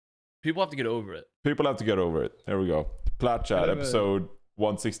People have to get over it. People have to get over it. There we go. Plat chat episode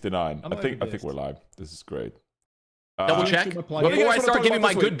 169. I think we're live. This is great. Double check before I start giving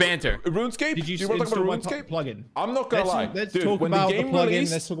my good banter. RuneScape? Did you Do you want to talk about install RuneScape? plugin? I'm not gonna lie. Let's Dude, talk when about the the game plugin.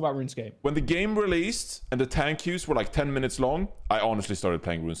 released, Let's talk about RuneScape. when the game released and the tank queues were like 10 minutes long, I honestly started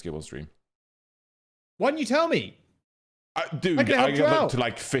playing RuneScape on stream. Why didn't you tell me? Dude, I can help I you got out. to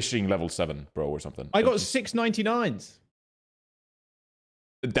like fishing level 7, bro, or something. I got 699s.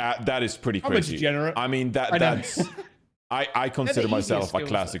 That is pretty I'm a crazy. degenerate. I mean, I know. that's... I consider easiest myself a skills,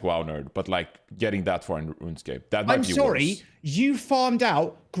 classic WoW nerd, but like getting that far in RuneScape, that might I'm be sorry, worse. you farmed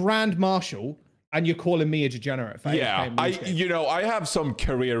out Grand Marshal and you're calling me a degenerate for Yeah, playing RuneScape. I have some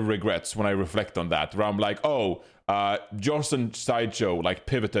career regrets when I reflect on that, where I'm like, oh, Joss and Sideshow like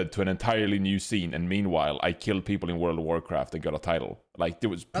pivoted to an entirely new scene, and meanwhile I killed people in World of Warcraft and got a title. Like there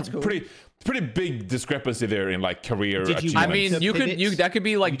was cool. pretty big discrepancy there in like career Did you- achievements. I mean, pivots? that could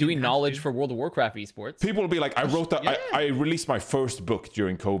be like You doing didn't have knowledge to. for World of Warcraft esports. People will be like, I wrote that. Yeah. I released my first book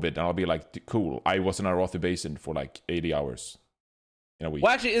during COVID, and I'll be like, cool. I was in Arathi Basin for like 80 hours in a week.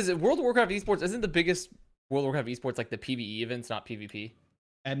 Well, actually, is it World of Warcraft esports? Isn't the biggest World of Warcraft esports like the PvE events, not PvP?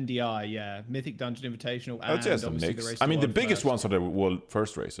 MDI, yeah. Mythic Dungeon Invitational and That's just a obviously the mix. race I to mean, the world biggest first. ones are the world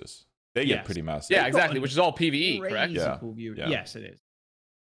first races. They Yes. get pretty massive. Yeah, got exactly. a Which is all PvE, correct? Crazy Yeah. cool view. Yeah. Yes, it is.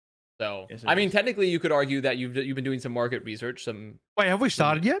 So, Yes, it I mean, is. technically, you could argue that you've been doing some market research. Wait, have we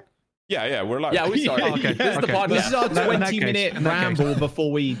started yet? Yeah, we're live. Yeah, we started. Oh, okay. This is the Okay. podcast. This is our In that 20-minute in that case. ramble before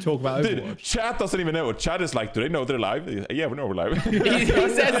we talk about Dude, Overwatch. chat doesn't even know. Chat is like, do they know they're live? Yeah, we know we're live.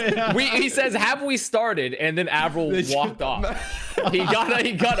 he says, have we started? And then Avril walked off. He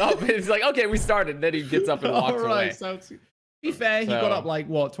got up and he's like, okay, we started. And then he gets up and walks All away. right, sounds good. To be fair, he So- got up like,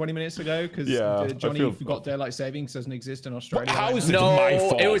 what, 20 minutes ago? Because Yeah, I Johnny feel- forgot daylight savings doesn't exist in Australia. How right is now. it No, my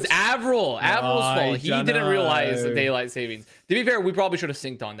fault? it was Avril. Avril's I fault. He didn't dunno. realize the daylight savings. To be fair, we probably should have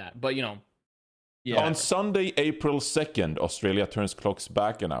synced on that. But, you know, Yeah. On Sunday, April 2nd, Australia turns clocks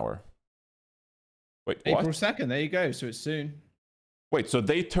back an hour. Wait, April what? 2nd, there you go. So it's soon. Wait, so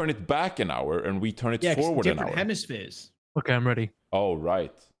they turn it back an hour and we turn it Yeah, 'cause forward an different hour? hemispheres. Okay, I'm ready. Oh,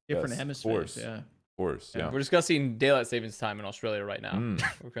 right. Different Yes, hemispheres, Of yeah. course, yeah. we're discussing daylight savings time in Australia right now. Mm.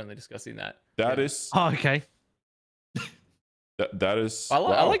 We're currently discussing that. That Yeah. is... Oh, okay. That is... I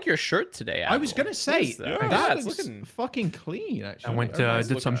wow. like your shirt today, I was Avril. going to say, What is that? Yeah. that it's looks looking... fucking clean, actually. I went nice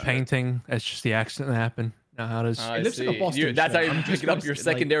did some looking. painting. It's just the accident that happened. You know how it is. I It looks like a see. Boston That's how shirt. you're I'm just picking up gonna your say,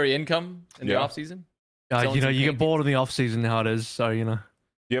 like- secondary income in the Yeah. off season. You selling know, some you get paintings. bored in the off season. How it is. So you know. Do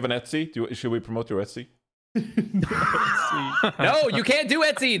you have an Etsy? Should we promote your Etsy? No, you can't do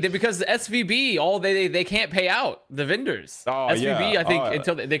Etsy because SVB they can't pay out the vendors. Oh, SVB, yeah. I think Oh,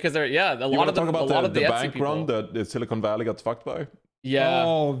 until because they're a You lot want of to talk them, a about lot of the Etsy bank people. run that Silicon Valley got fucked by? Yeah,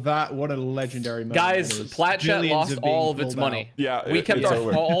 Oh, what a legendary moment. guys, that was. Plat Chat Billions lost of being all of its pulled money. out. Yeah, We kept it's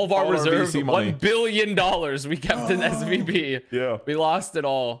over. all of our All reserve, VC money. $1 billion. We kept in SVB. Yeah, We lost it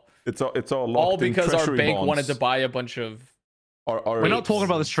all it's all locked all in because our treasury bank bonds. wanted to buy a bunch of. Our We're not talking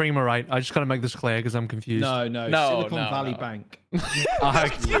about the streamer, right? I just gotta make this clear because I'm confused. No, Silicon no, Valley no. Bank.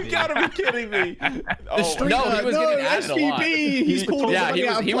 You gotta be kidding me! Oh, No, he was getting added a lot. SVB. He's pulled Yeah, money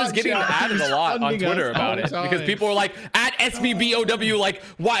out of he was Plat getting Chat. added He's a lot on funding Twitter us about all it the because time. people were like, at SVBOW, like,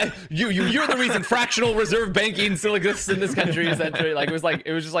 why you're the reason fractional reserve banking still exists in this country, essentially. Like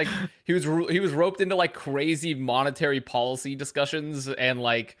it was just like he was roped into like crazy monetary policy discussions and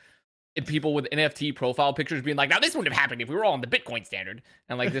like people with NFT profile pictures being like, now this wouldn't have happened if we were all on the Bitcoin standard,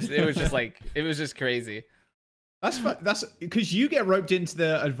 and like this, it was just crazy. That's because you get roped into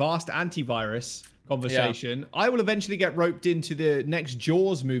the advanced antivirus conversation. I will eventually get roped into the next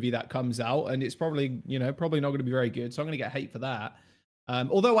Jaws movie that comes out, and it's probably not going to be very good. So I'm going to get hate for that.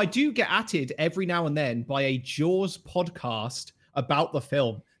 Although I do get atted every now and then by a Jaws podcast about the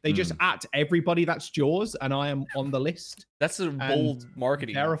film. They just at everybody that's Jaws, and I am on the list. That's a bold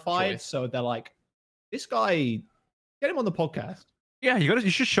marketing Verified, choice. so they're like, this guy, get him on the podcast. Yeah, you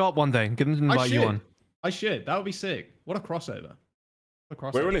should show up one day and get them to invite you on. I should. That would be sick. What a crossover.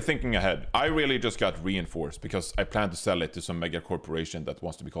 We're really thinking ahead. I really just got Reinforce because I plan to sell it to some mega corporation that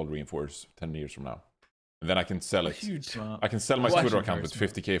wants to be called Reinforce 10 years from now. And then I can sell it. I can sell my Well, Twitter actually, account with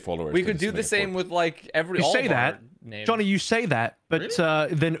 50k followers. We to could this do the mega same corp. with like You all say of our that, names. Johnny. You say that, but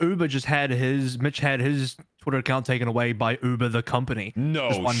then Uber just had Mitch had his Twitter account taken away by Uber, the company. No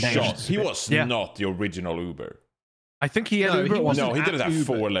Just one day. shot. He was Yeah. not the original Uber. I think he had No, Uber. he at one wasn't No, time. he didn't at have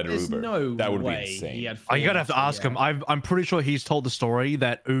Uber. 4-letter There's Uber. No That would be way insane. he had Oh, you're gonna have to 4 ask him. I'm pretty sure he's told the story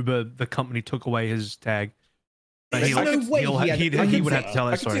that Uber, the company, took away his tag. But There's no way he he would have to tell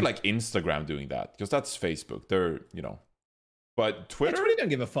I that could see story. like Instagram doing that because that's Facebook. They're, But Twitter, Twitter don't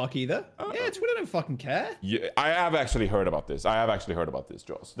give a fuck either. Yeah, Twitter don't fucking care. yeah, I have actually heard about this.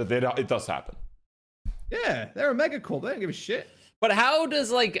 Joss. That it does happen. Yeah, they're a megacorp. They don't give a shit. But how does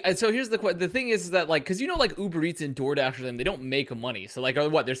like so here's the thing is that like because like Uber Eats and DoorDash or them, they don't make money. So like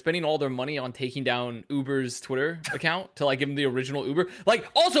what they're spending all their money on taking down Uber's Twitter account to like give them the original Uber. Like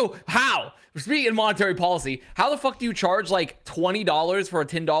also how speaking of monetary policy, how the fuck do you charge like $20 for a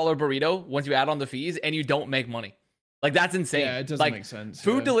 $10 burrito once you add on the fees and you don't make money? Like that's insane. Yeah, it doesn't like, make sense.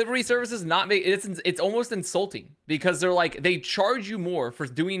 Food delivery services not make it's almost insulting because they're like they charge you more for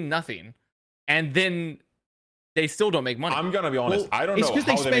doing nothing, and then they still don't make money. I'm gonna be honest. I don't know how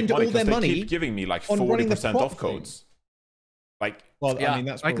they spend make money, all their 'cause money they keep giving me like on running the 40% prop off codes. Like, well, yeah. I mean,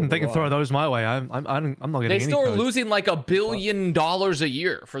 that's I can probably throw why. those my way. I'm not getting They any still are codes. losing like $1 billion a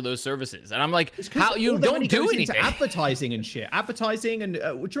year for those services, and I'm like, It's 'cause how you all their money don't do goes anything? into advertising and shit. Advertising and do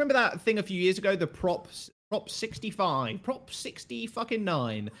you remember that thing a few years ago? The Prop 65, Prop 60 fucking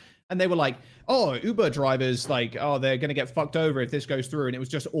 9, and they were like, oh, Uber drivers like, oh, they're gonna get fucked over if this goes through, and it was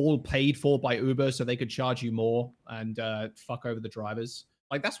just all paid for by Uber so they could charge you more and fuck over the drivers.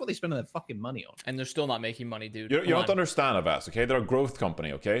 Like that's what they spend their fucking money on. And they're still not making money, dude. you Come don't on. understand, Avaz, okay? They're a growth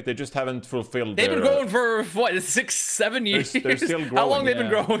company, okay? They just haven't fulfilled They've their... been growing for what 6-7 years. They're still How long growing, they've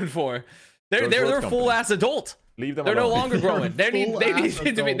been yeah. growing for? They're a They're growth full company. ass adult. Leave them They're no alone. longer growing. They need Full-ass to be.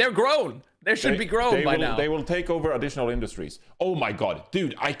 adult. They're grown. They should be grown by now. They will take over additional industries. Oh my god,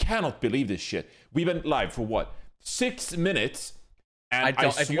 dude, I cannot believe this shit. We've been live for what? 6 minutes, and I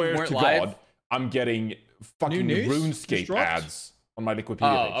if you swear weren't to live- God, I'm getting fucking New news? RuneScape Just dropped? ads on my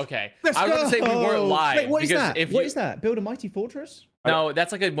Wikipedia page. Oh, okay. Let's I was gonna say we go! weren't live. Wait, what is because that? If What you, is that? Build a mighty fortress? No,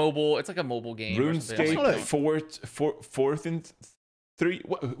 that's like a mobile. It's like a mobile game. or something. RuneScape fourth and three.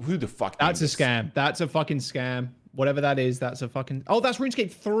 Who the fuck? That's a named this? scam. That's a fucking scam. Whatever that is, that's a fucking. Oh, that's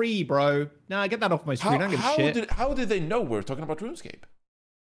RuneScape 3, bro. Nah, get that off my screen. I don't give a shit. How did they know we're talking about RuneScape?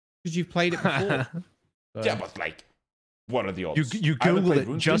 Because you've played it before. Yeah, but like, what are the odds? You I haven't googled played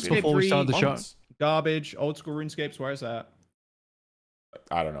it just RuneScape before we in started the show. months. Garbage, old school RuneScapes. Where is that?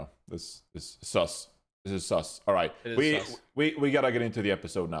 I don't know. This is sus. This is sus. All right, It is sus. we gotta get into the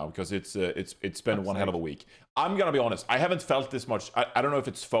episode now because it's been one hell of a week. I'm gonna be honest. I haven't felt this much. I don't know if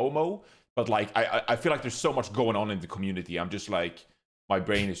it's FOMO, but like I feel like there's so much going on in the community. I'm just like my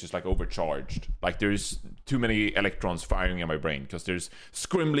brain is just like overcharged. Like there's too many electrons firing in my brain because there's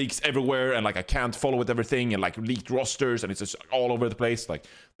scrim leaks everywhere and like I can't follow with everything and like leaked rosters and it's just all over the place. Like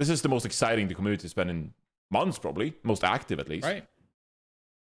this is the most exciting the community has been in months, probably most active at least.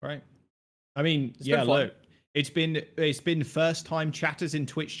 Right. I mean, It's yeah, been fun. look, it's been first time chatters in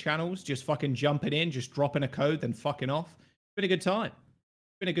Twitch channels just fucking jumping in, just dropping a code, then fucking off. It's been a good time.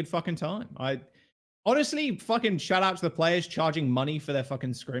 It's been a good fucking time. I honestly fucking shout out to the players charging money for their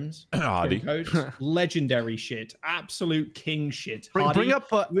fucking scrims. Hardy. Scrim codes. Legendary shit. Absolute king shit. Bring Hardy, up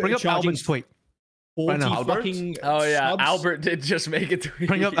charging Albert's tweet. 40 right now. Albert? fucking Oh yeah, subs. Albert did just make it.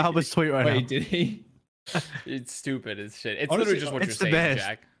 Bring up Albert's tweet right Wait, now. did he? It's stupid as shit. It's Honestly, literally just what it's you're the saying, best.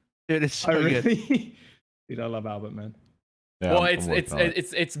 Jack. Dude, it's so I good. really... Dude, I love Albert, man. Yeah, Well, I'm it's working on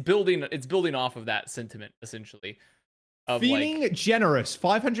it. it's building off of that sentiment essentially. Of Feeling like, generous,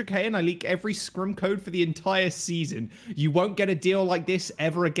 500k, and I leak every scrim code for the entire season. You won't get a deal like this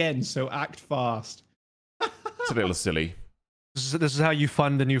ever again, so act fast. It's a little silly. This is how you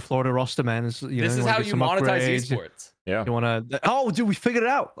fund the new Florida roster, man. this is how you monetize esports. Yeah. You want to? Oh, dude, we figured it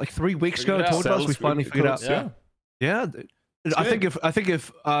out like 3 weeks Figured ago. it out. Told us we finally figured it out. Yeah. Yeah, dude. I think if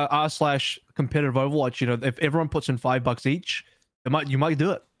r/ competitive Overwatch, if everyone puts in $5 each, you might do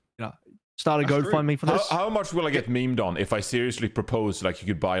it. Start a That's true. GoFundMe for this. How much will I get memed on if I seriously propose like you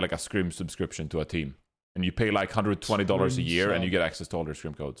could buy like a Scrim subscription to a team and you pay like $120 a year and you get access to all their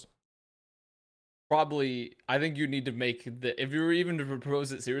Scrim codes? Probably, I think you need to make if you were even to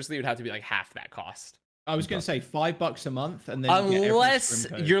propose it seriously, it would have to be like half that cost. I was going to say $5 a month, and then you get every Unless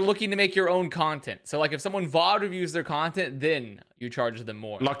scrim code. you're looking to make your own content. So like if someone VOD reviews their content, then you charge them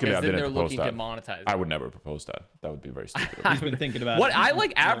more. Luckily, because I then didn't they're propose looking that. to monetize. I would never propose that. That would be very stupid. He's been thinking about What it. I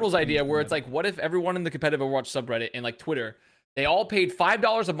like April's idea where it's like, what if everyone in the competitive Overwatch subreddit and like Twitter, they all paid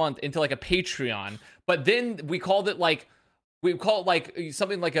 $5 a month into like a Patreon, but then we call it like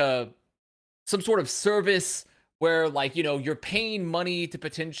something like some sort of service where like, you're paying money to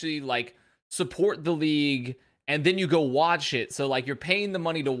potentially like support the league and then you go watch it. So like you're paying the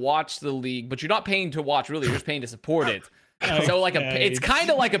money to watch the league, but you're not paying to watch really, you're just paying to support it. So like it's kind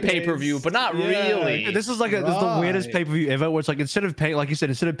of like a pay-per-view, but not really. This is like this is the weirdest pay-per-view ever, where it's like instead of paying, like you said,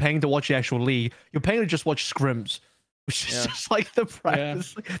 instead of paying to watch the actual league, you're paying to just watch scrims. which is Yeah. just like the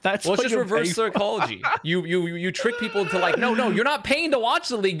practice. That's Well, it's what just you're reverse paying for. psychology. You trick people into like, no, you're not paying to watch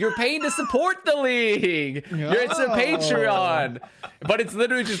the league. You're paying to support the league. It's a Patreon, but it's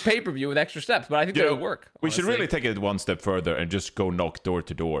literally just pay-per-view with extra steps. But I think that would work. We should honestly. really take it one step further and just go knock door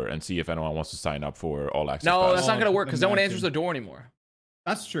to door and see if anyone wants to sign up for All Access. No, Pass. that's not gonna work because no one Imagine. answers the door anymore.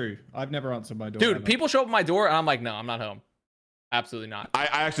 That's true. I've never answered my door. Dude, ever. people show up at my door and I'm like, no, I'm not home. Absolutely not. I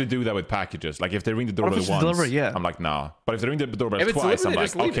actually do that with packages. Like if they ring the What if doorbell it's once, delivery? Yeah. I'm like, nah. But if they ring the doorbell If it's twice, I'm delivery, like,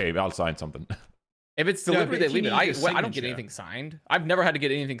 just leave okay, I'll sign something. If it's Yeah, delivered, but they if you leave it. need a I don't get signature- anything signed. I've never had to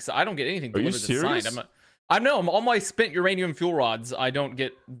get anything. I don't get anything Are you delivered that's signed. serious? I know all my spent uranium fuel rods. I don't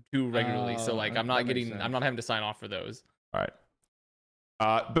get too regularly, so Oh, like that I'm not makes getting. sense. I'm not having to sign off for those. All right.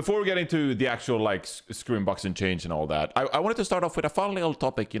 Before we get into the actual like screen box and change and all that, I wanted to start off with a fun little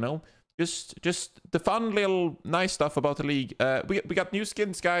topic. You know, just the fun little nice stuff about the league. We got new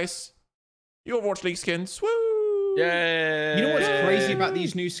skins, guys. You Overwatch League skins. Woo! Yeah. You know what's crazy about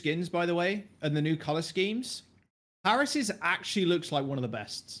these new skins, by the way, and the new color schemes? Paris's actually looks like one of the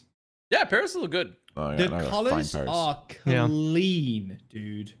best. Yeah, Paris look good. Oh, yeah, The I gotta colors find Paris. are Yeah. clean,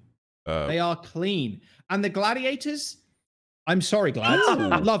 dude. Uh, They are clean. And the gladiators, I'm sorry, Glads.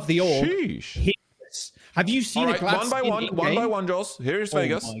 I love the org. Sheesh. Hideous. Have you seen All a right, Glad one by skin one, in one by game? one, Joss. Here's Oh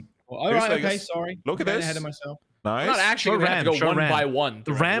Vegas. my God. All Here's right, okay, Vegas. sorry. Look at Ran this. ahead of myself. Nice. I'm not actually Show gonna have to Ram, go show one Ram. by one. The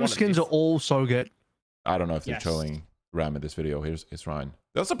through Ram one of skins these. are all so good. I don't know if they're Yes. showing Ram in this video. Here's Ryan.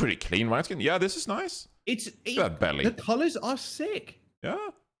 That's a pretty clean Ryan skin. Yeah, this is nice. That belly. The colors are sick. Yeah.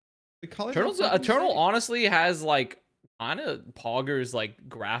 The colors Eternal sick. honestly has like kind of poggers like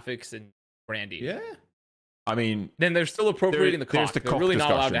graphics and brandy. Yeah. I mean, Then they're still appropriating the there's cock. the They're cock really not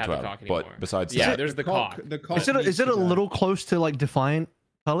allowed discussion to have the as well, cock anymore. but besides Yeah, that, there's the cock. The cock Is it needs a to go. little close to like Defiant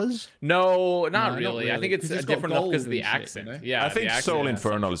colors? No, not not really. I think really, it's 'cause it's got different enough because of gold the and shit, accent. you know? Yeah, I think the accent Soul and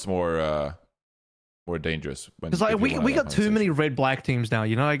Infernal is more dangerous. Because like if you we wanna have got that too many conversation. red black teams now.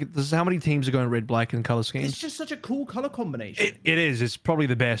 You know, like this is how many teams are going red black in color It's schemes. just such a cool color combination. It is. It's probably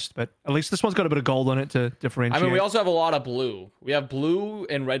the best, but at least this one's got a bit of gold on it to I differentiate. mean, we also have a lot of blue. We have blue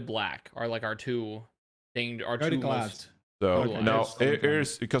and red black are like our two things. Our Go to two Glad. most. So Okay, no, here's Soul Infernal.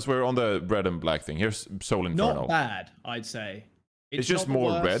 here's because we're on the red and black thing. Here's Soul Infernal. Not bad, I'd say. It's just not the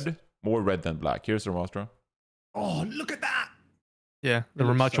more worst. red than black. Here's the Rostra. Oh, look at that! yeah, the It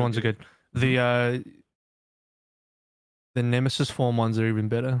looks Ramacha so ones are good. good. The Nemesis form ones are even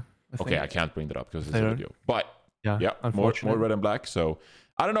better. Okay, I can't bring that up because it's They a don't- video. But Yeah, yeah, more unfortunately. red and black. So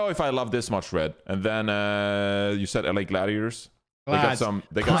I don't know if I love this much red. And then you said LA Gladiators. They got Glad. some.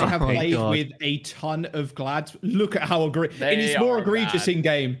 They I got some. have Oh my played God. with a ton of Glads. Look at how egregious. They It is more are egregious bad. in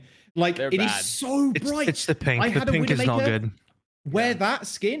game. Like, They're it is bad. so bright. It's the pink. I The had a pink is not Widowmaker good. Wear that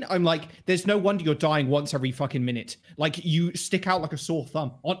skin, I'm like, there's no wonder you're dying once every fucking minute. Like, you stick out like a sore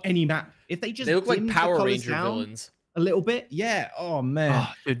thumb on any map. If they just They look like dim the Power colours Ranger down villains. a little bit, yeah. Oh man.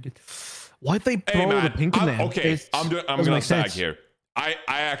 Oh, dude. Why'd they Hey throw man, the pink in there? okay, It's- I'm doesn't gonna make sag sense. here. I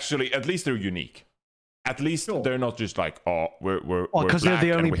actually, at least they're unique. At least Sure. they're not just like, oh, we're Well, we're 'cause they're black the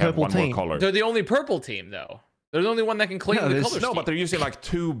and only we have purple one team. more color. They're the only purple team, though. They're the only one that can claim No, the there's- color No, scheme. but they're using like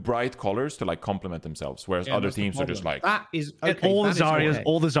two bright colors to like complement themselves, whereas Yeah, other that's the teams are just problem. like, that is And okay. all the that is Zarya's, okay.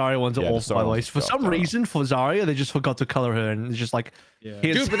 all the Zarya ones are Yeah, the off, by the Zarya way. ones For suck, I some don't know. reason, for Zarya, they just forgot to color her, and it's just like, Yeah.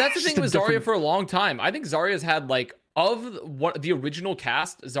 here's- Dude, but that's the just thing a with Zarya different- for a long time. I think Zarya's had like what the original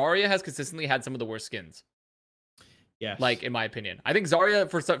cast. Zarya has consistently had some of the worst skins. Yes. Like in my opinion, I think Zarya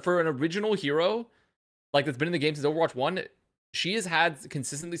for an original hero, like that's been in the game since Overwatch 1, she has had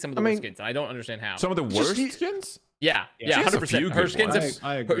consistently some of the I worst mean, skins, and I don't understand how. some of the Just worst you- skins. Yeah, She yeah, has a 100%. few Her good skins, ones.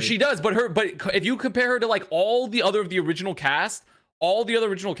 I agree. she does, but if you compare her to like all the other of the original cast, all the other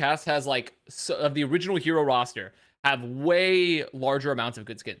original cast has like of the original hero roster have way larger amounts of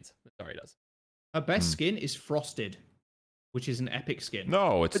good skins than Zarya does. Her best skin is Frosted, which is an epic skin.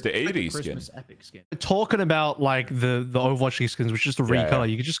 No, it's the Like a 80s skin. Christmas epic skin. talking about like the Overwatch League skins, which is just a Yeah, recolor. yeah.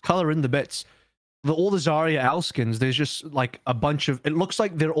 You can just color in the bits. All the Zarya Al skins, there's just like a bunch of. It looks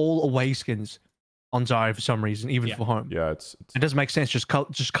like they're all away skins on Zarya for some reason, even Yeah. for home. Yeah, it's It doesn't make sense. Just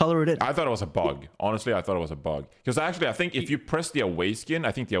color it in. I thought it was a bug. Honestly, I thought it was a bug. Because actually, I think if you press the away skin,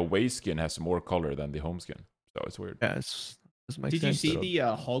 I think the away skin has more color than the home skin. So it's weird. Yeah, it's doesn't make Did you sense. see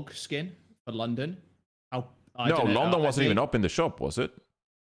the hog skin for London? How, I No, don't know, London wasn't they- even up in the shop, was it?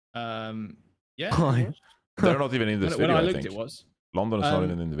 Yeah. Why? it was. They're not even in this When video, I I looked, think. it was. London is not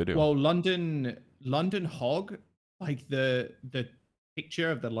even in the video. Well, London hog, like the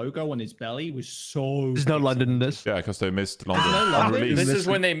picture of the logo on his belly was so. There's no London in this. yeah, because they missed London. no London? Unreleased. This is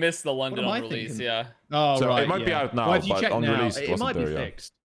missing- when they missed the London am I release. thinking? Yeah. Oh, So it right. might be yeah. out now, Well, if you but check now, unreleased it wasn't might be there, yeah.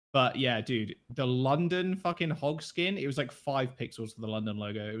 fixed. But yeah, dude, the London fucking hog skin, it was like 5 pixels for the London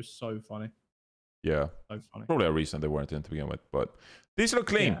logo. It was so funny. Yeah, So funny. probably a reason they weren't in to begin with. But these look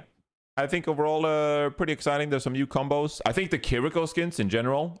clean. Yeah. I think overall pretty exciting. There's some new combos. I think the Kiriko skins in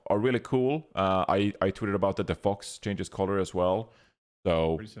general are really cool. I tweeted about that the Fox changes color as well.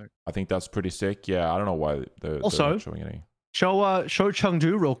 So Pretty sick. I think that's pretty sick. Yeah, I don't know why they're Also, not showing any. Show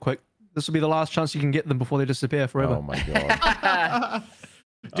Chengdu real quick. This will be the last chance you can get them before they disappear forever. Oh my god.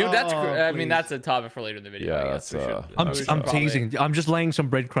 Dude, that's. I mean, please. that's a topic for later in the video. Yeah, I guess that's, we should. I'm we should I'm probably- teasing. I'm just laying some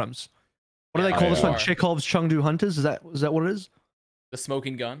breadcrumbs. What do they Yeah, call you this one? are. Chekhov's Chengdu Hunters? Is that what it is? The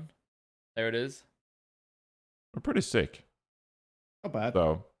smoking gun. There it is. They're pretty sick. Not bad.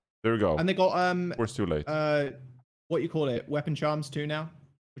 So there we go. And they got We're too late. what you call it? Weapon charms too now,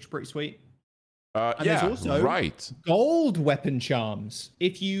 which is pretty sweet. And yeah, there's also right. gold weapon charms.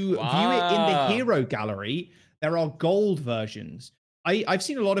 If you view it in the Wow. hero gallery, there are gold versions. I've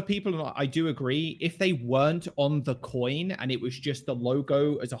seen a lot of people, and I do agree, if they weren't on the coin and it was just the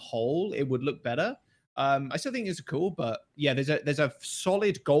logo as a whole, it would look better. I still think it's cool, but yeah, there's a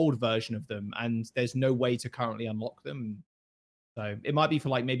solid gold version of them, and there's no way to currently unlock them. So it might be for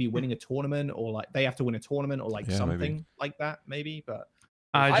like maybe winning a tournament, or like they have to win a tournament, or like Yeah, something maybe. like that, maybe. But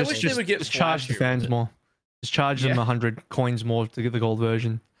I wish they would get just charge the flashier fans with it. more. Just charge them Yeah. 100 coins more to get the gold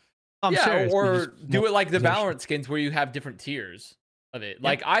version. I'm yeah, serious, or just do more it like the possession. Valorant skins where you have different tiers of it.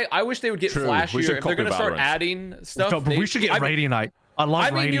 Like I wish they would get True, we flashier. should If they're gonna copy start Valorant. adding stuff. But we should get Radianite. I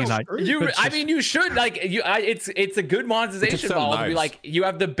love Radianite. You should like it's a good monetization sell model to be knives. like you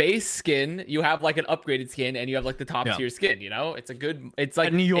have the base skin, you have like an upgraded skin, and you have like the top Yeah. tier skin. You know, it's a good. It's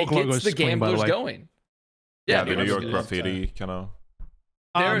like That New York it logo gets is the clean, by the gamblers way. going. Yeah, the New York's York good. graffiti kind of.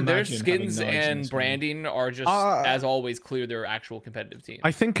 Their Imagine having skins knives in and this one. branding are just as always clear their actual competitive team.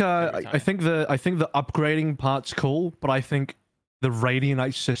 I think Every I think the upgrading part's cool, but I think the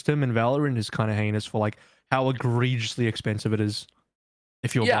Radianite system in Valorant is kind of heinous for like how egregiously expensive it is.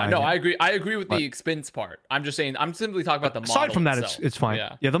 If you're Yeah, buying no, it. I agree. I agree with But- the expense part. I'm just saying. I'm simply talking about the model. Aside from that, itself. it's fine.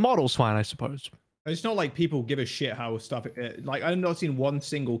 Yeah. Yeah, the model's fine, I suppose. it's not like people give a shit how stuff. Like I've not seen one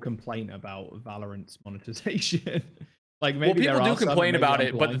single complaint about Valorant's monetization. Like maybe Well, people there do are some, complain maybe about I'm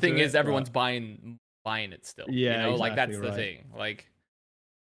it, but the blind thing to is, it, everyone's but- buying it still. Yeah, you know, like that's exactly the right. thing. Like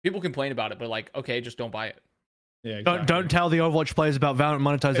people complain about it, but like, okay, just don't buy it. Yeah, exactly. Don't tell the Overwatch players about Valorant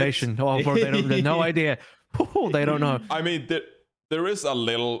monetization. Oh, bro, they have no idea. They don't know. I mean, there is a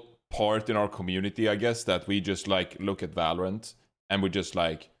little part in our community, I guess, that we just like look at Valorant and we just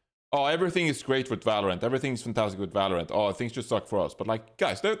like, oh, everything is great with Valorant. Everything's fantastic with Valorant. Oh, things just suck for us. But like,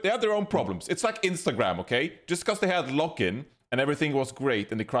 guys, they have their own problems. It's like Instagram, okay? Just because they had lock-in and everything was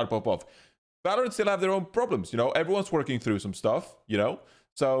great and the crowd pop off, Valorant still have their own problems. You know, everyone's working through some stuff. You know.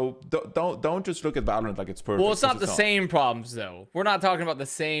 So don't just look at Valorant like it's perfect. Well, it's not 'cause the same problems though. We're not talking about the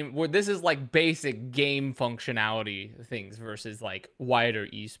same. This is like basic game functionality things versus like wider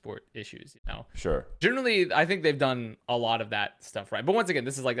esport issues. You know. Sure. Generally, I think they've done a lot of that stuff right. But once again,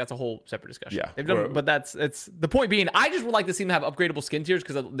 that's a whole separate discussion. Yeah, They've done, but it's the point being. I just would like to see them have upgradable skin tiers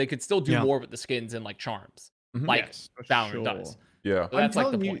because they could still do Yeah. more with the skins and like charms, like Yes, for Valorant sure. does. Yeah. So that's like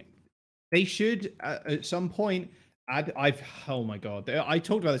the telling you, point. They should at some point add. Oh my god, I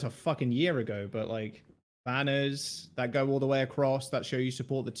talked about this a fucking year ago, but like banners that go all the way across that show you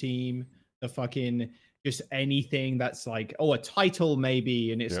support the team, the fucking just anything that's like a title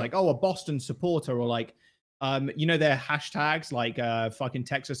maybe, and it's Yeah. like a Boston supporter or like their hashtags like fucking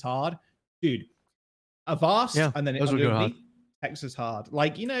Texas hard, dude, Avast, Yeah, and then those would go hard. underneath Texas hard,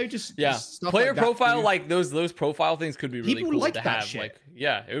 like just Yeah, just stuff player like that, profile, dude. like those profile things could be really People cool like to that have. shit. Like,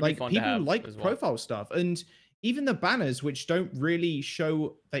 yeah, it would like be fun to people have like as well. profile stuff, and even the banners, which don't really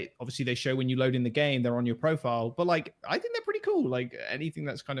show. They show when you load in the game, they're on your profile, but like I think they're pretty cool. Like anything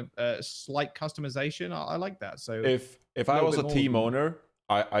that's kind of slight customization, I like that. So If I little was bit a more team would be- owner,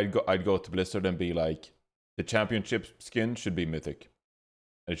 I'd go to Blizzard and be like, the championship skin should be mythic,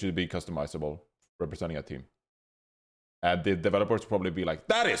 and it should be customizable, representing a team. And the developers probably be like,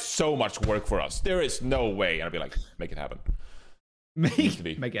 that is so much work for us. There is no way. And I'd be like, make it happen. Needs to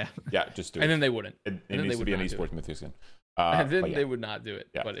be. make it. Yeah, just do it. And then they wouldn't. it then needs they to would be an not do esports mythic skin. And then but yeah. they would not do it,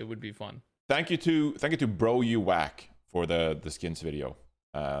 Yeah. but it would be fun. Thank you to Bro You Whack for the skins video,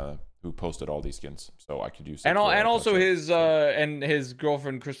 who posted all these skins, so I could use it And for, also content. his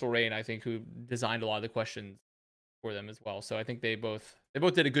girlfriend Crystal Rain, I think, who designed a lot of the questions for them as well. So I think they both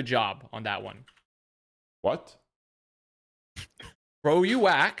did a good job on that one. What? Bro, you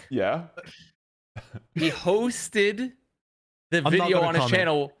whack. Yeah. He hosted the not video gonna on his comment.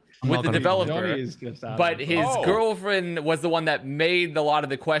 channel I'm with not the gonna comment. developer. Johnny is just out But of it. his Oh. girlfriend was the one that made a lot of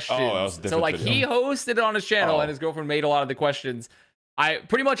the questions. that was a So different like video. he hosted it on his channel, Oh. and his girlfriend made a lot of the questions.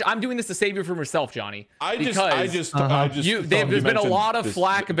 I'm doing this to save you from yourself, Johnny. There's been a lot of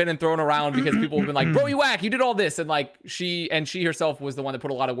flack been thrown around because people have been like, bro, you whack, you did all this, and like she herself was the one that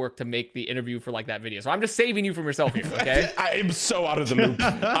put a lot of work to make the interview for like that video. So I'm just saving you from yourself here, okay? I am so out of the loop.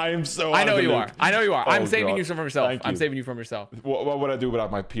 I am so. I know you are. Oh, I'm saving you from yourself. Thank you. I'm saving you from yourself. What would I do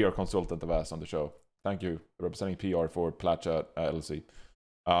without my PR consultant, Avast, on the show? Thank you, representing PR for Plat LLC.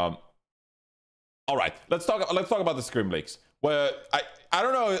 All right, let's talk about the Scrim leaks. Well, I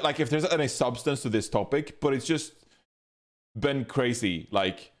don't know like if there's any substance to this topic, but it's just been crazy.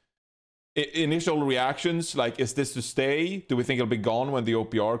 Like initial reactions, like is this to stay? Do we think it'll be gone when the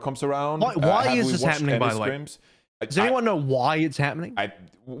OPR comes around? Why is this happening, by the way? Does anyone know why it's happening? I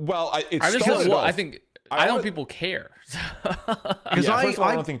don't people care. Because first of all,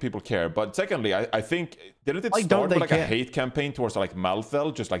 I don't think people care. But secondly, I think didn't it start with like a hate campaign towards like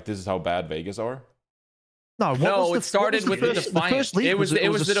Malthel, just like this is how bad Vegas are? No, it started with the Defiant. It was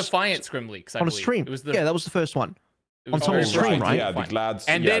the Defiant Scrim leaks. On a stream. Yeah, that was the first one. On someone's stream, right? Yeah, the Glads.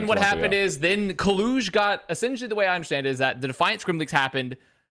 And then what happened is then Kaluj got essentially the way I understand it is that the Defiant Scrim leaks happened,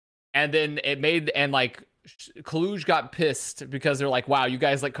 and then Kaluj got pissed because they're like, wow, you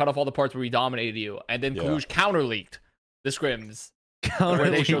guys like cut off all the parts where we dominated you, and then Kaluj counter leaked the scrims where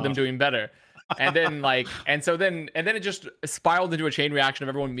they showed them doing better. And then it just spiraled into a chain reaction of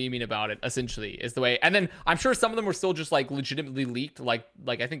everyone memeing about it, essentially, is the way. And then I'm sure some of them were still just like legitimately leaked. Like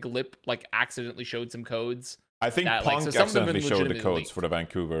I think Lip like accidentally showed some codes. I think Punk accidentally showed the codes leaked for the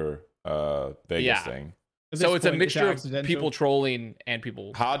Vancouver Vegas thing. So it's a mixture of people trolling and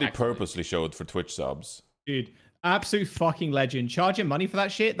people. Hardy purposely showed for Twitch subs. Dude, absolute fucking legend. Charging money for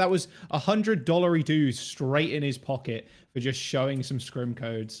that shit. That was $100 dues straight in his pocket for just showing some scrim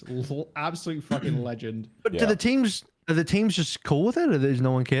codes. Absolute fucking legend. But are the teams just cool with it, or there's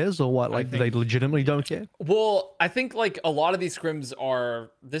no one cares, or what? Like they legitimately don't care? Well, I think like a lot of these scrims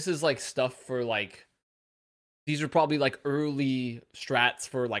this is like stuff for like, these are probably like early strats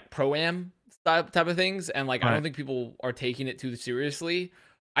for like pro-am type of things, and like I don't think people are taking it too seriously.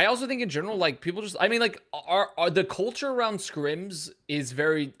 I also think in general, like people just, I mean, like are the culture around scrims is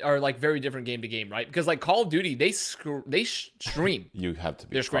very different game to game, right? Because like Call of Duty, they stream. You have to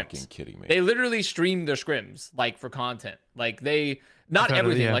be fucking kidding me. They literally stream their scrims like for content. Like they, not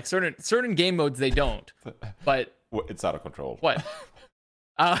everything, like certain game modes they don't, but it's out of control. What?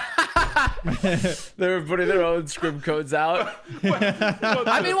 They're putting their own scrim codes out.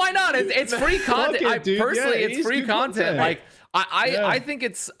 I mean, why not? It's free content. It's free content. Like I think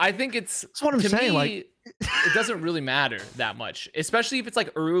it's that's what I'm saying. Like it doesn't really matter that much, especially if it's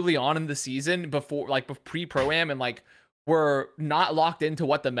like early on in the season before like pre-pro-am and like we're not locked into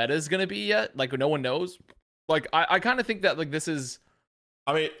what the meta is going to be yet. Like no one knows. Like I kind of think that like this is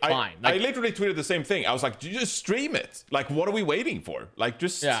fine. I literally tweeted the same thing. I was like, you just stream it. Like, what are we waiting for? Like,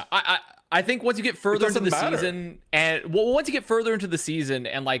 just I think once you get further into the season once you get further into the season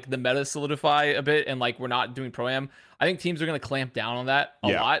and like the meta solidify a bit and like we're not doing pro-am, I think teams are going to clamp down on that a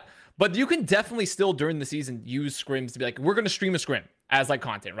lot. But you can definitely still during the season use scrims to be like, we're going to stream a scrim as like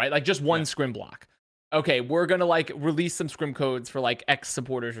content, right? Like just one scrim block. Okay, we're going to like release some scrim codes for like X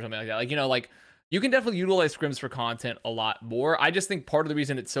supporters or something like that. Like, you know, like you can definitely utilize scrims for content a lot more. I just think part of the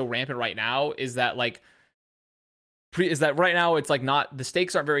reason it's so rampant right now is that like right now it's like not, the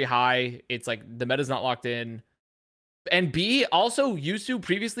stakes aren't very high. It's like the meta's not locked in. And B, also used to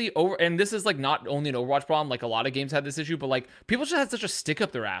previously and this is like not only an Overwatch problem, like a lot of games had this issue, but like people just had such a stick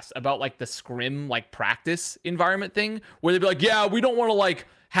up their ass about like the scrim like practice environment thing where they'd be like, yeah, we don't want to like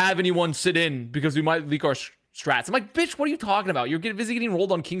have anyone sit in because we might leak our strats. I'm like, bitch, what are you talking about? You're busy getting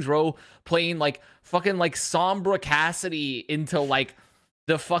rolled on King's Row playing like fucking like Sombra Cassidy into like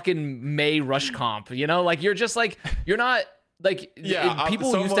the fucking May Rush comp, you know? Like you're just like, you're not like,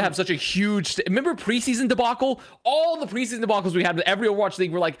 people used to have such a huge remember preseason debacle? All the preseason debacles we had with every Overwatch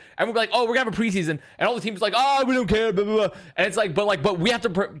league were like, everyone would be like, oh, we're gonna have a preseason, and all the teams like, oh, we don't care, blah, blah, blah. And it's like, but we have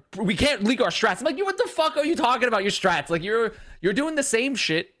to we can't leak our strats. I'm like, what the fuck are you talking about, your strats? Like you're doing the same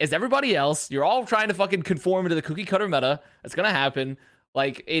shit as everybody else. You're all trying to fucking conform to the cookie cutter meta. That's gonna happen.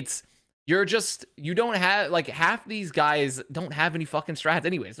 Like you don't have, like, half these guys don't have any fucking strats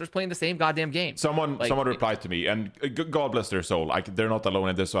anyways. They're just playing the same goddamn game. Someone replied to me, and God bless their soul. They're not alone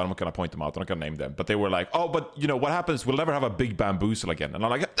in this, so I'm not going to point them out. I'm not going to name them. But they were like, oh, but you know, what happens? We'll never have a big bamboozle again. And I'm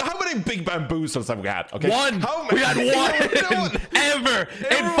like, how many big bamboozles have we had? Okay, one. How many? We had one ever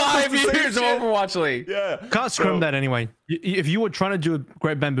in 5 years of Overwatch League. Yeah. Can't scrim that anyway. If you were trying to do a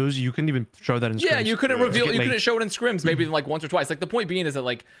great bamboozle, you couldn't even show that in scrims. Yeah, you couldn't couldn't show it in scrims maybe like once or twice. Like the point being is that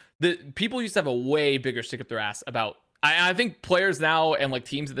like the people used to have a way bigger stick up their ass about. I think players now and like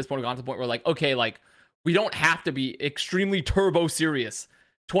teams at this point have gone to the point where like, okay, like We don't have to be extremely turbo serious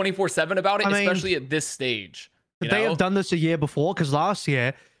 24/7 about it, especially at this stage. They have done this a year before, because last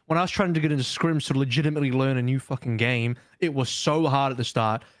year, when I was trying to get into Scrim to legitimately learn a new fucking game, it was so hard at the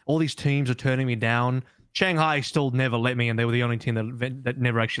start. All these teams are turning me down. Shanghai still never let me in. They were the only team that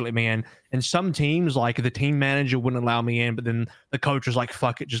never actually let me in. And some teams, like the team manager wouldn't allow me in, but then the coach was like,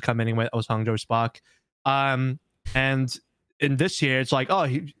 fuck it, just come anyway. That was Hangzhou Spark. And in this year, it's like, oh,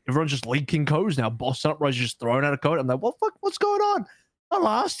 everyone's just leaking codes now. Boss Sunrise just throwing out a code. I'm like, well, fuck, what's going on? Well,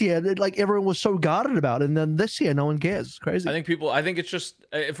 last year, like everyone was so guarded about it, and then this year, no one cares. It's crazy. I think it's just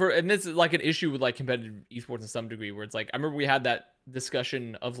and it's like an issue with like competitive esports in some degree, where it's like I remember we had that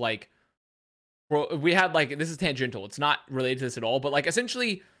discussion of like, we had like, this is tangential. It's not related to this at all, but like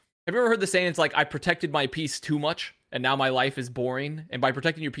essentially, have you ever heard the saying? It's like, I protected my peace too much, and now my life is boring. And by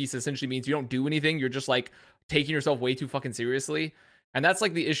protecting your peace, essentially means you don't do anything. You're just like taking yourself way too fucking seriously. And that's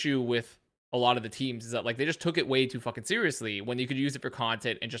like the issue with a lot of the teams, is that like they just took it way too fucking seriously when you could use it for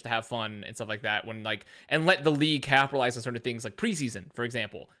content and just to have fun and stuff like that. When like, and let the league capitalize on certain things like preseason, for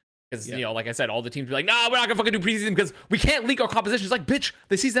example. Because, you know, like I said, all the teams be like, nah, we're not gonna fucking do preseason because we can't leak our compositions. Like, bitch,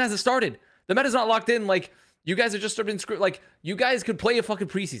 the season hasn't started. The meta's not locked in. Like, you guys are just starting script. Like, you guys could play a fucking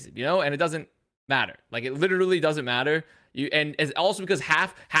preseason, you know, and it doesn't matter. Like, it literally doesn't matter. And it's also because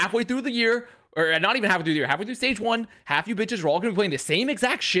halfway through the year, or not even halfway through the year, halfway through stage one, half you bitches are all gonna be playing the same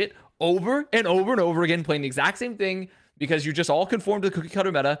exact shit over and over and over again, playing the exact same thing because you just all conform to the cookie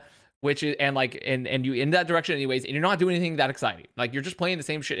cutter meta, which is, and like, and you in that direction anyways, and you're not doing anything that exciting. Like, you're just playing the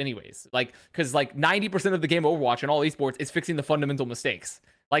same shit anyways. Like, because like 90% of the game Overwatch and all esports is fixing the fundamental mistakes.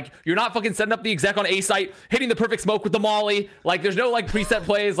 Like, you're not fucking setting up the exec on A site, hitting the perfect smoke with the molly. Like, there's no like preset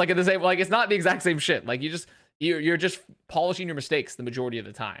plays like in the same, like it's not the exact same shit. Like, you're just polishing your mistakes the majority of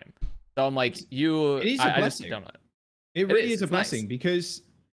the time. So I'm like, it is a blessing. It really is a blessing, because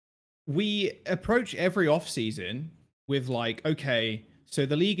we approach every off season with like, okay, so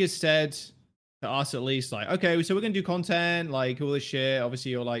the league has said to us at least, like, okay, so we're gonna do content, like all this shit.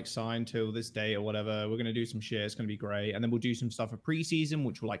 Obviously, you're like signed till this date or whatever. We're gonna do some shit. It's gonna be great, and then we'll do some stuff for preseason,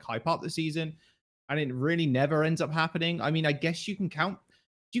 which will like hype up the season. And it really never ends up happening. I mean, I guess you can count.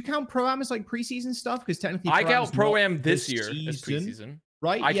 Do you count Pro-Am as like preseason stuff? Because technically, I count Pro-Am this year as preseason,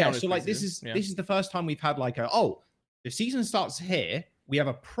 right? Yeah. So like, this is the first time we've had like the season starts here. We have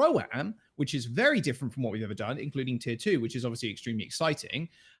a Pro-Am, which is very different from what we've ever done, including Tier 2, which is obviously extremely exciting.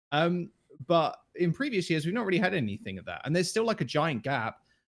 But in previous years, we've not really had anything of that. And there's still like a giant gap.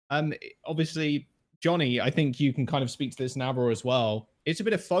 Obviously, Johnny, I think you can kind of speak to this now as well. It's a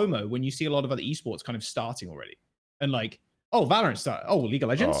bit of FOMO when you see a lot of other esports kind of starting already. And like, oh, Valorant start. Oh, League of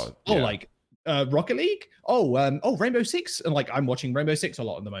Legends. Like Rocket League. Rainbow Six. And like, I'm watching Rainbow Six a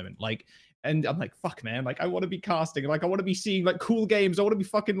lot at the moment. Like, and I'm like, fuck, man. Like, I want to be casting. Like, I want to be seeing like cool games. I want to be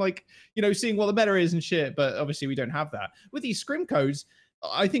fucking like, you know, seeing what the meta is and shit. But obviously, we don't have that. With these scrim codes,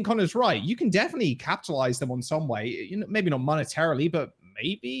 I think Connor's right. You can definitely capitalize them on some way. You know, maybe not monetarily, but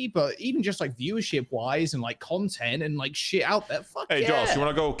maybe. But even just like viewership wise and like content and like shit out there. Fuck hey, yeah. Josh, you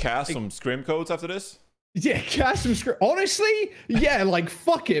want to go cast some scrim codes after this? Yeah, cast some script. Honestly, yeah, like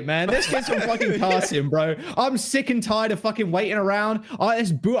fuck it, man. Let's get some fucking casting, bro. I'm sick and tired of fucking waiting around.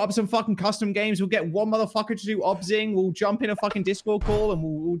 Let's boot up some fucking custom games. We'll get one motherfucker to do obsing. We'll jump in a fucking Discord call and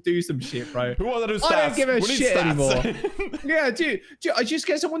we'll do some shit, bro. Who wants to do stats? I don't give a shit anymore. Yeah, dude, I just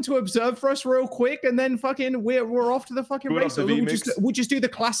get someone to observe for us real quick, and then fucking we're off to the fucking race. We'll just do the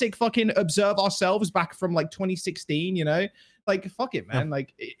classic fucking observe ourselves back from like 2016, you know. Like, fuck it, man.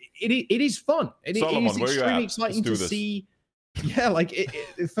 Like, it is fun. It is extremely exciting to see. Yeah, like,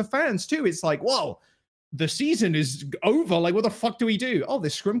 for fans, too, it's like, whoa, the season is over. Like, what the fuck do we do? Oh,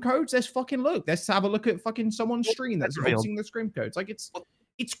 there's scrim codes? Let's fucking look. Let's have a look at fucking someone's stream that's using the scrim codes. Like,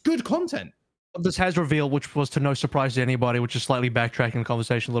 it's good content. This has revealed, which was to no surprise to anybody, which is slightly backtracking the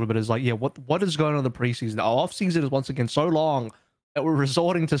conversation a little bit, is like, yeah, what is going on in the preseason? Our off-season is once again so long that we're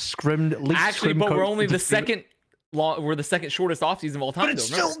resorting to scrimmed leaked Actually, but we're only the second... we're the second shortest offseason of all time. But it's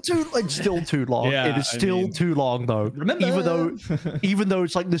still too long. Yeah, it is still too long, though. Remember, even though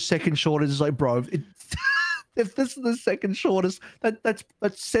it's like the second shortest, it's like, bro, if this is the second shortest, that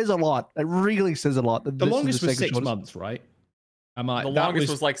says a lot. That really says a lot. The longest was 6 months, right? The longest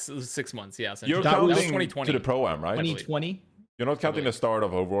was like 6 months. Yeah, you're that was counting 2020 to the Pro-Am, right? 2020. You're not counting the start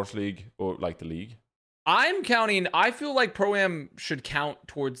of Overwatch League or like the league. I'm counting. I feel like Pro-Am should count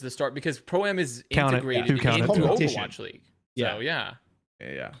towards the start because Pro-Am is integrated into Overwatch League. So yeah.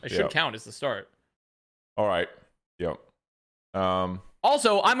 It should count as the start. All right. Yep.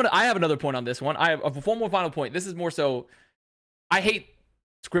 Also, I have another point on this one. I have one more final point. This is more so. I hate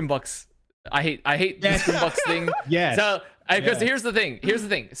Scrimbucks. I hate the Scrimbucks thing. Yeah. So Because here's the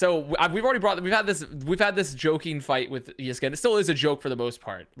thing. So we've already we've had this joking fight with Yiska, and it still is a joke for the most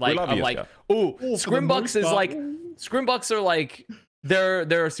part. Like I'm like, Scrimbucks is like, Scrimbucks are like,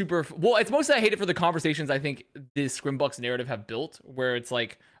 they're super. Well, it's mostly I hate it for the conversations I think the Scrimbucks narrative have built, where it's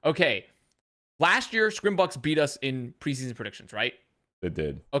like, okay, last year Scrimbucks beat us in preseason predictions, right? They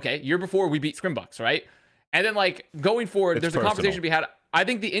did. Okay, year before we beat Scrimbucks, right? And then like going forward, there's a conversation to be had. I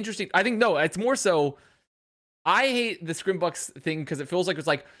think no, it's more so. I hate the Scrimbucks thing because it feels like it's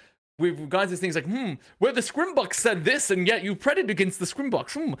like we've gone to these things like, where the Scrimbucks said this and yet you predicted against the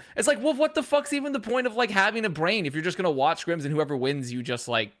Scrimbucks. It's like, well, what the fuck's even the point of like having a brain if you're just gonna watch Scrims and whoever wins, you just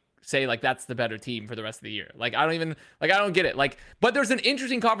like say like that's the better team for the rest of the year. Like I don't get it. Like, but there's an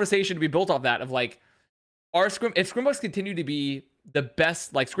interesting conversation to be built off that of like, if Scrimbucks continue to be the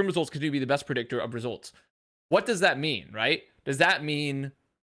best, like Scrim results continue to be the best predictor of results, what does that mean, right? Does that mean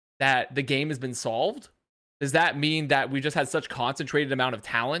that the game has been solved? Does that mean that we just had such concentrated amount of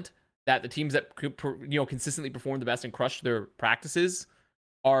talent that the teams that consistently perform the best and crush their practices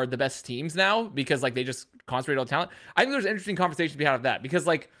are the best teams now because like they just concentrate on talent? I think there's an interesting conversation to be had of that because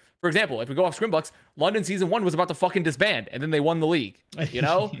like, for example, if we go off Scrimbucks, London season 1 was about to fucking disband and then they won the league, you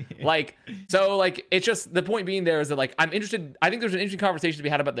know? Like, so like, it's just the point being there is that like, I think there's an interesting conversation to be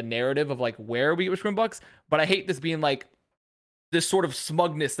had about the narrative of like where we get with Scrimbucks, but I hate this being like, this sort of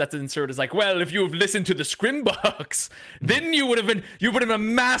smugness that's inserted is like, well, if you have listened to the Scrimbucks, then you would have been a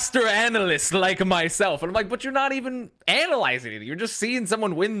master analyst like myself. And I'm like, but you're not even analyzing it. You're just seeing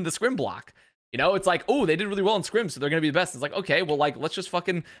someone win the Scrim block. You know, it's like, oh, they did really well in Scrim, so they're gonna be the best. It's like, okay, well, like, let's just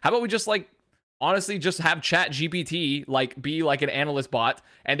fucking, how about we just like, honestly, just have Chat GPT like be like an analyst bot,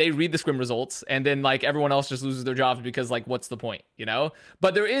 and they read the Scrim results, and then like everyone else just loses their jobs because like, what's the point, you know?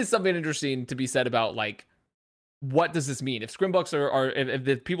 But there is something interesting to be said about like, what does this mean? If Scrimbucks if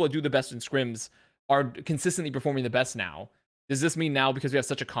the people that do the best in Scrims are consistently performing the best now, does this mean now because we have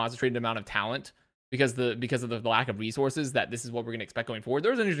such a concentrated amount of talent because of the lack of resources that this is what we're going to expect going forward?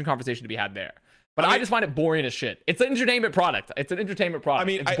 There's an interesting conversation to be had there. But I just find it boring as shit. It's an entertainment product. I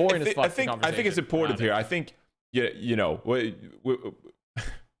mean, it's boring as fuck. I think it's important here. I think, maybe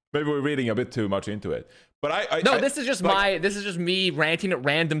we're reading a bit too much into it. But this is just me ranting at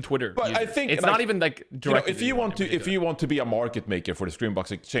random Twitter. But I think it's not even like directly. If you want to be a market maker for the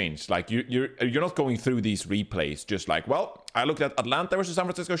Scrimbucks exchange, like you're not going through these replays just like, well, I looked at Atlanta versus San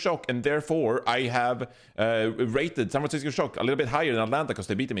Francisco Shock, and therefore I have rated San Francisco Shock a little bit higher than Atlanta because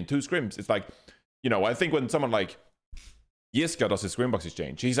they beat them in 2 scrims. It's like, I think when someone like Yiska does his Scrimbucks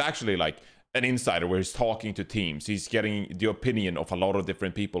exchange, he's actually like an insider where he's talking to teams. He's getting the opinion of a lot of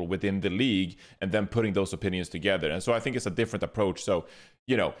different people within the league and then putting those opinions together. And so I think it's a different approach. So,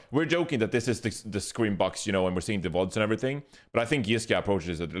 we're joking that this is the Scrimbucks, and we're seeing the VODs and everything. But I think Yiska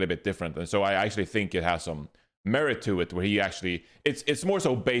approaches it a little bit different. And so I actually think it has some merit to it where he actually, it's more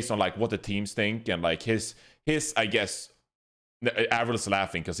so based on like what the teams think and like his I guess, Avril's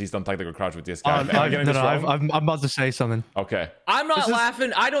laughing because he's done tactical crouch with this guy. I'm about to say something. Okay. I'm not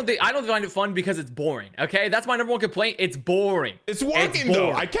laughing. I don't find it fun because it's boring. Okay, that's my number one complaint. It's boring. It's working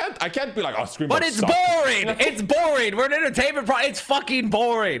though. I can't be like, oh, Scream. But it's boring. It's boring. We're an entertainment product. It's fucking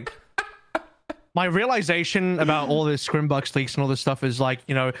boring. My realization about all this Scrimbucks leaks and all this stuff is like,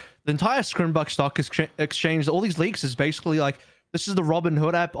 the entire Scrimbucks stock exchange, all these leaks is basically like, this is the Robin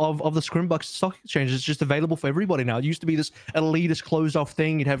Hood app of the Scrimbucks stock exchange. It's just available for everybody now. It used to be this elitist closed off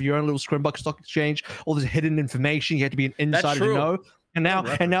thing. You'd have your own little Scrimbucks stock exchange, all this hidden information. You had to be an insider to know. And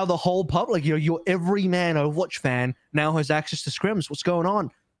now the whole public, your everyman Overwatch fan now has access to Scrims. What's going on?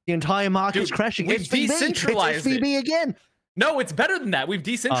 The entire market is crashing. We've decentralized it's SVB again. No, it's better than that. We've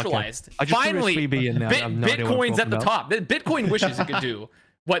decentralized. Okay. Finally, SVB in there. Bitcoin's at the top. Bitcoin wishes it could do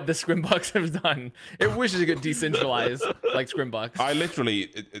what the Scrimbucks have done. It wishes it could decentralize like Scrimbucks. I literally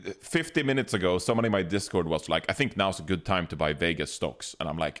 50 minutes ago, someone in my Discord was like, I think now's a good time to buy Vegas stocks. And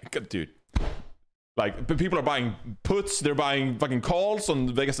I'm like, dude, like people are buying puts, they're buying fucking calls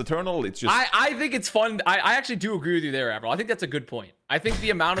on Vegas Eternal. It's just I think it's fun. I actually do agree with you there, Avril. I think that's a good point. I think the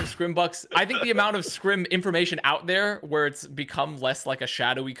amount of Scrim information out there where it's become less like a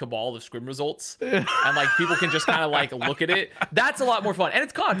shadowy cabal of Scrim results and like people can just kind of like look at it. That's a lot more fun. And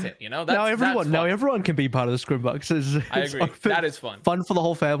it's content, now everyone can be part of the Scrimbucks. I agree. That is fun. Fun for the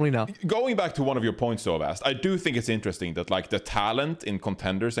whole family now. Going back to one of your points, though, Avast, I do think it's interesting that like the talent in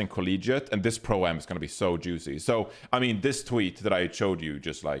contenders and collegiate and this pro-am is going to be so juicy. So, I mean, this tweet that I showed you,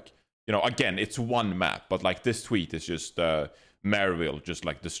 just like, again, it's one map, but like this tweet is just Maryville just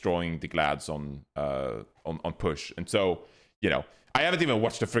like destroying the Glads on push. And so, I haven't even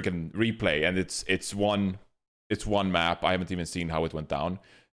watched the freaking replay, and it's one map. I haven't even seen how it went down.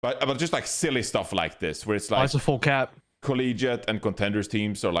 But just like silly stuff like this, where it's like, it's a full cap. collegiate and contenders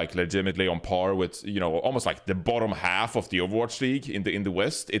teams are like legitimately on par with, you know, almost like the bottom half of the Overwatch League in the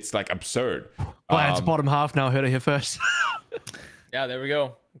West. It's like absurd. Glad's bottom half now. Heard it here first. Yeah, there we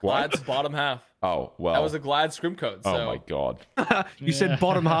go. What? Glad's bottom half. Oh, well. That was a Glad scrim code. So. Oh my god. You said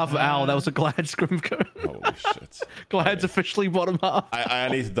bottom half of Owl. That was a Glad scrim code. Holy shit. Glad's officially bottom half. I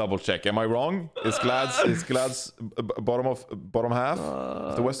need to double check. Am I wrong? Is Glad's bottom half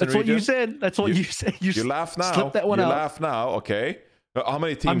of the Western That's what region? you said. That's what you said. You laugh now. Slip that one you out. laugh now. Okay. How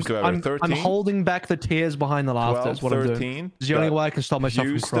many teams do I have? 13? I'm holding back the tears behind the laughter. 12, Is what I'm 13. doing. It's the only way I can stop myself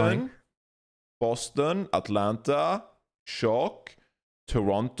Houston, from crying. Boston, Atlanta, Shock,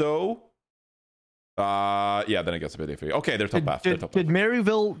 Toronto. Yeah, then it gets a bit iffy. Okay, they're top half. Did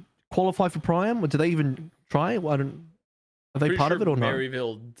Maryville qualify for Prime? Or did they even try? Well, are they Pretty part sure of it or not?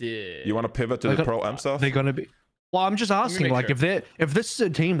 Maryville did. You want to pivot to the Pro-Am stuff? They're going to be. Well, I'm just asking, make like, sure. if this is a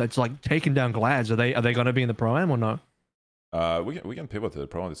team that's like taking down Glads, are they going to be in the Pro-Am or no? We can pivot to the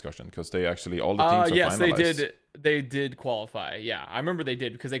Pro-Am discussion because they actually all the teams are yes, they finalized. did. They did qualify. Yeah, I remember they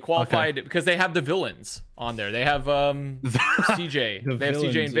did because they qualified because they have the villains on there. They have CJ. They have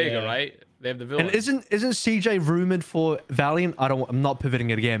CJ and Vega, right? They have the villains. And isn't CJ rumored for Valiant? I'm not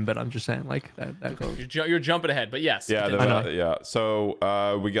pivoting it again, but I'm just saying like that goes. You're jumping ahead, but yes. Yeah, continue. yeah.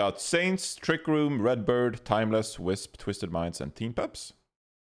 So we got Saints, Trick Room, Redbird, Timeless, Wisp, Twisted Minds, and Team Peps.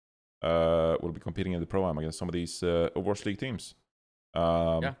 We'll be competing in the Pro-Am against some of these Overwatch League teams.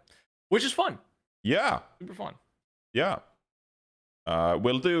 Yeah, which is fun. Yeah, Super fun. yeah.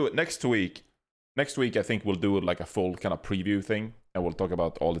 We'll do next week. Next week, I think we'll do like a full kind of preview thing, and we'll talk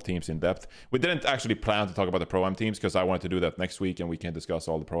about all the teams in depth. We didn't actually plan to talk about the Pro-Am teams because I wanted to do that next week, and we can discuss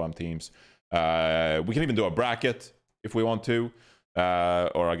all the Pro-Am teams. We can even do a bracket if we want to,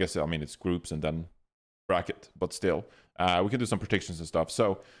 or I guess it's groups and then bracket, but still, we can do some predictions and stuff.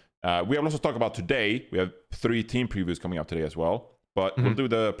 So we have lots to talk about today. We have 3 team previews coming up today as well, but we'll do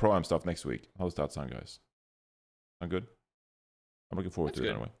the Pro-Am stuff next week. How does that sound, guys? Sound good? I'm looking forward to it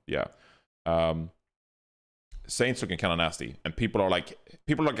anyway. Yeah. Saints looking kind of nasty, and people are like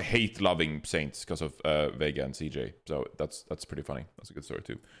hate loving Saints because of Vega and CJ. So that's pretty funny. That's a good story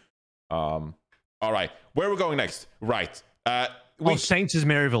too. All right, where are we going next? Right. Saints is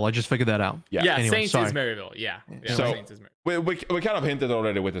Maryville. I just figured that out. Yeah, Anyway, Saints sorry. is Maryville. Yeah. So Saints is Maryville. we kind of hinted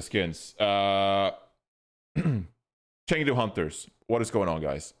already with the skins. Chengdu Hunters. What is going on,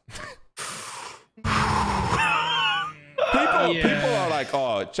 guys? People are like,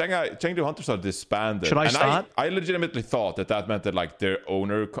 oh, Chengdu Hunters are disbanded. Should I start? I legitimately thought that meant that like their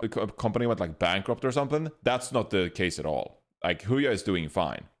owner company went like bankrupt or something. That's not the case at all. Like Huya is doing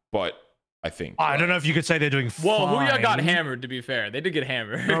fine, but I think I don't know if you could say they're doing fine. Well, Huya got hammered. To be fair, they did get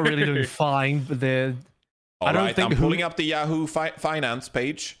hammered. They're not really doing fine, but they're. All right, I'm pulling up the Yahoo finance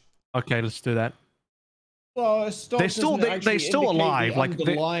page. Okay, let's do that. Well, stock They're still- doesn't they're actually still indicate alive, the like, they-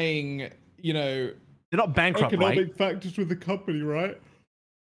 underlying, They're not bankrupt, economic right? factors with the company, right?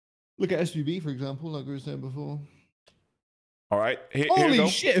 Look at SVB, for example, like we were saying before. All right, here we Holy go.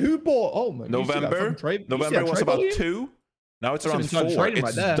 shit! Who bought? Oh my! November was about 2. Now it's around 4.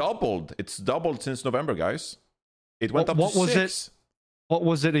 It's doubled. It's doubled since November, guys. It went up to 6. Was it? What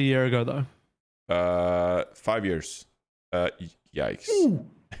was it a year ago though? 5 years. Yikes.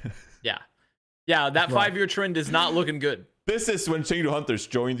 Yeah, that 5-year trend is not looking good. This is when Chengdu Hunters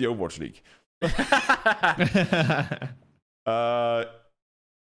joined the Overwatch League.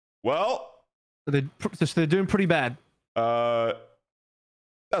 Well, They're doing pretty bad.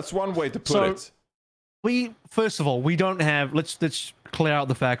 that's one way to put it. First of all, we don't have. Let's clear out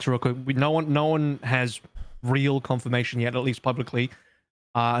the facts real quick. No one has real confirmation yet, at least publicly,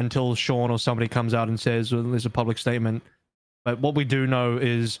 until Sean or somebody comes out and says there's a public statement. But what we do know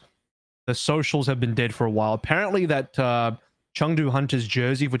is the socials have been dead for a while. Apparently, that Chengdu Hunters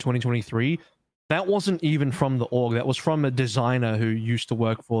jersey for 2023, that wasn't even from the org. That was from a designer who used to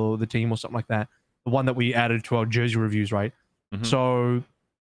work for the team or something like that. The one that we added to our jersey reviews, right? Mhm. So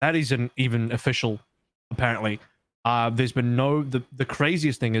that isn't even official, apparently. There's been the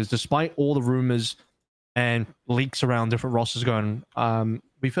craziest thing is, despite all the rumors and leaks around different rosters going,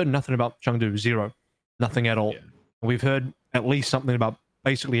 we've heard nothing about Chengdu. Zero. Nothing at all. Yeah. We've heard at least something about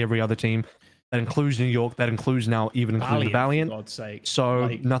basically every other team. That includes New York. That includes now even including the Valiant. For God's sake. So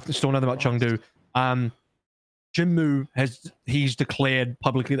Like, still nothing about Chengdu. Jinmu he's declared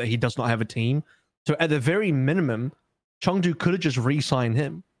publicly that he does not have a team. So at the very minimum, Chengdu could have just re-signed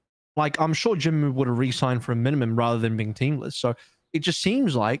him. Like, I'm sure Jinmu would have re-signed for a minimum rather than being teamless. So it just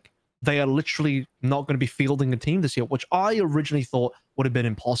seems like they are literally not going to be fielding a team this year, which I originally thought would have been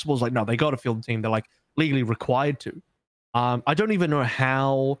impossible. It's like, no, they got to field a team. They're like legally required to. I don't even know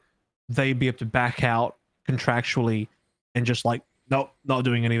how they'd be able to back out contractually and just like, nope, not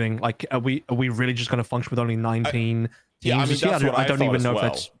doing anything? Like, are we really just going to function with only 19 teams Yeah, I mean, this year? that's what I don't thought even as know well.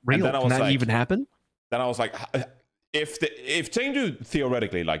 if that's And real. then I Can was that like- even happen? Then I was like, if Chengdu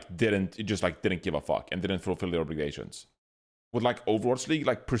theoretically like didn't give a fuck and didn't fulfill their obligations, would like Overwatch League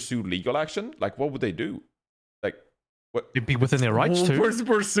like pursue legal action? Like, what would they do? Like, what? It'd be within their rights to.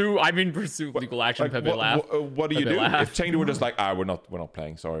 Pursue legal action. Like, Pepe laugh. what do you Pepe do laugh. if Chengdu were just like, we're not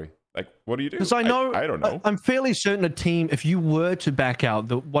playing, sorry? Like, what do you do? Because I know, I don't know. I'm fairly certain a team, if you were to back out,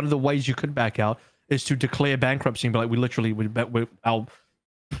 one of the ways you could back out is to declare bankruptcy and be like,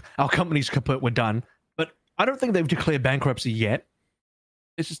 our company's kaput, we're done. But I don't think they've declared bankruptcy yet.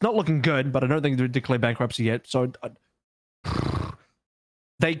 It's just not looking good, but I don't think they've declared bankruptcy yet. So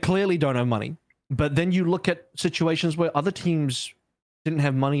they clearly don't have money. But then you look at situations where other teams didn't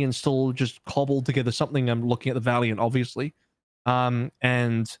have money and still just cobbled together something. I'm looking at the Valiant, obviously. And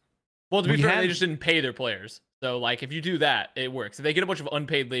Well, to be we fair, had- they just didn't pay their players. So, like, if you do that, it works. If they get a bunch of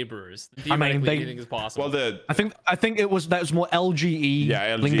unpaid laborers, I mean, theoretically, they- anything is possible. Well, I think that was more LGE.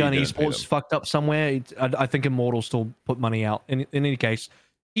 Yeah, LGE Lingan didn't pay Esports them. fucked up somewhere. I think Immortal still put money out. In any case,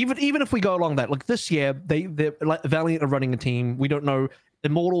 even if we go along that, like this year, they like Valiant are running a team. We don't know.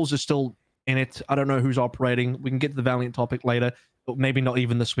 Immortals are still in it. I don't know who's operating. We can get to the Valiant topic later, but maybe not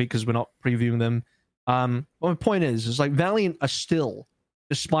even this week because we're not previewing them. My point is like Valiant are still,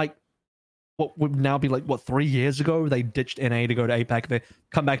 despite what would now be like 3 years ago, they ditched NA to go to APAC. They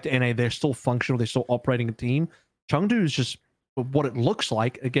come back to NA. They're still functional. They're still operating a team. Chengdu is just what it looks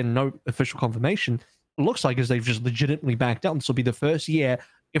like. Again, no official confirmation. It looks like is they've just legitimately backed out. And this will be the first year,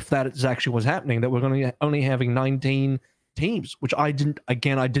 if that is actually what's happening, that we're going to only having 19 teams, which I didn't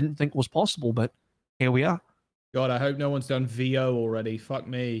think was possible, but here we are. God, I hope no one's done VO already. Fuck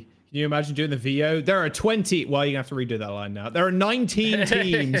me. Can you imagine doing the VO? There are 20. Well, you have to redo that line now. There are 19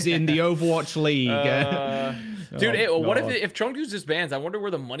 teams in the Overwatch League. Dude, what God. if Chengdu's just bans? I wonder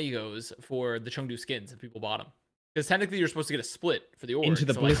where the money goes for the Chengdu skins if people bought them. Because technically, you're supposed to get a split for the org. Into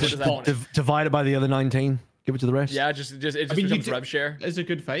the so, like, where does that Blizzard money- Divided by the other 19. Give it to the rest. Yeah, it just mean, becomes rev share. Is it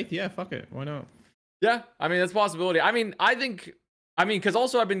good faith? Yeah, fuck it. Why not? Yeah, I mean that's a possibility. I mean, because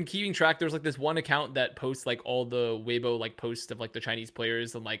also I've been keeping track. There's like this one account that posts like all the Weibo like posts of like the Chinese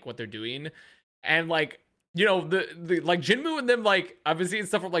players and like what they're doing, and like you know the like Jinmu and them, like I've been seeing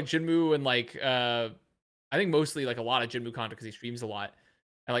stuff from like Jinmu and like I think mostly like a lot of Jinmu content because he streams a lot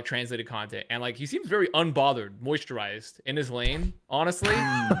and like translated content, and like he seems very unbothered, moisturized in his lane, honestly.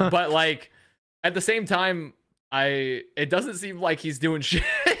 But like at the same time, it doesn't seem like he's doing shit.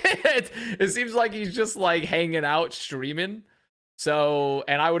 It seems like he's just like hanging out streaming. So,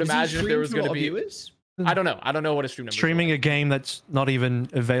 and I would Does he imagine if stream there was to a going to lot of be viewers? I don't know what his stream number Streaming a game that's not even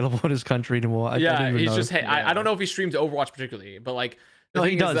available in his country anymore. I yeah, don't even he's know. just I don't know if he streams Overwatch particularly, but like the No,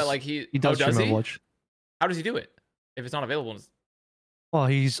 thing he is does. that like he does does stream he? Overwatch. How does he do it if it's not available? Well,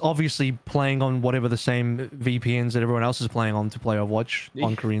 he's obviously playing on whatever the same VPNs that everyone else is playing on to play Overwatch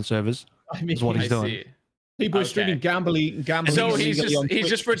on Korean servers. I mean, Is what he's I doing. see. people are Okay. streaming gambling. So he's illegally on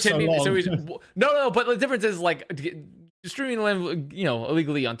just Twitch for so pretending. So, long. he's no. But the difference is like streaming,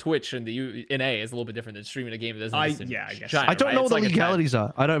 illegally on Twitch and the NA is a little bit different than streaming a game that doesn't. exist in I guess. China, I don't right? know It's what the like a China- legalities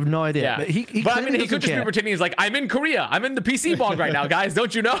are. I have no idea. Yeah. But he But I clearly mean, he could doesn't just be care. pretending he's like, I'm in Korea. I'm in the PC bog right now, guys.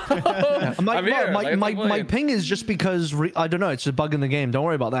 Don't you know? I'm like, I'm "Well, here. Like, my I'm playing." ping is just because I don't know. It's a bug in the game. Don't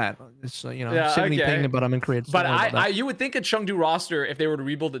worry about that. It's Yeah, 70 okay. ping, but I'm in Korea. But Don't worry about that. you would think a Chengdu roster, if they were to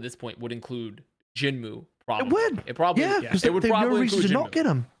rebuild at this point, would include Jinmu. Probably. It would. It probably. Yeah, because it would there's no probably reason to include not Jinmu. get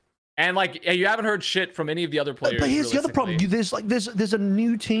him. And like, you haven't heard shit from any of the other players. But here's the other problem. realistically. There's a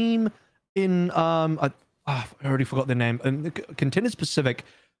new team in I already forgot their name. And Contenders Pacific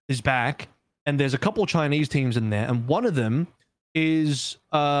is back, and there's a couple Chinese teams in there, and one of them is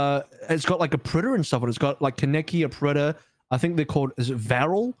it's got like a Predator and stuff. It's got like Kaneki, a Predator. I think they're called, is it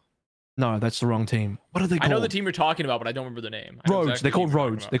Varel? No, that's the wrong team. What are they I called? know the team you're talking about, but I don't remember the name. I know Rhodes. exactly They're called the team you're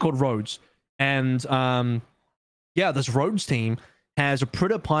Rhodes. talking They're called Rhodes. And yeah, this Rhodes team has a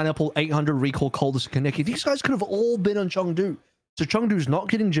Predator, Pineapple, 800 Recall, Coldest, Kaneki. These guys could have all been on Chengdu. So Chengdu's not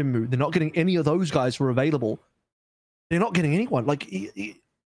getting Jinmu. They're not getting any of those guys who are available. They're not getting anyone. Like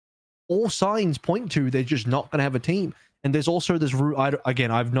all signs point to they're just not going to have a team. And there's also this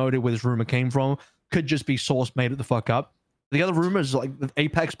again, I've noted where this rumor came from. Could just be source made it the fuck up. The other rumor is like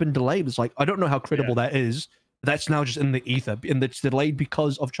APAC's been delayed. It's like I don't know how credible that is. But that's now just in the ether, and it's delayed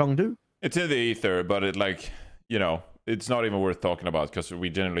because of Chengdu. It's in the ether, but it it's not even worth talking about because we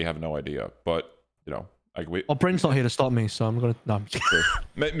generally have no idea. But we. Well, Brent's not here to stop me, so I'm gonna. No, I'm just kidding.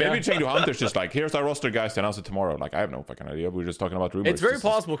 Maybe Chengdu Hunter's just like, here's our roster, guys, to announce it tomorrow. Like, I have no fucking idea. We're just talking about rumors. It's very This is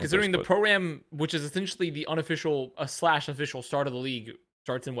plausible rumors, considering the but- program, which is essentially the unofficial / official start of the league,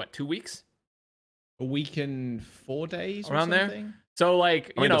 starts in what, 2 weeks? a week and 4 days or Around there? something. So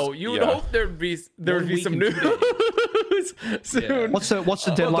like, I mean, you would hope there'd be week some and news 2 days. soon. What's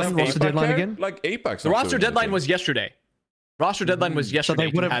the deadline? What's the APAC deadline care? again? Like Apex. The roster deadline was yesterday. Roster deadline was So yesterday.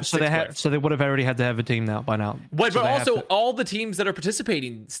 they would to have. So six they had. players. So they would have already had to have a team now by now. But, So but they have also, to- all the teams that are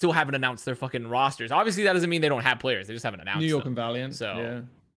participating still haven't announced their fucking rosters. Obviously, that doesn't mean they don't have players. They just haven't announced New York them. and Valiant. So- yeah.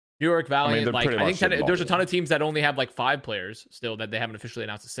 New York Valiant, they're like pretty I much think in there's a ton lobby. of teams that only have like 5 players still that they haven't officially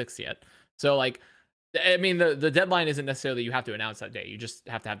announced a 6th yet. So like, I mean, the deadline isn't necessarily you have to announce that day. You just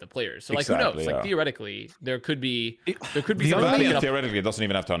have to have the players. So like, who Exactly, knows? Like yeah. theoretically, there could be The something only- picking Valiant up. theoretically doesn't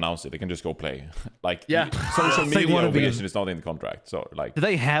even have to announce it. They can just go play. Like Yeah. social They media wanna be- obligation is not in the contract. So like Do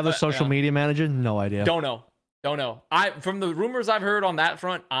they have a social yeah. media manager? No idea. Don't know. From the rumors I've heard on that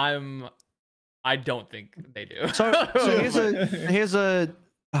front, I don't think they do. So here's a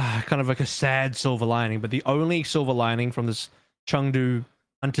kind of like a sad silver lining, but the only silver lining from this Chengdu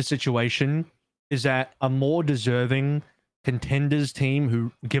Hunter situation is that a more deserving contenders team who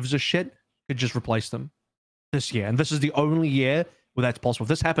gives a shit could just replace them this year, and this is the only year where that's possible. If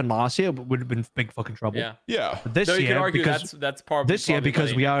this happened last year, it would have been big fucking trouble. Yeah. yeah. But this So you year, can argue because that's part this year, probably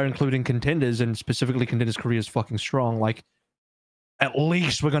because why we they- are including contenders, and specifically contenders Korea is fucking strong. Like, at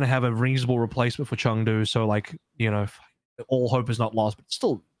least we're gonna have a reasonable replacement for Chengdu. So like, all hope is not lost. But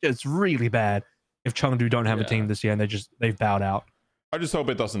still, it's really bad if Chengdu don't have a Yeah. team this year and they've bowed out. I just hope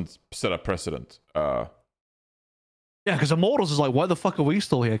it doesn't set a precedent. Yeah, because Immortals is like, why the fuck are we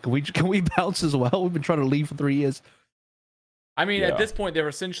still here? Can we bounce as well? We've been trying to leave for 3 years. I mean, Yeah. at this point, they're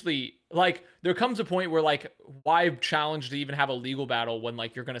essentially like, there comes a point where like, why challenge to even have a legal battle when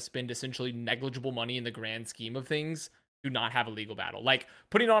like you're going to spend essentially negligible money in the grand scheme of things to not have a legal battle? Like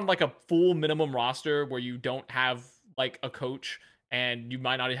putting on like a full minimum roster where you don't have like a coach and you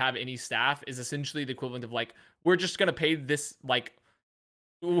might not have any staff is essentially the equivalent of like, we're just going to pay this like,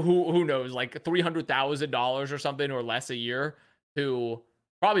 who knows, like $300,000 or something or less a year to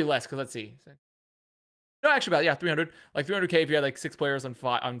probably less. Cause let's see. No, actually, about 300, like 300K if you had like 6 players on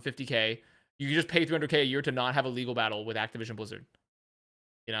 50K. You could just pay 300K a year to not have a legal battle with Activision Blizzard.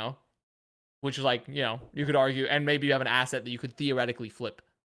 Which is like, you could argue, and maybe you have an asset that you could theoretically flip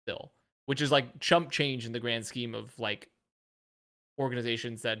still, which is like chump change in the grand scheme of like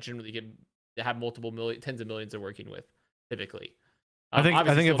organizations that generally have multiple tens of millions they're working with typically. I think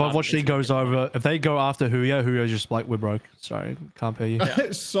Obviously if still not Overwatch League Blizzard. goes over, if they go after Huya's just like, we're broke. Sorry, can't pay you. Yeah. Well,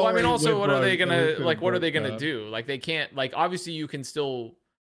 I Sorry, mean, also, we're what are they broke. gonna We're like? What are they broke, gonna do? Like, they can't. Like, obviously, you can still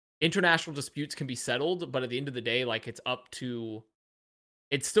international disputes can be settled, but at the end of the day, like, it's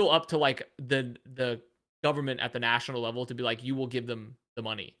still up to like the government at the national level to be like, you will give them the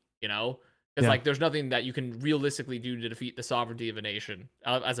money, because Yeah. like, there's nothing that you can realistically do to defeat the sovereignty of a nation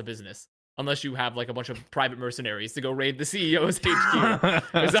as a business. Unless you have like a bunch of private mercenaries to go raid the CEO's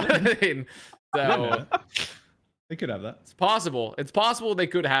HQ or something. So They could have that. it's possible. It's possible they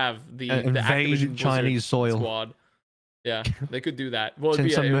could have the Invade Activision Blizzard Chinese soil. squad. Yeah, they could do that. Well,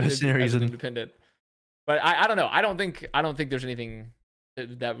 Send some mercenaries in. independent. But I don't know. I don't think there's anything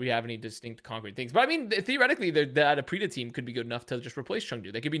that we have any distinct concrete things. But I mean, theoretically, that a Preda team could be good enough to just replace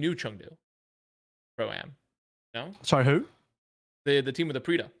Chengdu. They could be new Chengdu Pro Am. No, Sorry, who? the team with the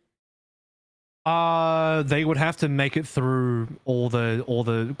Preda. They would have to make it through all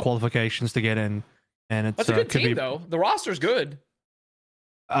the qualifications to get in, and it's That's a good could team be, though. The roster's good.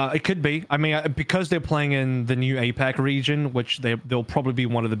 It could be. I mean, because they're playing in the new APAC region, which they'll probably be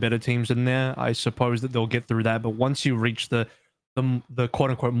one of the better teams in there. I suppose that they'll get through that. But once you reach the quote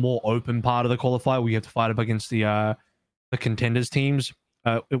unquote more open part of the qualifier, where you have to fight up against the contenders teams,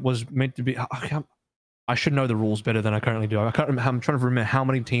 it was meant to be. I should know the rules better than I currently do. I'm trying to remember how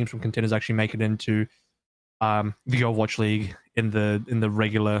many teams from contenders actually make it into the Overwatch League in the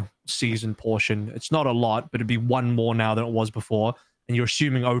regular season portion. It's not a lot, but it'd be one more now than it was before. And you're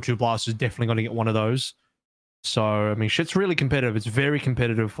assuming O2 Blast is definitely going to get one of those. So I mean, shit's really competitive. It's very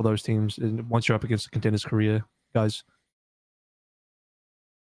competitive for those teams. And once you're up against the contenders' career, guys.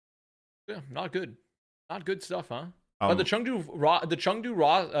 Yeah, not good stuff, huh? Um, But the Chengdu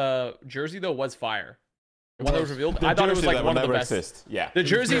Raw jersey though was fire. The one that was revealed, I thought it was jersey like that one will of the never best. exist. Yeah. The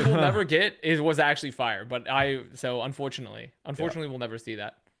jersey we'll never get was actually fire, but unfortunately we'll never see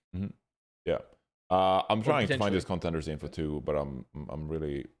that. Yeah. I'm trying to potentially. find this contenders info too, but I'm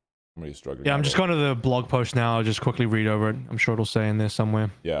really struggling. Yeah, I'm just going to the blog post now. I'll just quickly read over it. I'm sure it'll say in there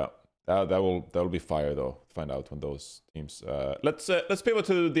somewhere. Yeah. That will be fire though. To find out when those teams. Let's pivot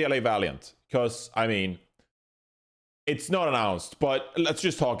to the LA Valiant, because I mean, it's not announced, but let's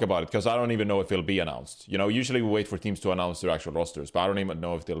just talk about it, because I don't even know if it'll be announced. Usually we wait for teams to announce their actual rosters, but I don't even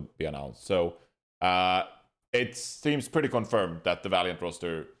know if they'll be announced. So it seems pretty confirmed that the Valiant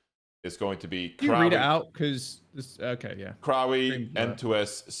roster is going to be Can you read it out? Because this. Okay, yeah. Krawi,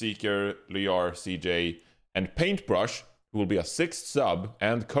 N2S, Seeker, Liar, CJ, and Paintbrush, who will be a 6th sub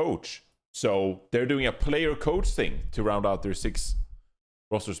and coach. So they're doing a player coach thing to round out their 6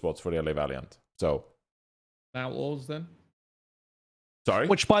 roster spots for the LA Valiant. So Outlaws then. Sorry.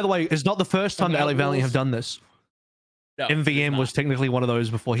 Which, by the way, is not the first time the LA Valiant have done this. No, MVM was technically one of those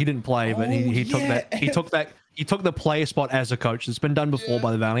before. He didn't play, but he took that. He took the player spot as a coach. It's been done before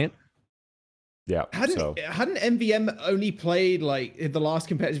by the Valiant. Yeah. Hadn't MVM only played like the last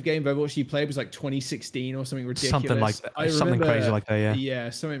competitive game of Overwatch he played was like 2016 or something ridiculous? Something like that. Something crazy like that. Yeah. Yeah,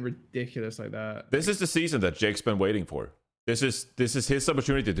 something ridiculous like that. This is the season that Jake's been waiting for. This is his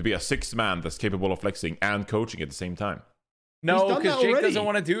opportunity to be a 6th man that's capable of flexing and coaching at the same time. No, because Jake doesn't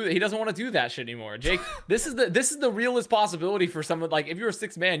want to do. He doesn't want to do that shit anymore. Jake, this is the realest possibility for someone. Like, if you're a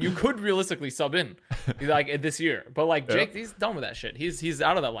 6th man, you could realistically sub in, like this year. But like Jake, he's done with that shit. He's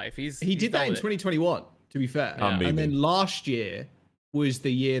out of that life. He did that in 2021. To be fair, and then last year was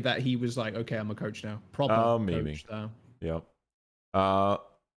the year that he was like, okay, I'm a coach now, proper coach now. Yeah.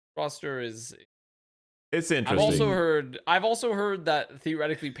 Roster is. It's interesting. I've also heard that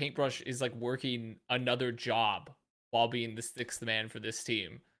theoretically Paintbrush is like working another job while being the 6th man for this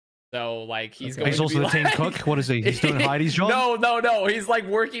team. So like he's also the team cook. What is he? He's doing Heidi's job. No. He's like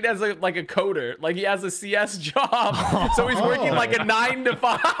working as a coder. Like he has a CS job. So he's working like a 9 to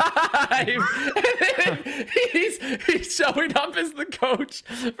 5. And then he's showing up as the coach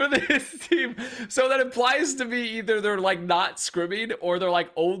for this team. So that implies to me either they're like not scrimming or they're like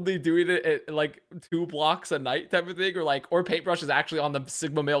only doing it at like 2 blocks a night type of thing, or Paintbrush is actually on the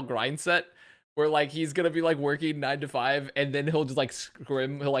Sigma Male grind set, where like he's gonna be like working 9 to 5 and then he'll just like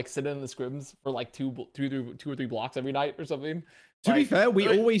scrim. He'll like sit in the scrims for like two or three blocks every night or something. To be fair, we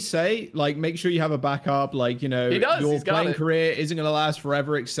always say like make sure you have a backup. Like, you know, your playing career isn't gonna last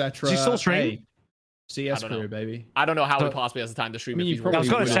forever, etc. Is he still streaming? CS career, baby. I don't know how he possibly has the time to stream. I was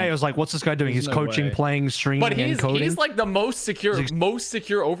gonna say, I was like, what's this guy doing? He's coaching, playing, streaming, and coding. He's like the most secure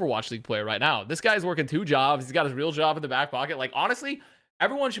Overwatch League player right now. This guy's working 2 jobs. He's got his real job in the back pocket. Like, honestly,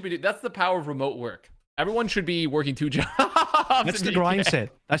 everyone should be. That's the power of remote work. Everyone should be working 2 jobs. That's the grind set.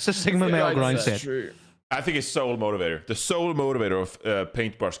 That's the Sigma Male grind set. True. I think it's sole motivator. The sole motivator of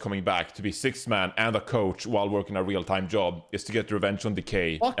Paintbrush coming back to be 6th man and a coach while working a real-time job is to get revenge on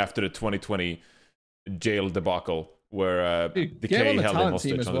Decay after the 2020 jail debacle where Decay held him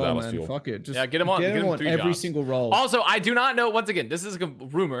hostage on the Dallas Fuel. Fuck it. Just get him on every jobs. single role. Also, I do not know, once again, this is a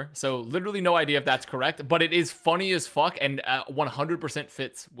rumor, so literally no idea if that's correct, but it is funny as fuck and 100%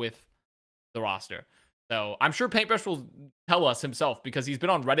 fits with the roster. So I'm sure Paintbrush will tell us himself because he's been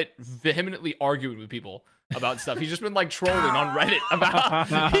on Reddit vehemently arguing with people about stuff. He's just been like trolling on Reddit about.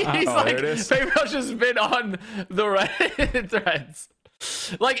 Paintbrush has been on the Reddit threads.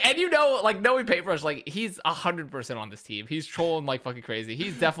 Like, and like knowing Paintbrush, like he's 100% on this team. He's trolling like fucking crazy.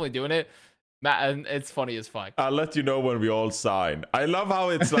 He's definitely doing it. And it's funny as fuck. I'll let you know when we all sign. I love how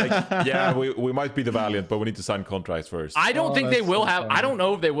it's like, yeah, we might be the Valiant, but we need to sign contracts first. I don't think they will have. I don't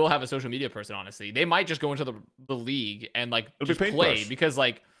know if they will have a social media person. Honestly, they might just go into the league and like just play because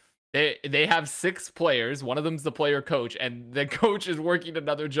like they have 6 players. One of them's the player coach, and the coach is working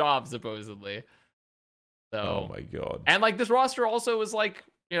another job supposedly. So, oh my god! And like this roster also is like,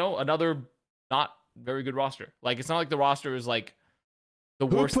 you know, another not very good roster. Like it's not like the roster is like the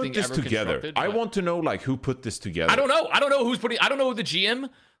worst thing ever constructed. I want to know like who put this together. I don't know. I don't know who's putting. I don't know the GM.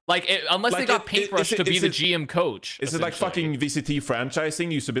 Like unless they got Paintbrush to be the GM coach. Is it like fucking VCT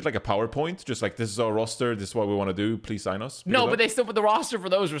franchising? You submit like a PowerPoint, just like this is our roster. This is what we want to do. Please sign us. No, but the roster for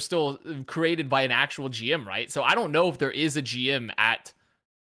those were still created by an actual GM, right? So I don't know if there is a GM at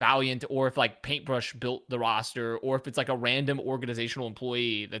Valiant or if like Paintbrush built the roster or if it's like a random organizational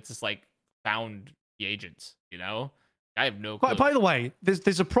employee that's just like found the agents, you know? I have no clue. By the way,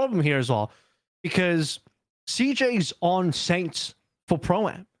 there's a problem here as well because CJ's on Saints for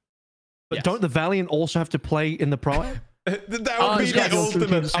Pro-Am. But don't the Valiant also have to play in the Pro-Am? That would be the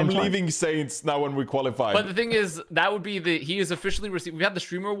ultimate. I'm leaving Saints now when we qualify. But the thing is, that would be he is officially received. We've had the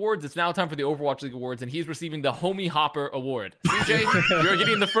Streamer Awards. It's now time for the Overwatch League Awards, and he's receiving the Homie Hopper Award. CJ, you're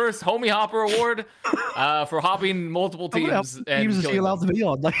getting the first Homie Hopper Award for hopping multiple teams. And teams is he allowed to be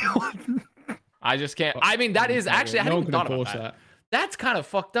on? Like, I just can't. I mean, that is actually I hadn't even thought about that. That's kind of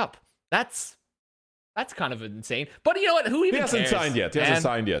fucked up. That's kind of insane. But you know what? Who even cares? He hasn't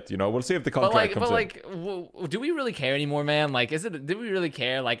signed yet. You know, we'll see if the contract comes in. Do we really care anymore, man? Like, do we really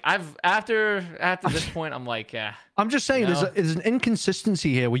care? Like, after this point, I'm like, I'm just saying, there's an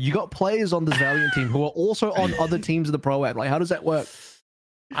inconsistency here where you got players on this Valiant team who are also on other teams of the Pro-Am. Like, how does that work?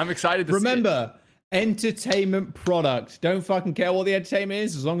 I'm excited to remember. Entertainment product. Don't fucking care what the entertainment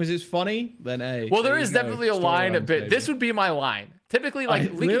is, as long as it's funny. Then hey. Well, there is definitely a line. This would be my line. Typically, like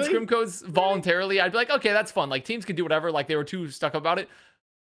leaking really? scrim codes voluntarily, I'd be like, okay, that's fun. Like teams can do whatever. Like they were too stuck about it.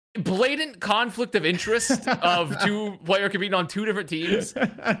 Blatant conflict of interest of two player competing on two different teams.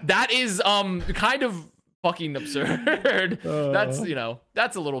 That is kind of fucking absurd. That's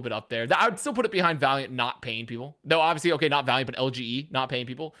that's a little bit up there. I would still put it behind Valiant not paying people. Though obviously, okay, not Valiant, but LGE not paying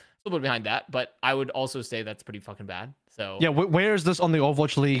people. Still put it behind that. But I would also say that's pretty fucking bad. So yeah, where is this on the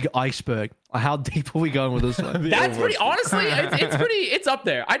Overwatch League iceberg? How deep are we going with this one? That's pretty, honestly, it's up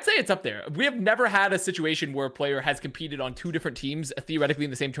there. I'd say it's up there. We have never had a situation where a player has competed on two different teams theoretically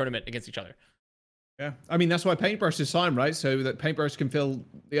in the same tournament against each other. Yeah, I mean that's why Paintbrush is signed, right? So that Paintbrush can fill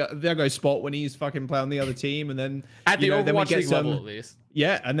the guy's spot when he's fucking playing on the other team, and then at the Overwatch League level at least.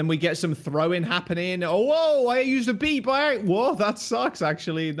 Yeah, and then we get some throw-in happening. Oh, whoa! I used a beat by. Whoa, that sucks.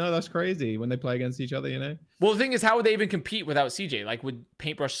 Actually, no, that's crazy when they play against each other. You know. Well, the thing is, how would they even compete without CJ? Like, would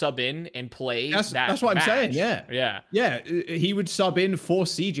Paintbrush sub in and play? That's what match? I'm saying. Yeah. He would sub in for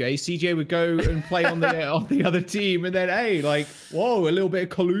CJ. CJ would go and play on the on the other team, and then hey, like, whoa, a little bit of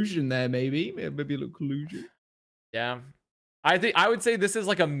collusion there, maybe a little collusion. Yeah. I would say this is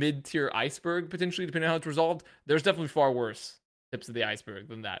like a mid-tier iceberg potentially, depending on how it's resolved. There's definitely far worse tips of the iceberg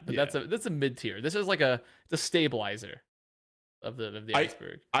than that, but that's a mid-tier. This is like a stabilizer of the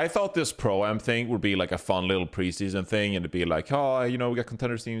iceberg. I thought this Pro-Am thing would be like a fun little preseason thing, and it'd be like, oh, we got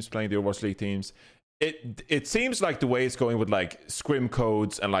contenders teams playing the Overwatch League teams. It seems like the way it's going with like scrim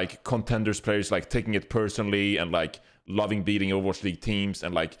codes and like contenders players like taking it personally and like loving beating Overwatch League teams,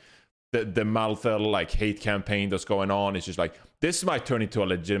 and like the Malthel like hate campaign that's going on. It's just like this might turn into a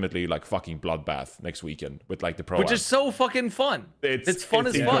legitimately like fucking bloodbath next weekend with like the Pro-Am. Which is so fucking fun. It's fun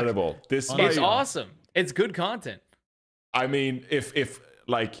as incredible. Fuck. It's awesome. It's good content. I mean, if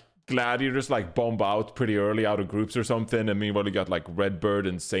like Gladiators like bomb out pretty early out of groups or something, and meanwhile you got like Redbird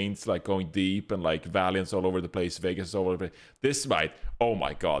and Saints like going deep, and like Valiants all over the place, Vegas all over the place. This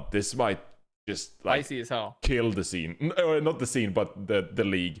might just like spicy as hell. Kill the scene, or not the scene, but the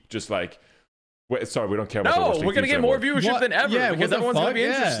league. Just like, sorry, we don't care. No, we're gonna get more viewership than ever because everyone's gonna be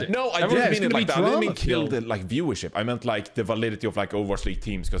interested. No, I didn't mean it like that. I didn't mean kill the like viewership. I meant like the validity of like Overwatch League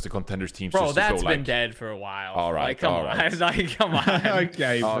teams, because the contenders teams. Bro, that's been dead for a while. All right, like, come on. Like, come on.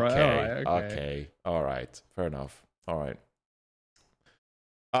 Okay, bro. Okay, all right, fair enough. All right.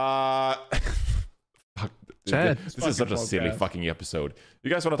 Fuck, this is such a silly fucking episode. You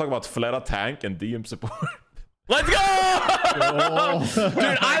guys want to talk about Fleta tank and DM support? Let's go!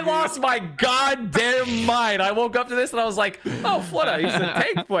 Dude, I lost my goddamn mind. I woke up to this and I was like, oh, Fleta, he's a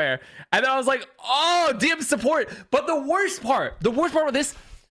tank player. And then I was like, oh, DM support. But the worst part of this,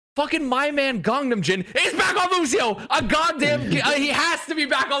 fucking my man Gangnam Jin is back on Lucio. A goddamn, he has to be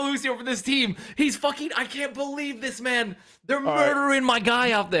back on Lucio for this team. He's fucking, I can't believe this, man. They're murdering my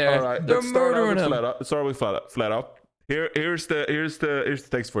guy out there. All right, they're murdering him. Let's start with Fleta. Here's the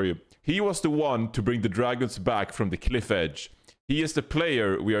text for you. He was the one to bring the dragons back from the cliff edge. He is the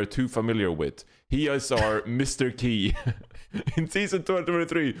player we are too familiar with. He is our Mr. Key. In season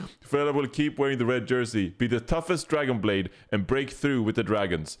 2023, Fleta will keep wearing the red jersey, be the toughest Dragon Blade, and break through with the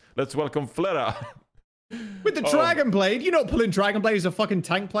dragons. Let's welcome Fleta. With the Dragon Blade? You're not pulling Dragon Blade as a fucking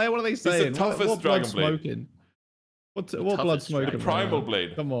tank player? What are they saying? It's the toughest what Dragon Blade. Smoking? What blood smoking? Primal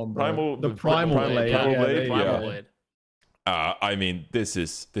Blade. Come on, bro. The Primal Blade. Primal Blade. I mean, this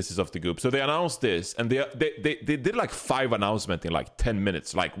is off the goop. So they announced this, and they did like 5 announcements in like 10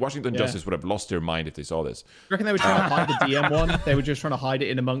 minutes. Like Washington Justice would have lost their mind if they saw this. You reckon they were trying to hide the DM one? They were just trying to hide it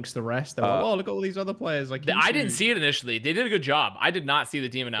in amongst the rest. They were like, oh, look at all these other players. Like I didn't see it initially. They did a good job. I did not see the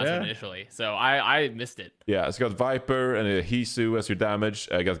DM announcement initially, so I missed it. Yeah, it's got Viper and Hisu as your damage.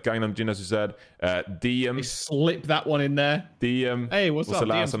 Got Gangnam Jin, as you said. DM. They slip that one in there. DM. Hey, what's up? The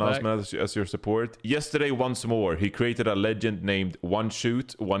last DM's announcement as your support. Yesterday, once more, he created a legend named One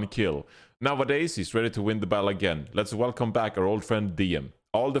Shoot, One Kill. Nowadays, he's ready to win the battle again. Let's welcome back our old friend DM.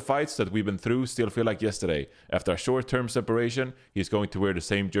 All the fights that we've been through still feel like yesterday. After a short-term separation, he's going to wear the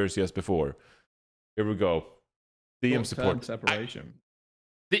same jersey as before. Here we go. DM support. Separation.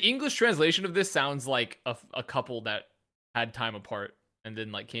 The English translation of this sounds like a couple that had time apart and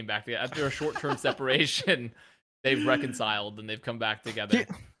then like came back together after a short-term separation. They've reconciled and they've come back together.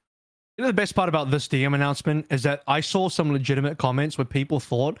 You know, the best part about this DM announcement is that I saw some legitimate comments where people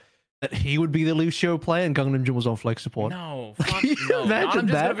thought that he would be the Lucio player and Gangnam Jin was on flex support. No, fuck no. Imagine I'm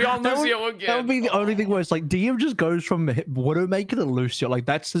just gonna be on Lucio again. That would be the only thing where it's like DM just goes from Widowmaker to Lucio. Like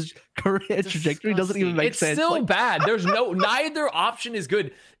that's his career trajectory. Doesn't even make sense. It's still like, bad. There's neither option is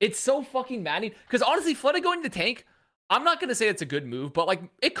good. It's so fucking maddening. Because honestly, Fleta going to tank, I'm not gonna say it's a good move, but like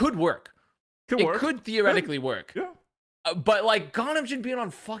it could work. It could theoretically work. Yeah. But like Ghanam being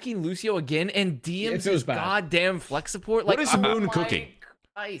on fucking Lucio again and DM's his goddamn flex support. Like, What is Moon cooking?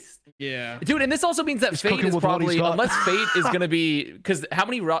 Christ. Yeah, Dude, and this also means that He's Fate cooking is with what he's probably, got. unless Fate is gonna be, because how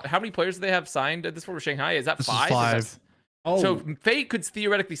many players do they have signed at this point for Shanghai? Is that This is 5? five. Oh, So Fate could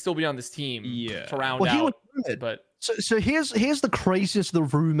theoretically still be on this team to round Well, he out. was But So here's the craziest of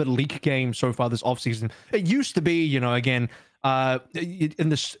the rumored leak game so far this offseason. It used to be, again, in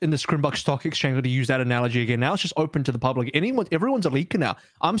the Scrimbuck Stock Exchange, to use that analogy again. Now it's just open to the public. Everyone's a leaker now.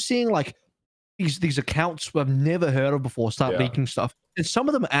 I'm seeing like these accounts I've never heard of before start leaking stuff, and some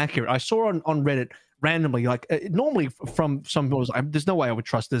of them are accurate. I saw on Reddit randomly, like normally from some people, there's no way I would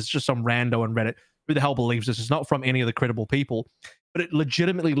trust this. It's just some rando on Reddit. Who the hell believes this? It's not from any of the credible people. But it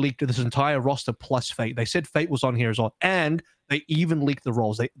legitimately leaked this entire roster plus Fate. They said Fate was on here as well, and they even leaked the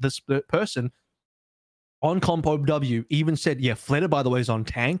roles. This person on CompOW even said, yeah, Flitter, by the way, is on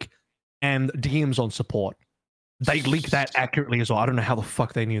tank, and DM's on support. They leaked that accurately as well. I don't know how the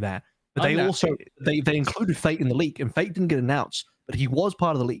fuck they knew that. But they also they included Fate in the leak, and Fate didn't get announced, but he was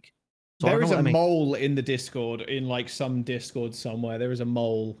part of the leak. So there is a mole in the Discord, in like some Discord somewhere. There is a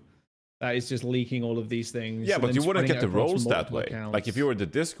mole that is just leaking all of these things. Yeah, but you wouldn't get the roles that multiple way. accounts. Like if you were the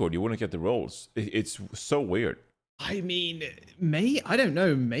Discord, you wouldn't get the roles. It's so weird. I mean, I don't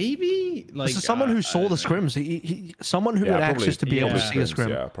know. Maybe like This is someone who saw the scrims. Someone who had access to be able to see a scrim.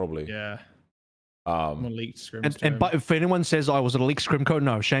 Yeah, probably. Yeah. Um, Leaked scrims. And but if anyone says, "Oh, was it a leaked scrim code?"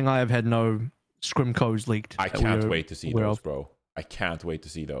 No, Shanghai have had no scrim codes leaked. I can't wait to see those, bro. I can't wait to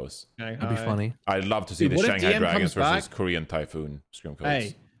see those. Shanghai. That'd be funny. I'd love to see the What if Shanghai DM Dragons comes versus back? Korean Typhoon scrim codes.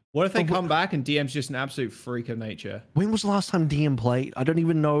 Hey, what if they come back and DM's just an absolute freak of nature? When was the last time DM played? I don't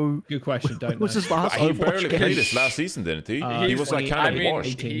even know. Good question. Don't When was know. his last He Overwatch barely game? played this last season, didn't he? He he's was like funny. kind of I mean,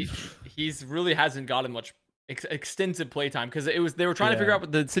 washed. he's really hasn't gotten much extensive playtime because they were trying to figure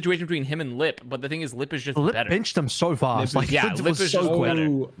out the situation between him and Lip, but the thing is Lip is just Lip better. benched him so fast. Lip Lip is was just so so quick.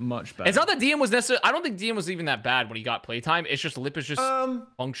 better. Much better. It's not that DM was necessarily. I don't think DM was even that bad when he got playtime. It's just Lip is just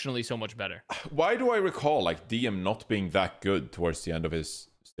functionally so much better. Why do I recall like DM not being that good towards the end of his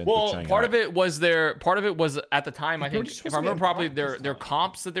stint with Well, Shanghai? part of it was at the time. I think just if I remember properly, their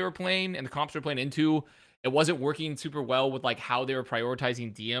comps that they were playing and the comps they were playing into, it wasn't working super well with like how they were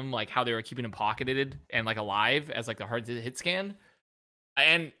prioritizing DM, like how they were keeping him pocketed and like alive as like the hard hit scan.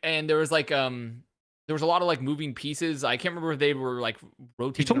 And there was like there was a lot of like moving pieces. I can't remember if they were like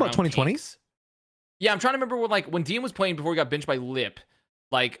rotating. You talking about around 2020s? tanks. Yeah, I'm trying to remember when DM was playing before he got benched by Lip,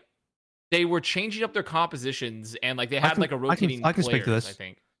 like they were changing up their compositions and like they had like a rotating. I can speak to players, this. I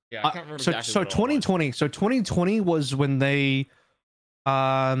think. Yeah, I can't remember So exactly. what it all was. 2020 was when they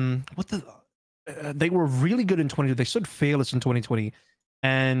they were really good in 2020. They stood fearless in 2020,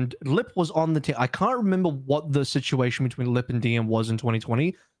 and Lip was on the team. I can't remember what the situation between Lip and DM was in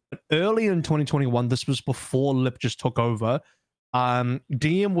 2020, but early in 2021, this was before Lip just took over.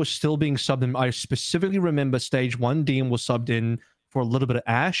 DM was still being subbed in. I specifically remember stage 1, DM was subbed in for a little bit of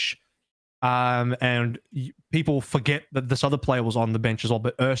Ash. And people forget that this other player was on the bench as well.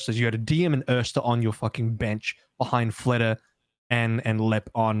 But Ursta, you had a DM and Ursta on your fucking bench behind Flitter and Lip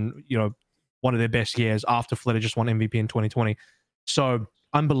on, one of their best years after Flitter just won MVP in 2020. So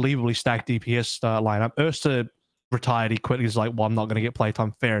unbelievably stacked DPS lineup. Ursta retired. He quit. He's like, well, I'm not going to get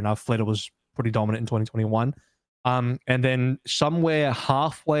playtime. Fair enough. Flitter was pretty dominant in 2021. And then somewhere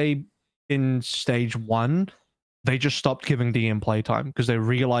halfway in stage 1, they just stopped giving DM playtime because they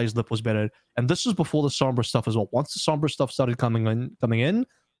realized Lip was better. And this was before the Sombra stuff as well. Once the Sombra stuff started coming in,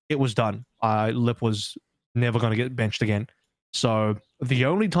 it was done. Lip was never going to get benched again. So the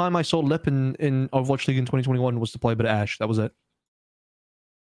only time I saw Lip in Overwatch League in 2021 was to play a bit of Ash. That was it.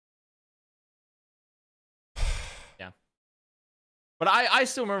 Yeah. But I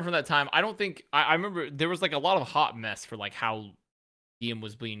still remember from that time. I don't think I remember there was like a lot of hot mess for like how DM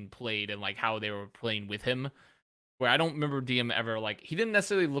was being played and like how they were playing with him. Where I don't remember DM ever like he didn't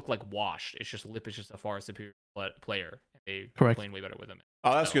necessarily look like washed. It's just Lip is just a far superior player. They were playing way better with him.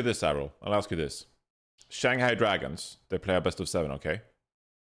 I'll ask you this, Arrow. I'll ask you this. Shanghai Dragons, they play a best of 7, okay?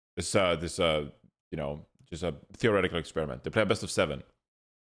 This just a theoretical experiment. They play a best of 7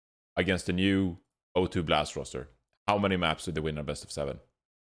 against the new O2 Blast roster. How many maps did they win a best of 7?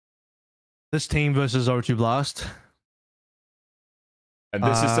 This team versus O2 Blast. And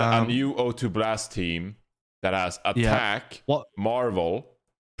this is a new O2 Blast team that has Attack, Marvel,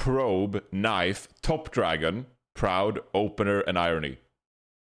 Probe, Knife, Top Dragon, Proud, Opener, and Irony.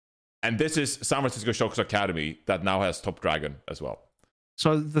 And this is San Francisco Shocks Academy that now has Top Dragon as well.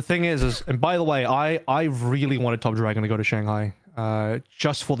 So the thing is, and by the way, I really wanted Top Dragon to go to Shanghai,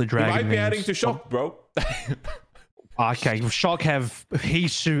 just for the Dragon. You might be names. adding to Shock, bro. Okay, Shock have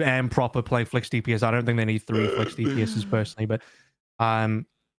Hisu and Proper play flex DPS. I don't think they need 3 flex DPSs personally, but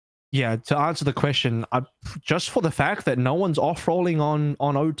yeah. To answer the question, just for the fact that no one's off rolling on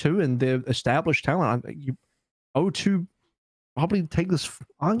O2 and their established talent, O2 probably take this.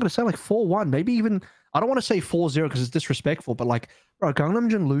 I'm gonna say like 4-1, maybe even. I don't want to say 4-0 because it's disrespectful, but like, bro,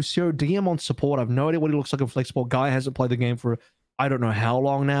 Gangnam Lucio, DM on support. I have no idea what he looks like in Flexport. Guy hasn't played the game for I don't know how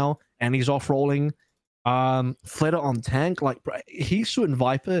long now, and he's off rolling. Flitter on tank, like, bro, Hisu and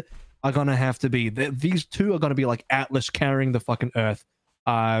Viper are gonna have to be. These two are gonna be like Atlas carrying the fucking earth.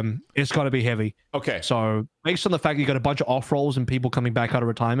 It's gonna be heavy. Okay. So based on the fact you got a bunch of off rolls and people coming back out of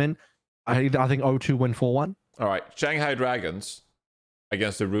retirement, I think O2 win 4-1. All right. Shanghai Dragons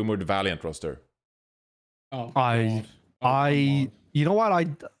against the rumored Valiant roster. Oh, I you know what,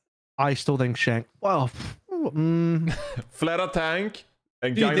 I still think Shank. Well, Fleta tank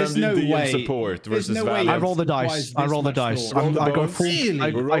and Dude, there's Gangnam no DM way. support There's versus no way Valiant. I roll the dice. I roll the dice. Roll the I go bones. full. Really? I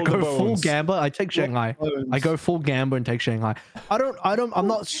Roll go the full bones. gamba. I take Shanghai. I go full gamba and take Shanghai. I'm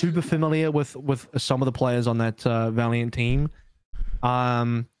not super familiar with some of the players on that Valiant team.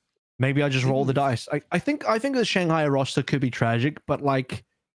 Maybe I just roll the dice. I think the Shanghai roster could be tragic, but like,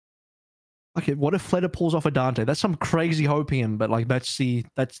 okay, what if Fleta pulls off a Dante? That's some crazy hopium, but like that's the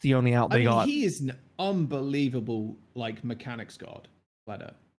only out they got. He is an unbelievable like mechanics god,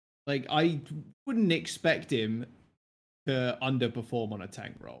 Fleta. Like, I wouldn't expect him to underperform on a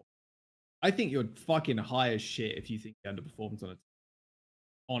tank role. I think you're fucking high as shit if you think he underperforms on a tank.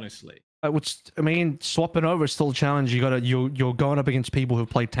 Honestly. Swapping over is still a challenge. You're going up against people who've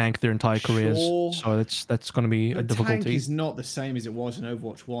played tank their entire careers, Sure. so that's going to be a difficulty. Tank is not the same as it was in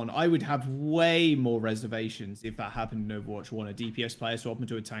Overwatch 1. I would have way more reservations if that happened in Overwatch 1. A DPS player swap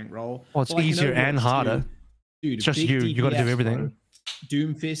into a tank role. Well, it's But like in easier and Overwatch 2, harder. Dude, It's just big you got to do DPS, everything. bro.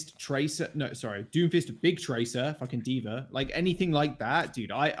 Doomfist, Tracer. No, sorry. Doomfist, Big Tracer, fucking Diva. Like anything like that,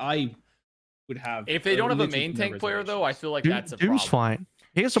 dude. I would have. If they don't have a literally main no tank player, though, I feel like that's a Doom's problem. fine.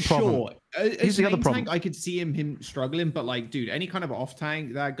 Here's the problem. Sure. Here's the other main problem. Tank, I could see him struggling, but like, dude, any kind of off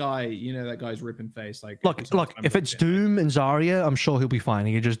tank, that guy, that guy's ripping face. Like, Look, if it's Doom and Zarya, I'm sure he'll be fine.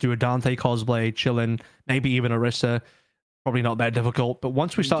 He can just do a Dante cosplay, chilling, maybe even Orisa. Probably not that difficult. But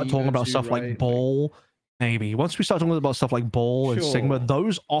once we start talking about stuff like Ball, maybe. Once we start talking about stuff like Ball and Sigma,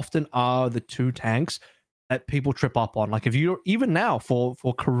 those often are the two tanks that people trip up on. Like, if you're even now for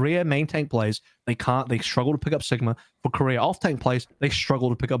career main tank plays, they struggle to pick up Sigma. For career off tank plays, they struggle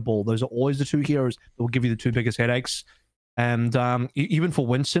to pick up Ball. Those are always the two heroes that will give you the two biggest headaches. And even for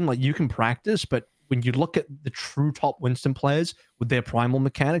Winston, like, you can practice, but when you look at the true top Winston players with their primal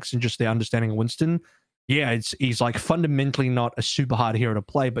mechanics and just their understanding of Winston, yeah, he's like fundamentally not a super hard hero to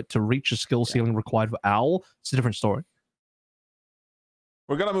play, but to reach the skill ceiling required for Owl, it's a different story.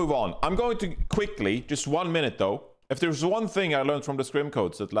 We're going to move on. I'm going to quickly, just 1 minute though. If there's one thing I learned from the Scrim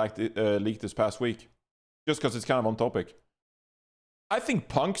codes that leaked this past week, just because it's kind of on topic, I think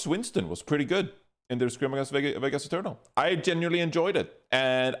Punk's Winston was pretty good in their Scrim against Vegas Eternal. I genuinely enjoyed it.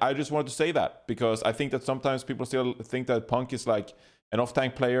 And I just wanted to say that because I think that sometimes people still think that Punk is like an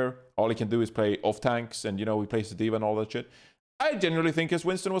off-tank player. All he can do is play off-tanks and, he plays the diva and all that shit. I genuinely think his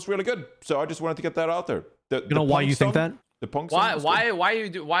Winston was really good. So I just wanted to get that out there. Why you think that? The Punk Why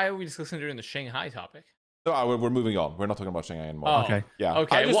are we discussing during the Shanghai topic? No, we're moving on. We're not talking about Shanghai anymore. Oh, okay. Yeah.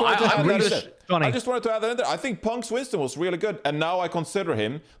 Okay. I just wanted to add that in. I just wanted to add that in there. I think Punk's Winston was really good. And now I consider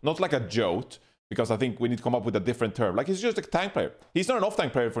him not like a jolt, because I think we need to come up with a different term. Like, he's just a tank player. He's not an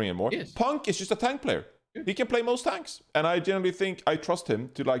off-tank player for me anymore. Yes. Punk is just a tank player. He can play most tanks. And I generally think I trust him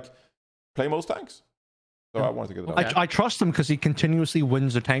to, like, play most tanks. So I wanted to get that out. I trust him because he continuously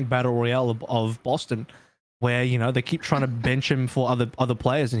wins the tank battle royale of Boston, where they keep trying to bench him for other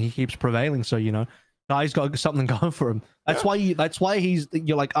players, and he keeps prevailing. So guy's got something going for him. That's why you're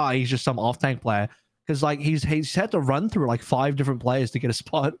like, he's just some off tank player, because like he's had to run through like 5 different players to get a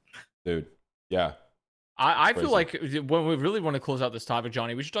spot. Dude, yeah. I feel like when we really want to close out this topic,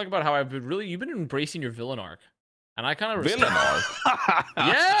 Johnny, we should talk about how you've been embracing your villain arc. And I kind of Villain arc?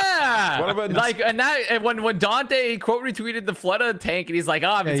 Yeah. What about and when Dante quote retweeted the Fleta tank and he's like,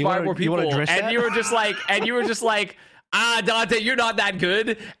 I've inspired more people, and you were just like, Dante, you're not that good.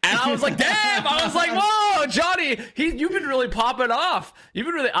 And I was like, damn. I was like, whoa, Johnny, you've been really popping off. You've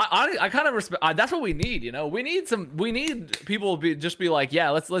been really. I kind of respect. That's what we need. We need people to be like, yeah,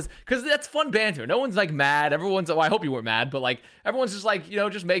 let's, because that's fun banter. No one's like mad. Everyone's. Well, I hope you weren't mad, but like everyone's just like,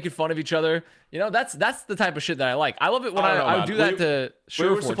 just making fun of each other. That's the type of shit that I like. I love it when I would do that to we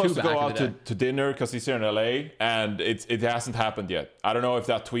were supposed to go out to dinner because he's here in LA, and it hasn't happened yet. I don't know if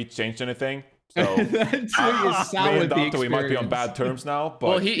that tweet changed anything. So That tweet is sour me with and the Dante, we might be on experience. bad terms now. But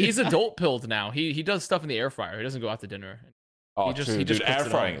Well, he's adult pilled now. He does stuff in the air fryer. He doesn't go out to dinner. oh, he just- true, he just dude, cooks air it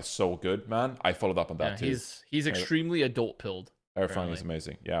frying all. is so good, man. I followed up on that Yeah, too. he's extremely adult pilled. Air frying is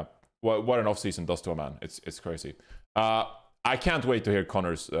amazing. Yeah, what an off season does to a man. It's crazy. I can't wait to hear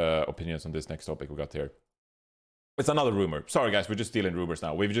Connor's opinions on this next topic we got here. It's another rumor. Sorry, guys, we're just dealing rumors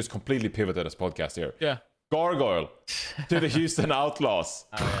now. We've just completely pivoted as podcast here. Yeah. Gargoyle to the Houston Outlaws.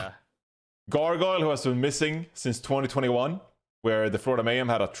 Oh yeah. Gargoyle, who has been missing since 2021, where the Florida Mayhem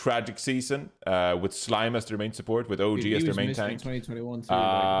had a tragic season with Slime as their main support, with OG He as their was main missing in tank. 2021 too.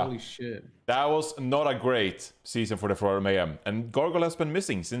 Like, holy shit. That was not a great season for the Florida Mayhem. And Gargoyle has been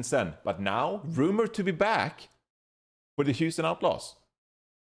missing since then. But now, rumored to be back for the Houston Outlaws.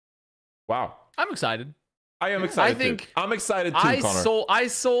 Wow. I'm excited. I am excited. I think I'm excited too, Connor. I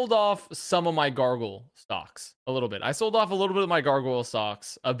sold off some of my Gargoyle stocks a little bit. I sold off a little bit of my Gargoyle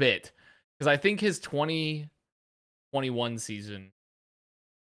stocks a bit because I think his 2021 season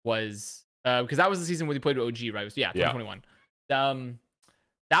was because that was the season when he played with OG, right? Yeah, 2021.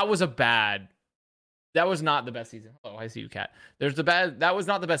 That was a bad. That was not the best season. Oh, I see you, Cat. That was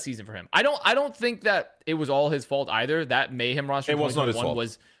not the best season for him. I don't think that it was all his fault either. That Mayhem roster It was not his fault.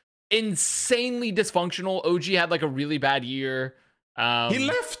 was insanely dysfunctional. OG had like a really bad year. He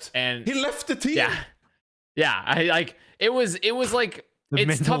left. And he left the team. Yeah. I like it was like The it's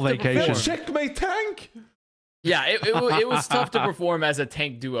mental tough to vacation. perform. Checkmate tank. Yeah, it was tough to perform as a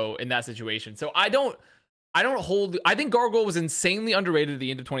tank duo in that situation. So I think Gargoyle was insanely underrated at the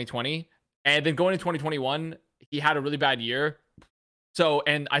end of 2020, and then going into 2021, he had a really bad year. So,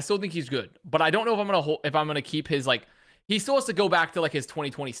 and I still think he's good, but I don't know if I'm gonna keep his like. He still has to go back to like his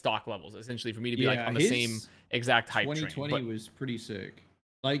 2020 stock levels, essentially, for me to be like on the same exact hype train. 2020 was pretty sick.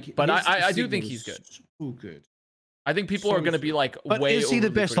 Like, but his I do season think was he's good. So good. I think people So are going to be sick. like, But way is he the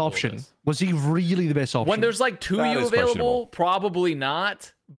overly best critical of option? this. Was he really the best option? When there's like 2 That you is available, questionable. probably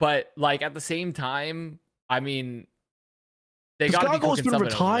not. But like at the same time, I mean, they got to be Gargoyle's cooking been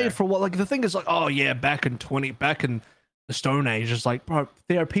something over there. retired for what? Like the thing is like, oh yeah, back in the Stone Age, it's like, bro,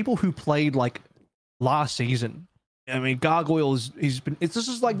 there are people who played like last season. I mean, Gargoyle this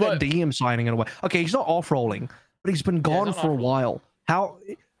is like But- that DM signing in a way. Okay, he's not off rolling, but he's been gone not for a off-rolling. while. How?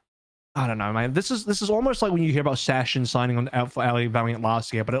 I don't know, man. This is almost like when you hear about Sashin signing out for LA Valiant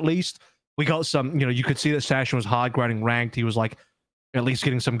last year, but at least we got some. You know, you could see that Sashin was hard grinding ranked. He was like at least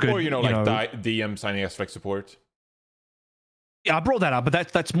getting some good. Or DM signing as flex support. Yeah, I brought that up, but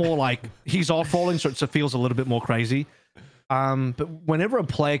that's more like he's off rolling, so it feels a little bit more crazy. But whenever a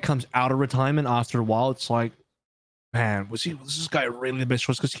player comes out of retirement after a while, it's like, man, was this guy really the best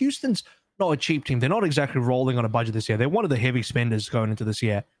choice? Because Houston's not a cheap team. They're not exactly rolling on a budget this year. They're one of the heavy spenders going into this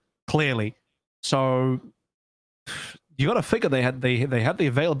year, clearly. So you got to figure they had the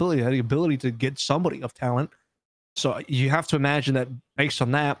availability, they had the ability to get somebody of talent. So you have to imagine that based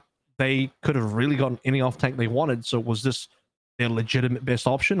on that, they could have really gotten any off tank they wanted. So was this their legitimate best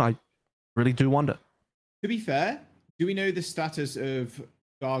option? I really do wonder. To be fair, do we know the status of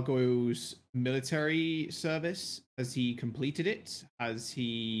Gargoyle's military service? Has he completed it? Is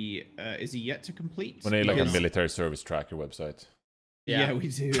he yet to complete? When they like a Because- military service tracker website. Yeah, we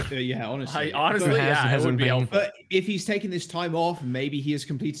do. Yeah, honestly. Honestly, Who yeah, it hasn't would be been? helpful. But if he's taken this time off, maybe he has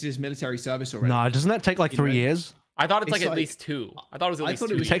completed his military service already. No, doesn't that take like You 3 know? years? I thought it's It's like at like- least 2. I thought it was at I least thought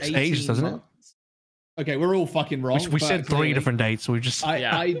 2 it was takes 18 ages, doesn't it? months. Okay, we're all fucking wrong. We said but 3 clearly- different dates, so we just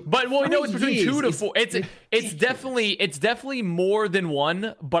Yeah, but well, we know it's 3 between years 2 to is 4. It's definitely more than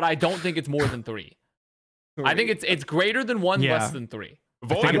 1, but I don't think it's more than 3. I think it's greater than 1, Yeah. less than 3.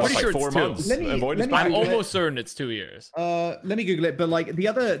 Void I'm was pretty like sure it's 4 2. months. Let me- Void is let me- back. I'm Google it. almost certain it's 2 years. Let me Google it. But like the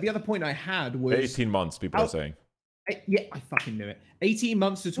other point I had was 18 months, people Oh, are saying. Yeah, I fucking knew it. 18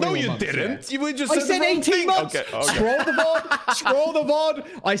 months to No, 21 you months. didn't. You just I said said the wrong 18 thing. months. Okay. Scroll the VOD. Scroll the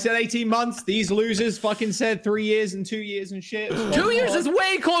VOD. I said 18 months. These losers fucking said 3 years and 2 years and shit. Scroll 2 the years VOD. is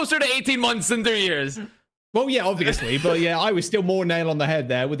way closer to 18 months than 3 years. Well, yeah, obviously, but yeah, I was still more nail on the head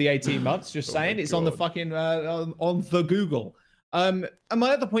there with the 18 months. Just Oh saying, my it's on the God. fucking on the Google. And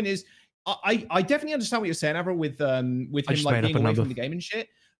my other point is, I definitely understand what you're saying, Avril, with him just like made up being a away number. from the game and shit.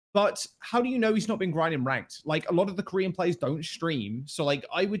 But how do you know he's not been grinding ranked? Like a lot of the Korean players don't stream, so like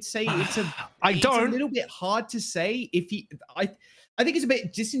I would say it's a it's a little bit hard to say if he. I think it's a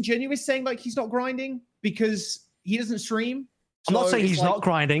bit disingenuous saying like he's not grinding because he doesn't stream. I'm not So saying it's he's like- not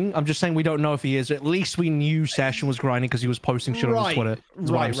grinding. I'm just saying we don't know if he is. At least we knew Sashin was grinding because he was posting shit on his Right, Twitter.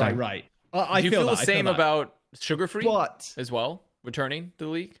 Is what I'm right, saying. right. I Do you feel feel that, the I feel same that. about Sugar Free But as well, returning to the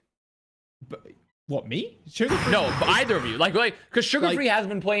league? what, me? Sugar Free? No, but either of you. Like because Sugar Like- Free hasn't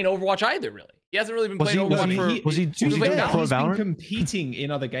been playing Overwatch either, really. He hasn't really been Was playing he- Overwatch was he to be pro fair, he's been Valorant? competing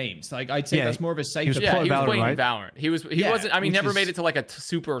in other games. Like I'd say Yeah, that's more of a safer. was Yeah, pro he was Valorant, playing right? Valorant. He Yeah, wasn't. I mean, which never is- made it to like a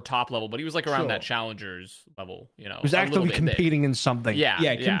super top level, but he was like around Sure. that challengers level. You know, He was a little actively bit there. competing in something. Yeah,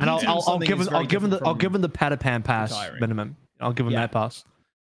 Yeah, yeah. And I'll something give is him very I'll give him the different I'll give from him the Patapan pass retiring. minimum. I'll give him Yeah. that pass.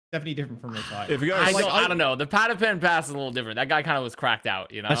 definitely different from retiring. If you guys, I don't know. The Patapan pass is a little different. That guy kind of was cracked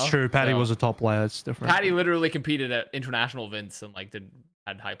out. You know, That's true. Patty So, was a top player. It's different. Patty literally competed at international events and like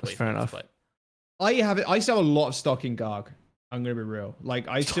had high That's placements. fair enough. But I still have a lot of stock in Garg. I'm gonna be real. Like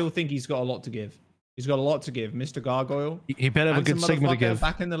I still think he's got a lot to give. He's got a lot to give, Mr. Gargoyle. He better have a good Handsome Sigma to motherfucker give.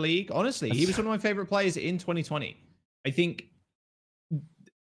 back in the league. Honestly, he was one of my favorite players in 2020. I think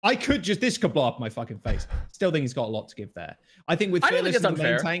this could blow up my fucking face. Still think he's got a lot to give there. I think with I don't think Fearless it's in the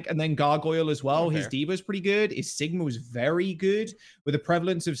main unfair. tank and then Gargoyle as well, his Unfair. D.Va's pretty good. His Sigma was very good. With the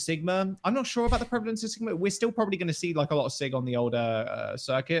prevalence of Sigma, I'm not sure about the prevalence of Sigma. We're still probably going to see like a lot of Sig on the older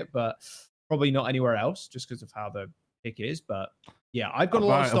circuit, but probably not anywhere else just because of how the pick is. But yeah, I've got a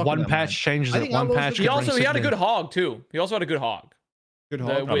lot of stock. One in that, patch man. changes I it. think One Outlaws patch. look he good. can bring had a Sigma good in. hog too. He also had a good hog. Good The-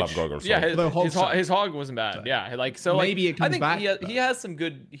 hog. I love which- Gorgles. Yeah, The hog sucks. his hog wasn't bad. Yeah, like so. Maybe like, it comes I think back, he has some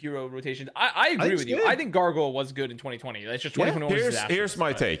good hero rotations. I agree think with it's you. good. I think Gargoyle was good in 2020. It's just 2021 was disastrous. Here's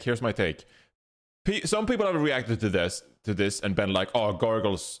my but- take. Here's my take. Some people have reacted to this and been like, "Oh,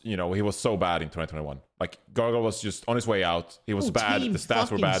 Gargles, he was so bad in 2021. Like Gargle was just on his way out. He was bad. The stats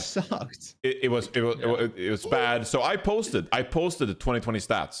were bad. Sucked. It was bad." So I posted the 2020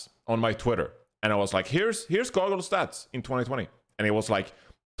 stats on my Twitter, and I was like, "Here's Gargle's stats in 2020," and it was like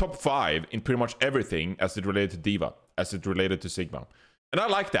top 5 in pretty much everything as it related to D.Va, as it related to Sigma, and I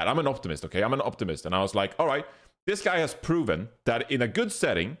like that. I'm an optimist. Okay, I'm an optimist, and I was like, all right, this guy has proven that in a good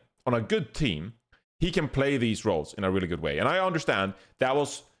setting on a good team, he can play these roles in a really good way. And I understand that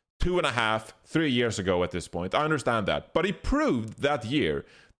was 2.5, 3 years ago at this point. I understand that. But he proved that year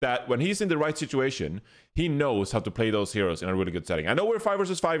that when he's in the right situation, he knows how to play those heroes in a really good setting. I know we're 5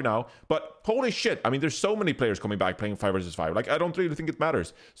 versus 5 now, but holy shit. I mean, there's so many players coming back playing 5 versus 5. Like, I don't really think it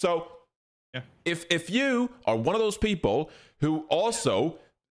matters. So Yeah. if you are one of those people who also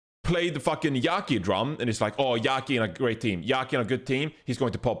played the fucking Yaki drum and it's like, oh, Yaki in a great team, Yaki in a good team, he's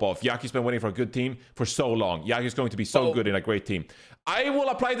going to pop off. Yaki's been waiting for a good team for so long. Yaki's going to be so good in a great team. I will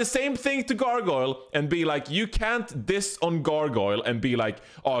apply the same thing to Gargoyle and be like, you can't diss on Gargoyle and be like,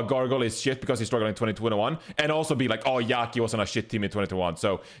 oh, Gargoyle is shit because he struggled in 2021, and also be like, oh, Yaki was on a shit team in 2021.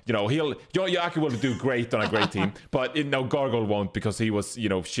 So, Yaki will do great on a great team, but Gargoyle won't because he was,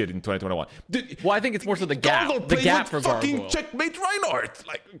 shit in 2021. Well, I think it's more so the gap. Gargoyle The played gap with for fucking Gargoyle. checkmate Reinhardt.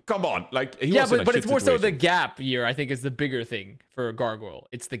 Like, come on. Like, he Yeah, was in a but shit it's more so the situation. gap year. I think is the bigger thing for Gargoyle.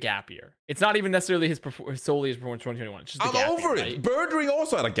 It's the gap year. It's not even necessarily solely his performance in 2021. It's just the I'm gap over year, it. right? Birdring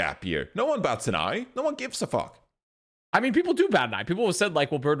also had a gap year. No one bats an eye. No one gives a fuck. I mean, people do bad night. People have said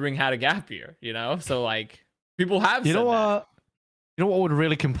like, well, Birdring had a gap year, So like, people have. You said know that. what? You know what would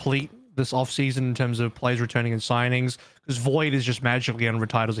really complete this offseason in terms of players returning and signings? Because Void is just magically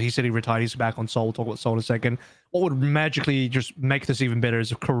unretired. He said he retired. He's back on Seoul. We'll talk about Seoul in a second. What would magically just make this even better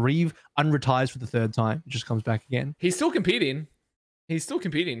is if Kareev unretires for the 3rd time. It just comes back again. He's still competing.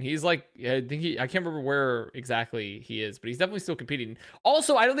 He's like, I can't remember where exactly he is, but he's definitely still competing.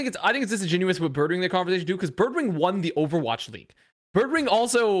 Also, I think it's disingenuous with Birdring the conversation too, because Birdring won the Overwatch League. Birdring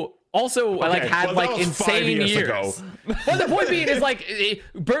also like had well, that like was 5 insane years years. ago. But the point being is like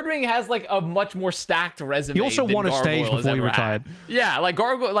Birdring has like a much more stacked resume. He also than won a stage Gargoyle has before he ever retired. had. Yeah, like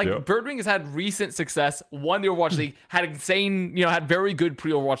Gargoyle, like Yeah. Birdring has had recent success, won the Overwatch League, had insane, had very good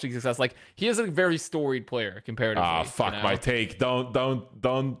pre-Overwatch League success. Like he is a very storied player comparatively. Ah, fuck my take. Don't ruin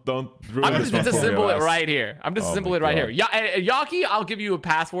I'm this just one for disassemble me, it Wes. right here. I'm just Oh disassemble my it right God. here. Yaki, I'll give you a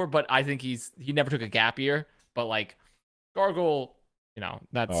pass for, but I think he never took a gap year. But like Gargoyle,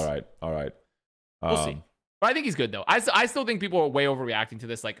 that's All right. We'll see. But I think he's good though. I still think people are way overreacting to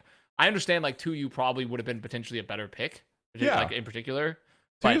this. Like I understand like 2U probably would have been potentially a better pick. Yeah. Like in particular.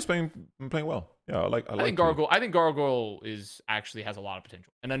 He's playing well. Yeah, I like. I think Gargoyle actually has a lot of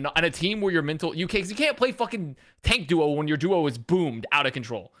potential. And a team where you can't play fucking tank duo when your duo is boomed out of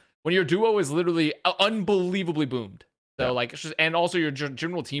control. When your duo is literally unbelievably boomed. So Yeah. like, it's just, and also your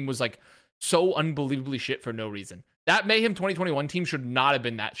general team was like so unbelievably shit for no reason. That Mayhem 2021 team should not have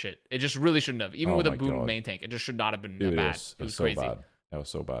been that shit. It just really shouldn't have. Even Oh with a my boomed God. main tank, it just should not have been Dude, that bad. it It was so crazy. bad. That was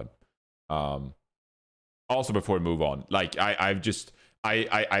so bad. Also, before we move on, like I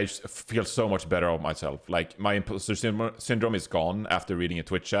feel so much better of myself. Like my imposter syndrome is gone after reading a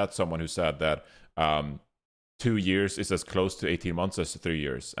Twitch chat. Someone who said that 2 years is as close to 18 months as 3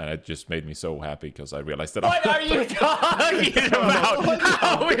 years, and it just made me so happy because I realized that. What are you talking about?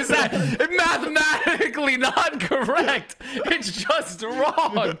 How is that mathematically not correct? It's just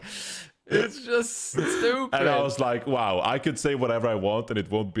wrong. It's just stupid. And I was like, wow, I could say whatever I want and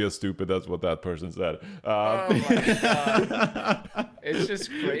it won't be as stupid as what that person said. Oh my god. It's just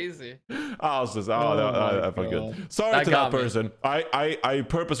crazy. I was just, I felt good. Sorry That to that got me. person. I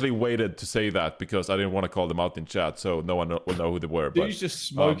purposely waited to say that because I didn't want to call them out in chat, so no one will know who they were. But Dude's just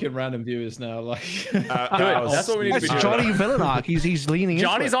smoking random viewers now. Like, That's what we need to It's be doing. Johnny Villanark. He's leaning into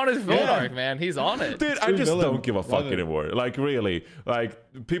Johnny's it. on his villain arc, man. He's on it. dude, I True just villain. don't give a fuck Love it. anymore. Like really,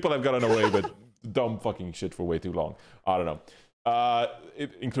 like people have gotten away with dumb fucking shit for way too long. I don't know,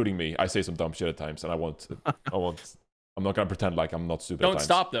 including me. I say some dumb shit at times, and I won't. I'm not gonna pretend like I'm not stupid. at Don't times.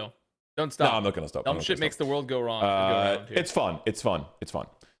 stop though. Don't No, stop. I'm not gonna stop. I'm Dumb not shit gonna makes stop. the world go wrong. Go around here. It's fun. It's fun. It's fun.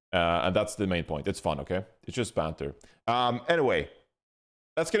 And that's the main point. It's fun. Okay, it's just banter. Anyway.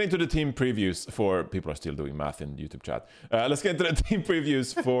 Let's get into the team previews for people are still doing math in YouTube chat. Let's get into the team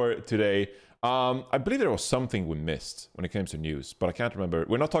previews for today. I believe there was something we missed when it comes to news, but I can't remember.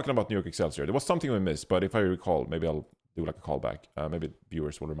 We're not talking about New York Excelsior. There was something we missed, but if I recall, maybe I'll do like a callback. Maybe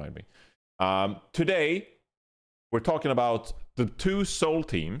viewers will remind me. Today, we're talking about the two Seoul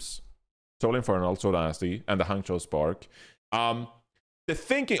teams, Seoul Infernal, Seoul Dynasty, and the Hangzhou Spark. The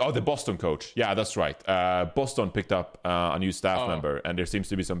thinking, the Boston coach. Yeah, that's right. Boston picked up a new staff member, and there seems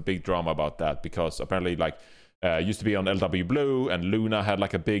to be some big drama about that because apparently, like, used to be on LW Blue, and Luna had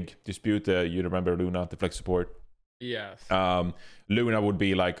like a big dispute. You remember Luna, the flex support? Yes. Luna would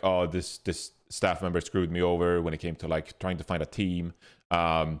be like, oh, this staff member screwed me over when it came to like trying to find a team.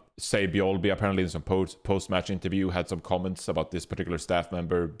 Say Bjolby apparently in some post-match interview had some comments about this particular staff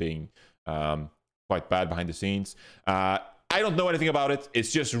member being quite bad behind the scenes. I don't know anything about it.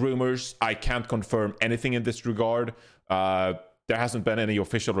 It's just rumors. I can't confirm anything in this regard. There hasn't been any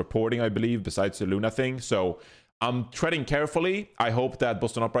official reporting, I believe, besides the Luna thing. So I'm treading carefully. I hope that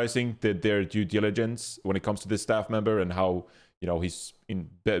Boston Uprising did their due diligence when it comes to this staff member and how, you know, he's been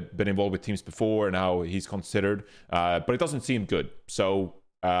involved with teams before and how he's considered. But it doesn't seem good. So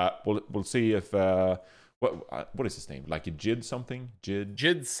we'll see if what is his name? Like a Jid something?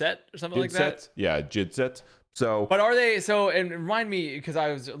 Jid Set or something like that. Yeah, Jid Set. So, but are they and remind me because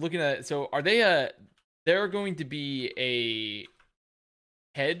I was looking at it, so are they they're going to be a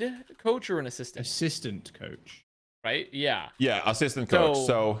head coach or an assistant coach, right? Yeah, assistant coach.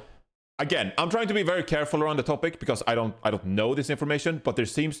 So again, I'm trying to be very careful around the topic because I don't know this information, but there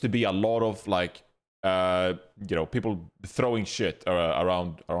seems to be a lot of like people throwing shit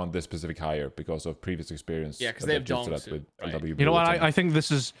around this specific hire because of previous experience. Yeah, because they have dongs with right? LW. You know what? I think this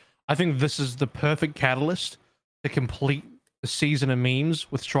is the perfect catalyst to complete the season of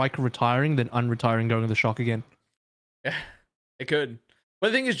memes with Striker retiring, then unretiring, going to the Shock again. Yeah, it could.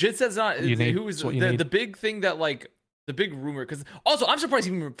 But the thing is, Jid says not. Who was the big thing that like the big rumor? Because also, I'm surprised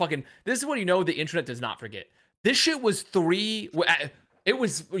even fucking. This is what you know the internet does not forget. This shit was It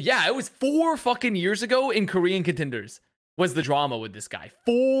was 4 fucking years ago in Korean Contenders was the drama with this guy.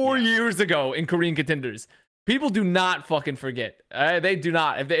 4 years ago in Korean Contenders. People do not fucking forget. They do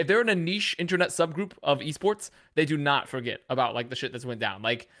not. If they're in a niche internet subgroup of esports, they do not forget about like the shit that's went down.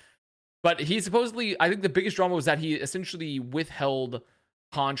 Like, but he supposedly, I think the biggest drama was that he essentially withheld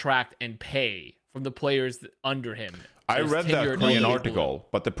contract and pay from the players under him. I read that Korean article,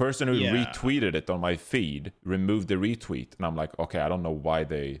 but the person who retweeted it on my feed removed the retweet, and I'm like, okay, I don't know why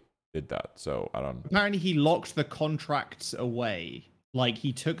they did that. So I don't. Apparently, he locked the contracts away. Like,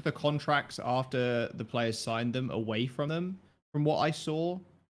 he took the contracts after the players signed them away from them, from what I saw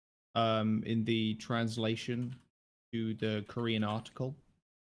in the translation to the Korean article.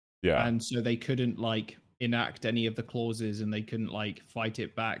 Yeah. And so they couldn't, like, enact any of the clauses, and they couldn't, like, fight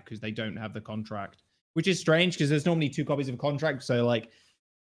it back because they don't have the contract. Which is strange, because there's normally 2 copies of a contract, so, like,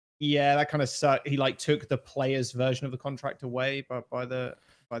 yeah, that kind of sucked. He, like, took the player's version of the contract away by the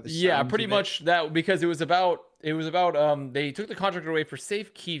yeah, pretty much that, because it was about they took the contract away for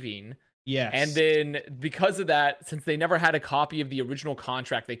safekeeping. Yes. And then because of that, since they never had a copy of the original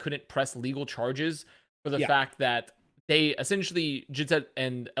contract, they couldn't press legal charges for the fact that they essentially Jitset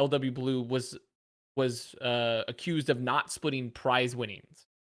and LW Blue was accused of not splitting prize winnings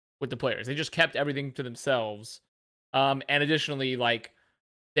with the players. They just kept everything to themselves. And additionally, like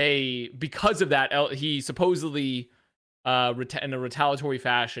because of that, he supposedly in a retaliatory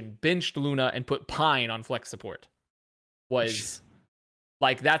fashion benched Luna and put Pine on flex support. Was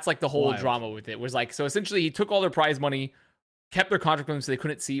like, that's like the whole drama with it was like, so essentially he took all their prize money, kept their contract with them so they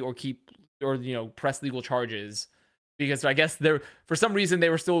couldn't see or press legal charges, because I guess for some reason they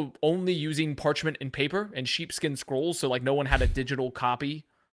were still only using parchment and paper and sheepskin scrolls, so like no one had a digital copy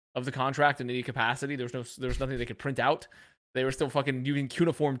of the contract in any capacity. There was nothing they could print out. They were still fucking using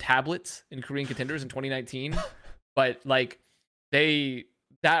cuneiform tablets in Korean Contenders in 2019. But like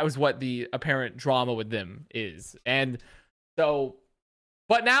that was what the apparent drama with them is. And so,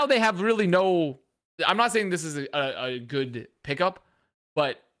 but now they have really no, I'm not saying this is a good pickup,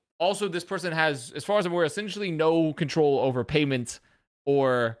 but also this person has, as far as I'm aware, essentially no control over payment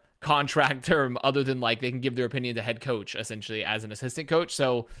or contract term other than like they can give their opinion to head coach essentially as an assistant coach.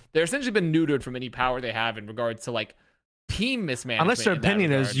 So they're essentially been neutered from any power they have in regards to like team mismanagement. Unless their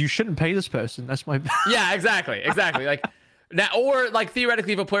opinion is you shouldn't pay this person. That's my. Yeah, exactly. Like now, or like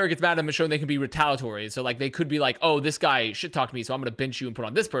theoretically, if a player gets mad at them and shown they can be retaliatory. So like they could be like, oh, this guy shit talked to me, so I'm gonna bench you and put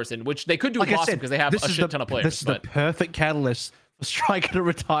on this person, which they could do with Boston because they have a shit ton of players. This is the perfect catalyst for Striker to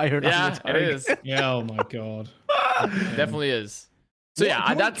retire. Yeah, it is. Yeah, oh my god. It definitely is. So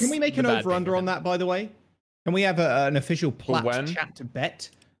yeah, can we make an over-under on that, by the way? Can we have an official Plat chat to bet?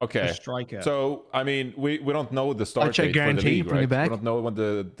 Okay. Striker. So I mean, we don't know the start date for the league, right? We don't know when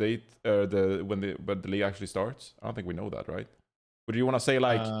the date when the league actually starts. I don't think we know that, right? Would you want to say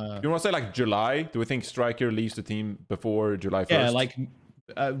like July? Do we think Striker leaves the team before July 1st? Yeah, like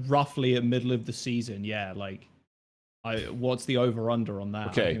roughly at middle of the season. Yeah, like what's the over/under on that?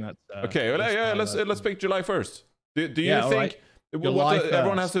 Okay. I think that's, let's pick July 1st. Do you think? Right.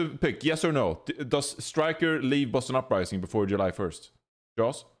 Everyone has to pick yes or no. Does Striker leave Boston Uprising before July 1st?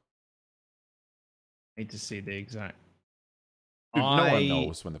 Joss? I need to see the exact. Dude, no one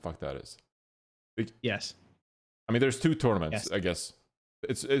knows when the fuck that is. Yes. I mean, there's 2 tournaments, I guess.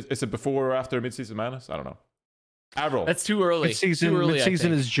 Is it before or after Mid-Season Madness? I don't know. Avril. That's too early.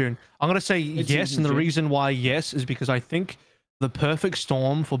 Mid-season is June. I'm going to say yes, and the reason why yes is because I think the perfect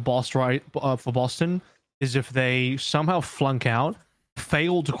storm for Boston is if they somehow flunk out,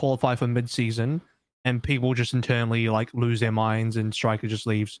 fail to qualify for mid-season, and people just internally like lose their minds and Striker just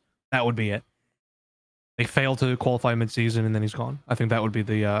leaves. That would be it. They fail to qualify mid-season and then he's gone. I think that would be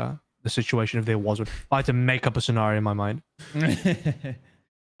the situation if there was one. I had to make up a scenario in my mind.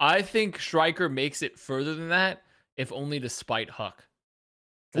 I think Striker makes it further than that, if only to spite Huck.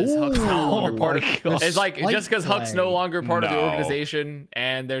 Because Huck's no longer part of it's like just because Huck's no longer part of the organization,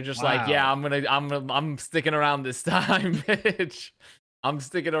 and they're just like, yeah, I'm sticking around this time, bitch. I'm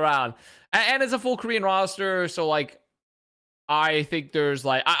sticking around, and it's a full Korean roster, so like, I think there's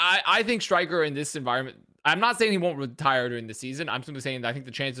like, I think Striker in this environment. I'm not saying he won't retire during the season. I'm simply saying that I think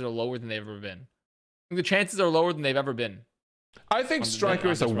the chances are lower than they've ever been. I think the chances are lower than they've ever been. I think Striker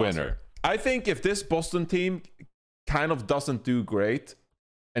is a winner. Roster. I think if this Boston team kind of doesn't do great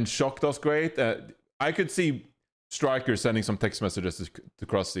and shocked us great, I could see Striker sending some text messages to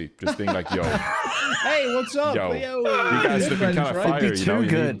Krusty, just being like, "Yo, hey, what's up? Yo, you guys looking kind of fire." It'd be too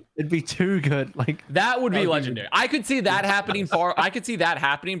good. It'd be too good. Like that would be legendary. I could see that happening. I could see that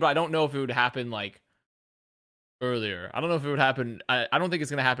happening, but I don't know if it would happen like earlier. I don't know if it would happen. I don't think it's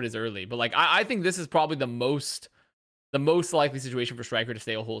gonna happen as early. But like, I think this is probably the most likely situation for Striker to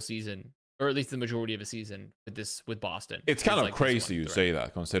stay a whole season, or at least the majority of a season with Boston. It's kind of like crazy you say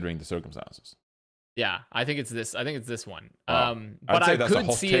that, considering the circumstances. Yeah, I think it's this one. But I'd say that's I a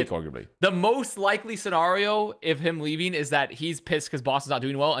hot take, arguably. The most likely scenario if him leaving is that he's pissed because Boston's not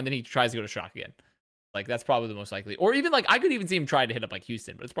doing well, and then he tries to go to Shock again. Like that's probably the most likely. Or even like I could even see him trying to hit up like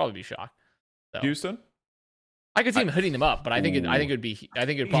Houston, but it's probably be Shock. So, Houston? I could see him hitting them up, but I think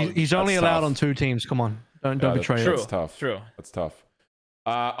it'd probably. He's only allowed on 2 teams. Come on, don't betray it. That's tough. True. That's tough.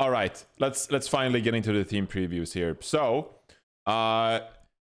 All right, let's finally get into the team previews here. So,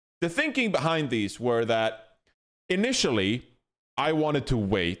 the thinking behind these were that initially I wanted to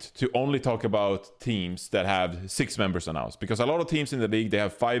wait to only talk about teams that have 6 members announced, because a lot of teams in the league, they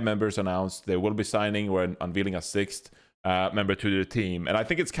have 5 members announced. They will be signing or unveiling a 6th member to their team, and I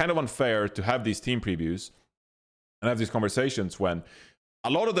think it's kind of unfair to have these team previews and have these conversations when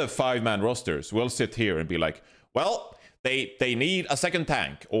a lot of the 5-man rosters will sit here and be like, well, they need a 2nd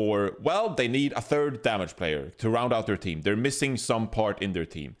tank, or, well, they need a 3rd damage player to round out their team. They're missing some part in their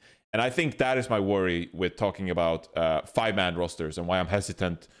team. And I think that is my worry with talking about 5-man rosters and why I'm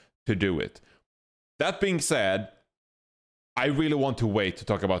hesitant to do it. That being said, I really want to wait to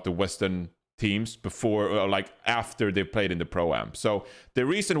talk about the Western teams before, like after they've played in the Pro-Am. So the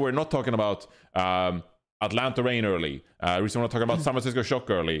reason we're not talking about Atlanta Reign early, the reason we're not talking about San Francisco Shock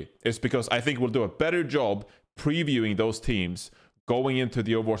early, is because I think we'll do a better job previewing those teams going into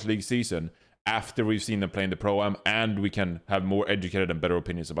the Overwatch League season after we've seen them play in the Pro-Am, and we can have more educated and better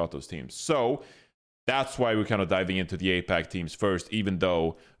opinions about those teams. So that's why we're kind of diving into the APAC teams first, even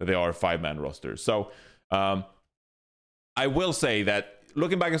though they are 5-man rosters. So I will say that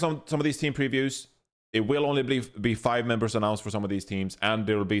looking back at some of these team previews, it will only be 5 members announced for some of these teams, and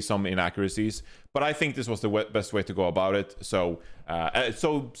there will be some inaccuracies. But I think this was the best way to go about it. So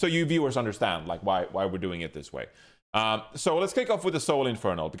you viewers understand like why we're doing it this way. So let's kick off with the Seoul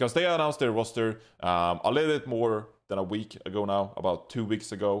Infernal, because they announced their roster a little bit more than a week ago now, about 2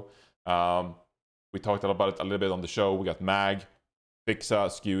 weeks ago. We talked about it a little bit on the show. We got Mag,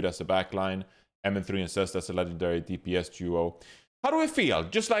 Fixa skewed as a backline, MN3 and Cest as a legendary DPS duo. How do I feel?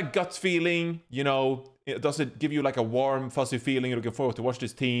 Just like gut feeling, does it give you like a warm, fuzzy feeling? You're looking forward to watch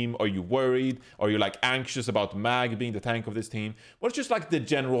this team? Are you worried? Are you like anxious about Mag being the tank of this team? What's just like the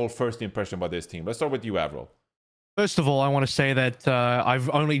general first impression about this team? Let's start with you, Avril. First of all, I want to say that I've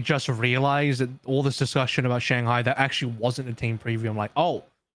only just realized that all this discussion about Shanghai, that actually wasn't a team preview. I'm like, oh,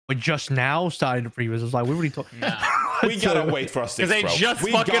 we're just now starting to preview. It was like, we already talked. We gotta wait for a six, because they just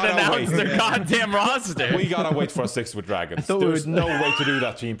fucking announced their goddamn roster. We gotta wait for a six with Dragons. There's no way to do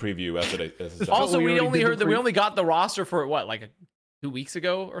that team preview as it is. Also, we only heard that we only got the roster for what, like 2 weeks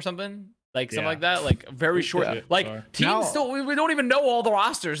ago or something? Like something like that, like very short. Yeah, like teams now, still, we don't even know all the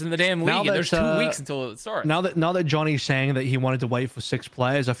rosters in the damn league. And there's 2 weeks until it starts. Now that Johnny's saying that he wanted to wait for 6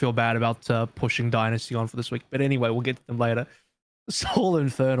 players, I feel bad about pushing Dynasty on for this week. But anyway, we'll get to them later. Seoul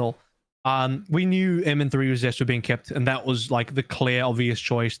Infernal. We knew MN3 was Zest were being kept, and that was like the clear, obvious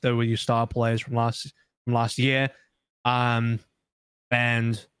choice. They were your star players from last year. And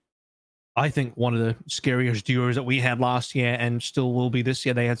I think one of the scariest duos that we had last year and still will be this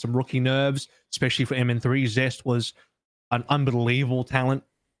year. They had some rookie nerves, especially for MN3. Zest was an unbelievable talent.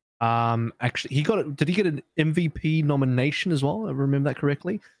 Actually, did he get an MVP nomination as well? I remember that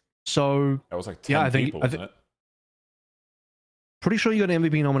correctly. So that was like 10 people, wasn't it? Pretty sure you got an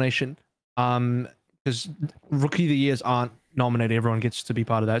MVP nomination. Because rookie of the years aren't nominated. Everyone gets to be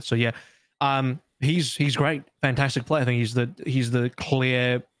part of that. So yeah. He's great, fantastic player. I think he's the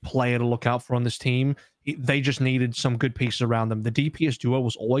clear player to look out for on this team. They just needed some good pieces around them. The DPS duo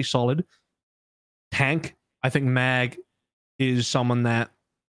was always solid. Tank, I think Mag is someone that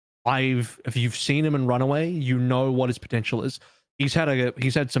if you've seen him in Runaway, you know what his potential is. He's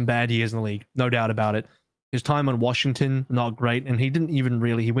had some bad years in the league, no doubt about it. His time on Washington, not great, and he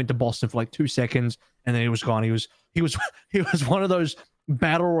went to Boston for like 2 seconds and then he was gone. He was one of those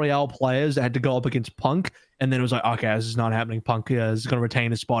battle royale players that had to go up against Punk, and then it was like, okay, this is not happening. Punk is going to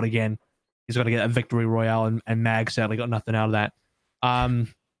retain his spot again. He's going to get a victory royale, and Mag sadly got nothing out of that.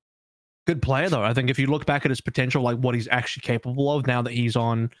 Good player though. I think if you look back at his potential, like what he's actually capable of now that he's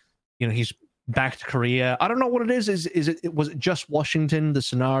on, he's back to Korea. I don't know what it is. Was it just Washington, the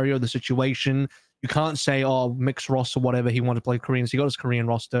scenario, the situation? You can't say, oh, mixed roster, whatever. He wanted to play Korean, so he got his Korean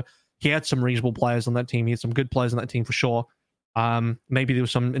roster. He had some reasonable players on that team. He had some good players on that team for sure. Maybe there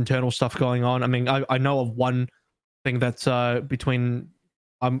was some internal stuff going on. I mean, I know of one thing that's between,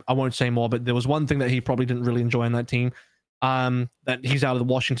 I won't say more, but there was one thing that he probably didn't really enjoy on that team, that he's out of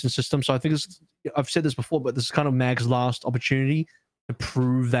the Washington system. So I think I've said this before, but this is kind of Mag's last opportunity to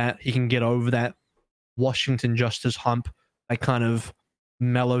prove that he can get over that Washington justice hump. That kind of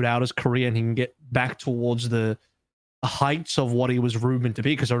mellowed out his career, and he can get back towards the heights of what he was rumored to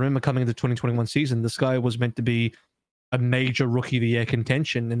be. Because I remember coming into the 2021 season, this guy was meant to be a major rookie of the year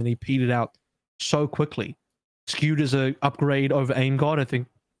contention, and then he petered out so quickly. Skewed as an upgrade over Aim God. I think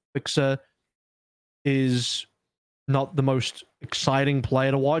Fixa is not the most exciting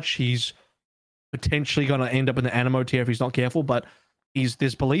player to watch. He's potentially going to end up in the Animo tier if he's not careful, but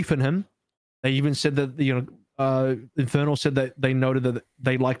there's belief in him. They even said that, Infernal said that they noted that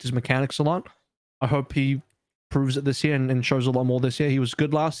they liked his mechanics a lot. I hope he proves it this year and shows a lot more this year. He was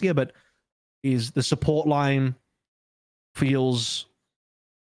good last year, but the support line feels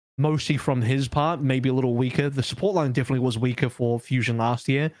mostly from his part, maybe a little weaker. The support line definitely was weaker for Fusion last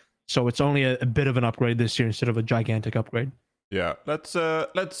year, so it's only a bit of an upgrade this year instead of a gigantic upgrade. Yeah, let's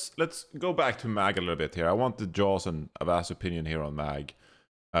go back to Mag a little bit here. I want the Jaws and Avast opinion here on Mag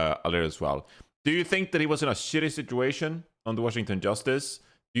a little as well. Do you think that he was in a shitty situation on the Washington Justice?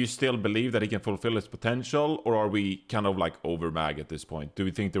 Do you still believe that he can fulfill his potential, or are we kind of like over Mag at this point? Do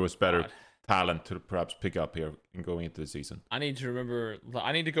we think there was better talent to perhaps pick up here in going into the season? I need to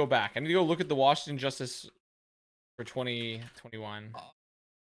go back. I need to go look at the Washington Justice for 2021.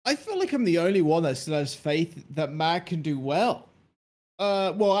 I feel like I'm the only one that still has faith that Mag can do well.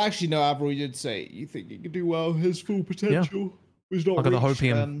 Well, actually, no, Avril, you did say you think he can do well. His full potential was not reached.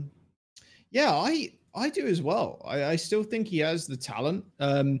 Hopium. Yeah, I do as well. I still think he has the talent.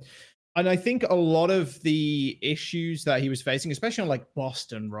 And I think a lot of the issues that he was facing, especially on like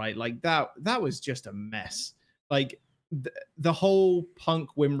Boston, right? Like that was just a mess. Like the whole Punk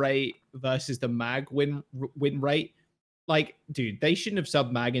win rate versus the Mag win rate. Like, dude, they shouldn't have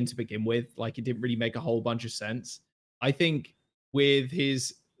subbed Mag in to begin with. Like, it didn't really make a whole bunch of sense. I think with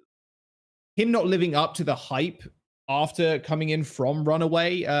him not living up to the hype after coming in from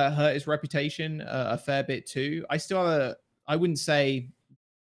Runaway, hurt his reputation a fair bit too. I still have I wouldn't say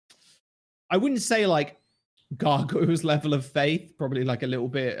like Gargoyle's level of faith, probably like a little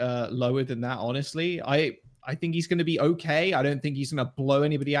bit lower than that, honestly. I think he's going to be okay. I don't think he's going to blow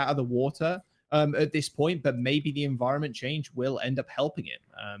anybody out of the water at this point, but maybe the environment change will end up helping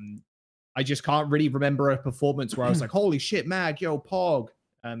him. I just can't really remember a performance where I was like, holy shit, Mag, yo, Pog.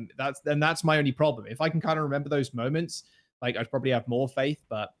 That's my only problem. If I can kind of remember those moments, like I'd probably have more faith,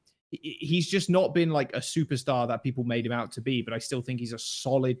 but he's just not been like a superstar that people made him out to be, but I still think he's a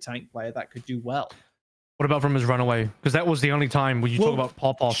solid tank player that could do well. What about from his Runaway? Because that was the only time when you talk about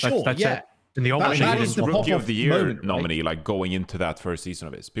pop-off. Sure, that's yeah. it. In the That He is was the the Rookie pop-off of the Year moment, nominee, like going into that first season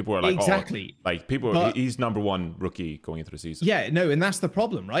of his. People were like, exactly. oh, like people, But- he's number one rookie going into the season. Yeah, no, and that's the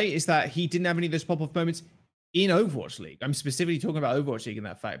problem, right? Is that he didn't have any of those pop-off moments in Overwatch League. I'm specifically talking about Overwatch League in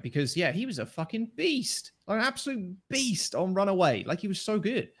that fact, because yeah, he was a fucking beast, like an absolute beast on Runaway. Like he was so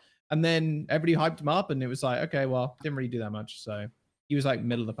good. And then everybody hyped him up, and it was like, okay, well, didn't really do that much. So he was like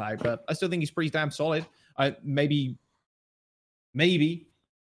middle of the pack, but I still think he's pretty damn solid. Maybe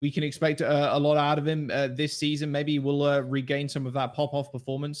we can expect a lot out of him this season. Maybe we'll regain some of that pop-off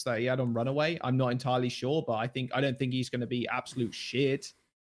performance that he had on Runaway. I'm not entirely sure, but I don't think he's going to be absolute shit.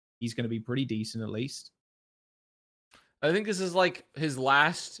 He's going to be pretty decent at least. I think this is like his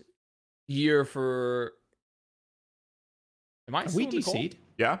last year for. Am I Have still we in the call? DC'd?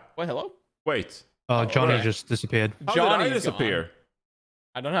 Yeah. Wait, hello. Wait. Johnny right. just disappeared. How Johnny's did I disappear? gone.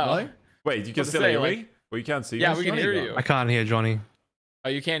 I don't know. Hello? Wait, you can to still say, hear like- me? Well, you can't see Yeah, me? we can Johnny hear gone? you. I can't hear Johnny. Oh,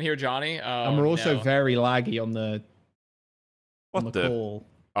 you can't hear Johnny. And we're also no. very laggy on the What the? call.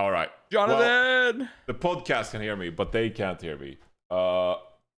 All right. Well, Jonathan. the podcast can hear me, but they can't hear me. Uh-oh.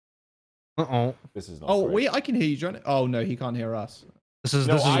 This is not. Oh, great. I can hear you, John. Oh no, he can't hear us. This is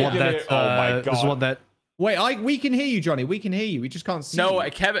No, this is I what can that hear- oh my this is God. what that Wait, we can hear you, Johnny. We can hear you. We just can't see No,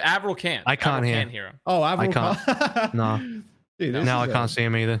 you. Kevin Avril can't. I can't Avril hear. Can't hear him. Oh, Avril can't. No. Dude, this now I is can't see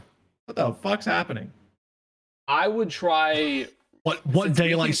him either. What the fuck's happening? I would try. What Since we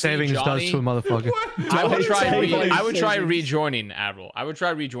daylight can see savings does Johnny- to a motherfucker? I would try. Daylight I would try savings. rejoining Avril. I would try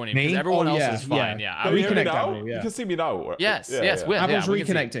rejoining Me? because everyone Oh, else yeah, is fine. Yeah. I Can would- you hear me reconnect, now? Avril, yeah. You can see me now. or- Yes. Yeah, Yes. yeah. With, Avril's we can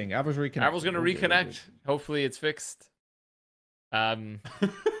see. reconnecting. Avril's reconnecting. Avril's gonna reconnect. Hopefully, it's fixed.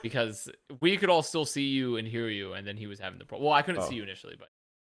 Because we could all still see you and hear you, and then he was having the problem. Well, I couldn't see you initially, but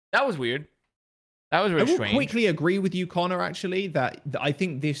that was weird. That was I really will strange. quickly agree with you, Connor, actually, that I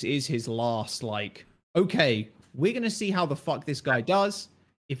think this is his last, like, okay, we're going to see how the fuck this guy does.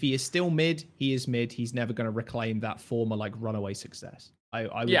 If he is still mid, he is mid. He's never going to reclaim that former, like, runaway success. I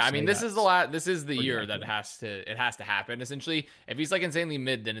would Yeah, I say mean, this is the this is the pretty year that it has to happen. Essentially, if he's like insanely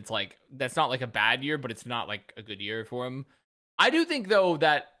mid, then it's like that's not like a bad year, but it's not like a good year for him. I do think though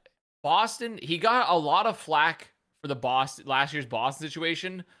that Boston, he got a lot of flack for the last year's Boston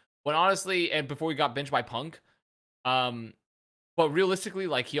situation. When honestly, and before he got benched by Punk, but realistically,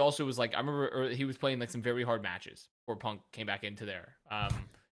 like he also was like I remember he was playing like some very hard matches before Punk came back into there,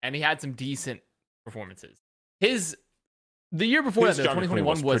 and he had some decent performances. The year before His that, jungle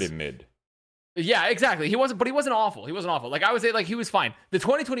 2021 was pretty mid. yeah, exactly. He wasn't awful. He wasn't awful. Like I would say, like he was fine. The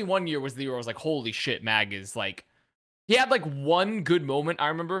 2021 year was the year I was like, holy shit, Mag is like, he had like one good moment I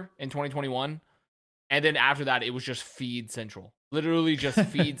remember in 2021, and then after that it was just feed central, literally just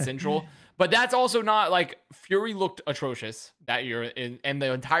feed central. But that's also not like Fury looked atrocious that year, and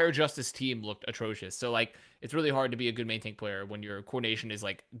the entire Justice team looked atrocious. So like it's really hard to be a good main tank player when your coordination is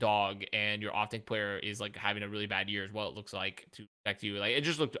like dog and your off tank player is like having a really bad year as well. It looks like to protect you, like it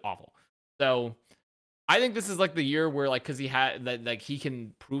just looked awful. So I think this is like the year where like because he had that like he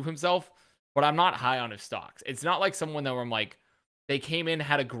can prove himself, but I'm not high on his stocks. It's not like someone that where I'm like they came in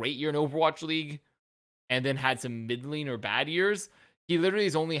had a great year in Overwatch League, and then had some middling or bad years. He literally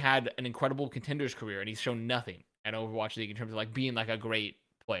has only had an incredible contenders career, and he's shown nothing at Overwatch League in terms of like being like a great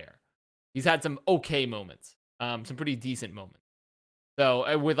player. He's had some okay moments, some pretty decent moments.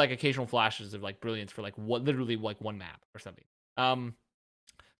 So with like occasional flashes of like brilliance for like literally like one map or something.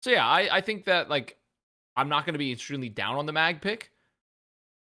 So yeah, I think that like I'm not going to be extremely down on the Mag pick,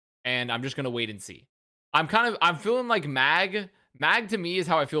 and I'm just going to wait and see. I'm feeling like Mag to me is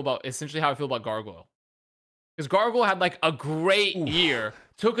essentially how I feel about Gargoyle. Because Gargoyle had like a great year,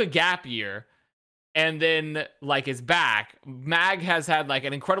 took a gap year, and then like is back. Mag has had like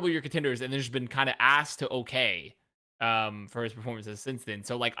an incredible year contenders, and there's been kind of asked to okay for his performances since then.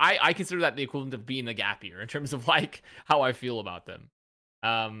 So like I consider that the equivalent of being a gap year in terms of like how I feel about them.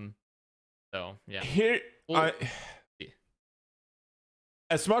 So yeah. Here,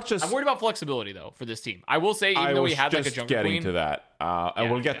 as much as I'm worried about flexibility though for this team. I will say, even I though was he had like a just jungle getting queen, to that, and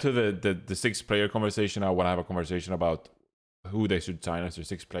we'll get to the 6-player conversation. I want to have a conversation about who they should sign as their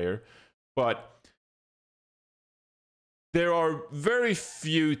 6th player, but there are very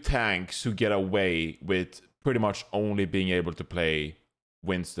few tanks who get away with pretty much only being able to play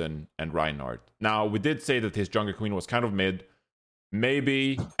Winston and Reinhardt. Now, we did say that his jungle queen was kind of mid.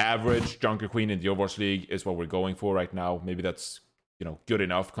 Maybe average jungle queen in the Overwatch League is what we're going for right now. Maybe that's, good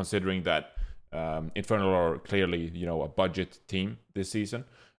enough considering that Infernal are clearly, a budget team this season.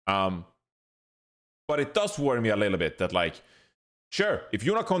 But it does worry me a little bit that, like, sure, if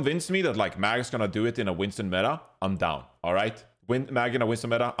you want to convince me that, like, Mag's going to do it in a Winston meta, I'm down, all right? Mag in a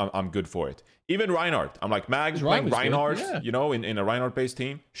Winston meta, I'm good for it. Even Reinhardt, I'm like, Mag playing Reinhardt, in a Reinhardt-based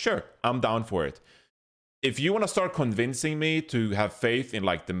team, sure, I'm down for it. If you want to start convincing me to have faith in,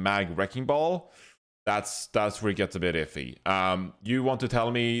 like, the Mag Wrecking Ball, that's where it gets a bit iffy. You want to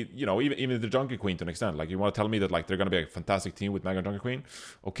tell me, even the Jungle Queen to an extent, like, you want to tell me that, like, they're going to be a fantastic team with Mag and Jungle Queen?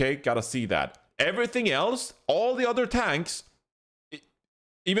 Okay, gotta see that. Everything else, all the other tanks,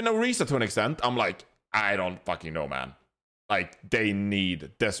 even Orisa to an extent, I'm like, I don't fucking know, man. Like, they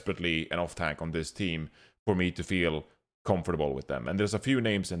need desperately an off-tank on this team for me to feel comfortable with them. And there's a few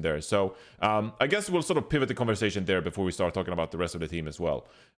names in there. So I guess we'll sort of pivot the conversation there before we start talking about the rest of the team as well.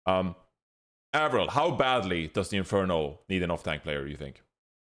 Avril, how badly does the Inferno need an off-tank player, you think?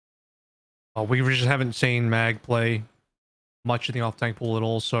 We just haven't seen Mag play much in the off-tank pool at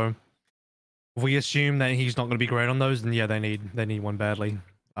all, so if we assume that he's not going to be great on those, then yeah, they need one badly.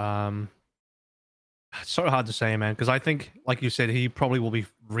 It's so hard to say, man, because I think, like you said, he probably will be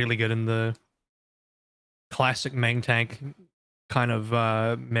really good in the classic main tank kind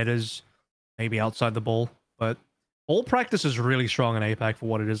of metas, maybe outside the ball. But ball practice is really strong in APAC for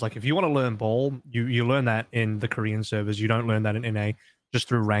what it is. Like, if you want to learn ball, you learn that in the Korean servers. You don't learn that in NA just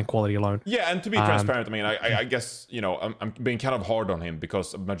through rank quality alone. Yeah, and to be transparent, I mean, I guess, I'm being kind of hard on him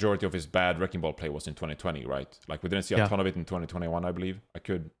because a majority of his bad Wrecking Ball play was in 2020, right? Like, we didn't see a ton of it in 2021, I believe.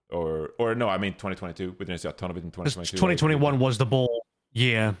 Or no, I mean 2022. We didn't see a ton of it in 2022. 2021 was the ball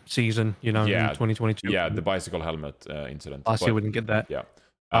season, in 2022. Yeah, the bicycle helmet incident. Last year we didn't get that. Yeah.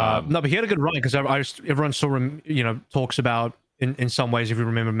 No, but he had a good run because everyone saw him, talks about, in some ways, if you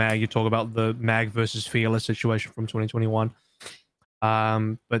remember Mag, you talk about the Mag versus Fearless situation from 2021.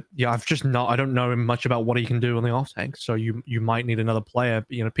 But yeah, I don't know much about what he can do on the off tank. So you might need another player.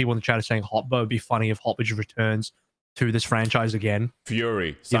 People in the chat are saying Hotba. Would be funny if Hotba returns to this franchise again.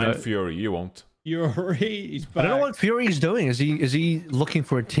 Fury, sign Fury. You won't. Fury, he's back. I don't know what Fury's doing. Is he looking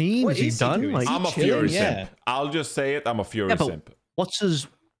for a team? What is he done? Like, I'm a Fury simp. I'll just say it. I'm a Fury simp. What's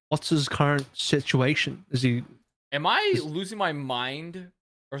his current situation? Is he? Am I losing my mind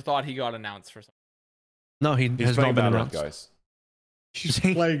or thought he got announced for something? No, he's has not been announced, guys. She's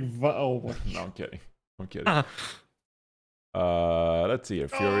playing. Oh, no, I'm kidding. Let's see here.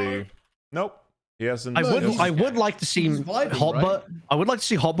 Fury. Nope. He hasn't. I would like to see Hotba. Right? I would like to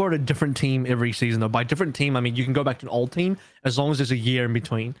see Hotba at a different team every season, though. By different team, I mean you can go back to an old team as long as there's a year in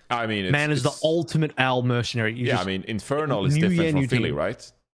between. I mean, man is the ultimate Al mercenary. I mean, Infernal is different from Philly,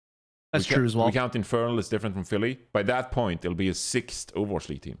 right? That's true as well. We count Infernal as different from Philly. By that point, it'll be a 6th Overwatch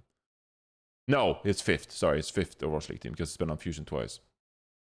League team. No, it's 5th. Sorry, it's 5th Overwatch League team because it's been on Fusion twice.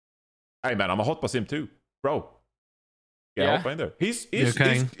 Hey man, I'm a Hotba sim too, bro. Yeah, Hotba in there. He's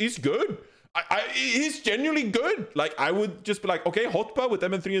good. He's genuinely good. Like, I would just be like, okay, Hotba with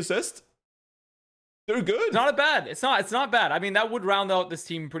MN3 assist. They're good. It's not bad. It's not bad. I mean, that would round out this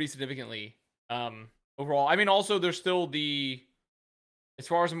team pretty significantly. Overall. I mean, also there's still as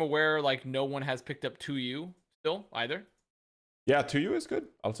far as I'm aware, like no one has picked up 2U still either. Yeah, 2U is good.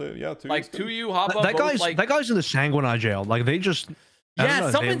 I'll say, yeah, 2U. Like 2U, Hotba. That guy's in the Sanguinar jail. Like, they just.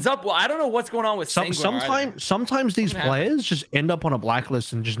 Something's up. Well, I don't know what's going on with Sanguinar. Sometimes these players just end up on a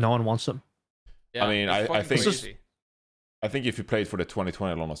blacklist and just no one wants them. Yeah, I mean, I think if you played for the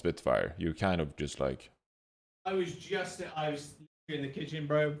 2020 Lona Spitfire, you kind of just like. I was in the kitchen,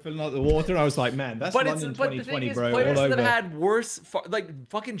 bro, filling out the water. I was like, man, that's London 2020, bro. Players that had worse,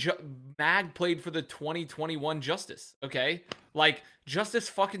 fucking Mag played for the 2021 Justice. Okay, like Justice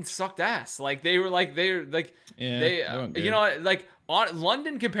fucking sucked ass. Like they were like on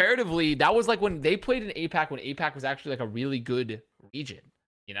London comparatively, that was like when they played in APAC when APAC was actually like a really good region,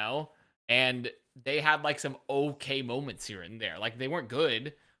 and they had like some okay moments here and there. Like they weren't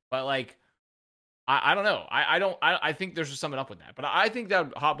good, but like. I don't know. I think there's just something up with that. But I think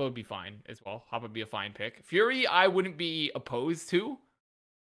that Hotba would be fine as well. Hotba would be a fine pick. Fury, I wouldn't be opposed to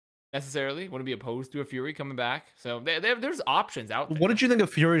necessarily. Wouldn't be opposed to a Fury coming back. So there's options out there. What did you think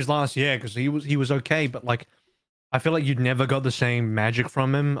of Fury's last year? Because he was okay, but like I feel like you'd never got the same magic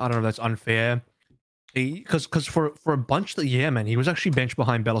from him. I don't know if that's unfair. Because for a bunch of the year, man, he was actually benched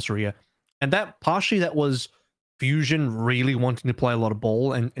behind Belisariya. And that was Fusion really wanting to play a lot of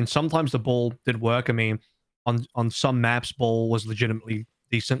ball. And sometimes the ball did work. I mean, on some maps, ball was legitimately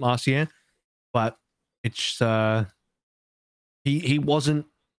decent last year. But it's he wasn't.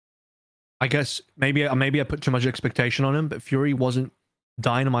 I guess maybe I put too much expectation on him, but Fury wasn't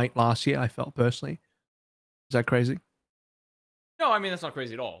dynamite last year. I felt personally. Is that crazy? No, I mean that's not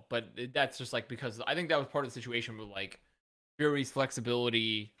crazy at all. But that's just like because I think that was part of the situation with like Fury's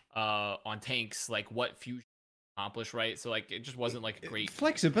flexibility on tanks, like what Fusion accomplished, right? So like it just wasn't like a great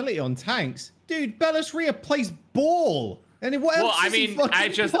flexibility on tanks, dude. Belisariya plays ball. And what else? Well, I mean,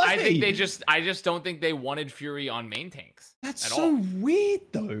 I just don't think they wanted Fury on main tanks. That's so weird,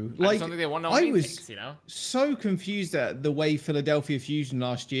 though. Like, I don't think they wanted on main tanks, you know? So confused at the way Philadelphia Fusion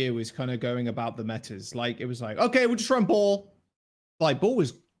last year was kind of going about the metas. Like, it was like, okay, we'll just run ball. Like, ball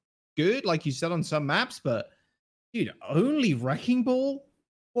was good, like you said on some maps, but dude, only wrecking ball.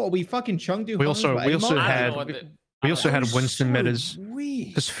 What are we fucking Chengdu? We also had Winston metas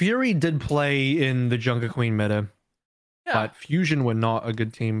because Fury did play in the Junker Queen meta. Yeah. But Fusion were not a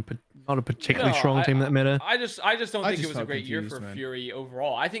good team, but not a particularly strong team that meta. I just don't think it was a great year for Fury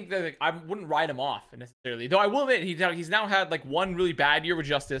overall. I think that I wouldn't write him off necessarily. Though I will admit he's now had like one really bad year with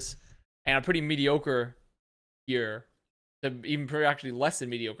Justice and a pretty mediocre year. Even pretty actually less than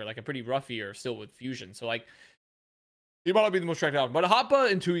mediocre, like a pretty rough year still with Fusion. So like he might not be the most tracked out. But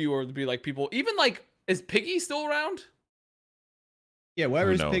Hoppa and Tuyu would be like people even like is Piggy still around? Yeah,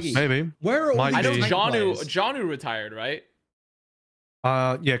 where is Piggy? Maybe. Where are I know Janu retired, right?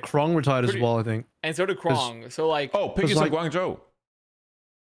 Yeah, Krong retired as well, I think. And so did Krong. So like Piggy's in Guangzhou.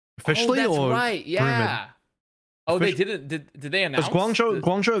 Officially that's or right, yeah. They didn't did they announce? Because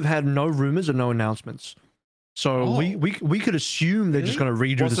Guangzhou have had no rumors and no announcements. So we could assume they're just gonna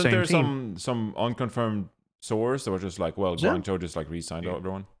redo the same team. Some unconfirmed source that was just like, well, Guangzhou just like re-signed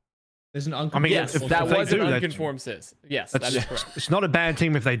everyone. There's an unconfirmed. Yes, that was an unconfirmed sis. Yes, that is correct. It's not a bad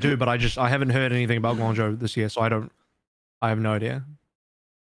team if they do, but I haven't heard anything about Guangzhou this year, so I have no idea.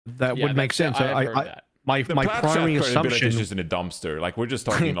 That would make sense. My primary assumption is just in a dumpster. Like we're just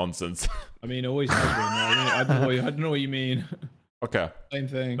talking nonsense. I mean, always has been. I don't know what you mean. Okay. Same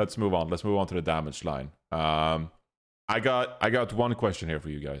thing. Let's move on. Let's move on to the damage line. I got one question here for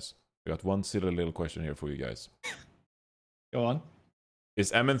you guys. I got one silly little question here for you guys. Go on.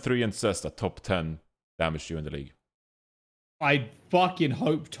 Is MN3 and Cest a top 10 damage you in the league? I fucking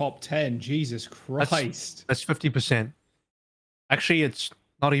hope top 10. Jesus Christ. That's 50%. Actually, it's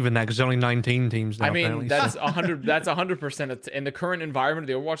not even that because there's only 19 teams now. I mean, apparently. that's 100. That's 100%. In the current environment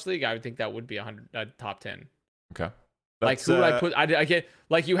of the Overwatch League, I would think that would be 100 top 10. Okay. Like who would I put? I get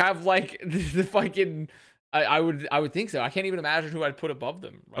like you have like the fucking. I would think so. I can't even imagine who I'd put above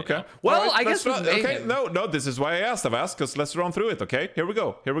them. Right okay. Now. Well, right, I guess. Okay. No. This is why I asked. I've asked because let's run through it. Okay. Here we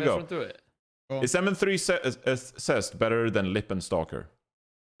go. Let's run through it. Is MN3 Cest better than Lip and Stalker?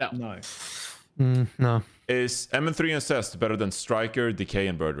 No. No. Is MN3 and Cest better than Striker, Decay,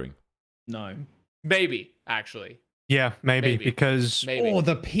 and Birdring? No. Maybe actually. Yeah, maybe. Because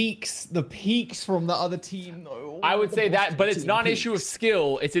the peaks from the other team though. I would say that, but it's not an issue of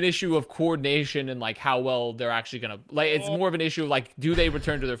skill, it's an issue of coordination and like how well they're actually gonna like it's more of an issue of like do they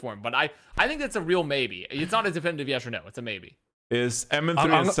return to their form. But I think that's a real maybe. It's not a definitive yes or no, it's a maybe. Is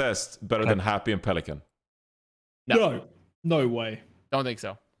MN3 and Cest better than Happy and Pelican? No way. Don't think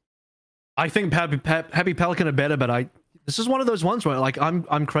so. I think Happy Pelican are better, but this is one of those ones where like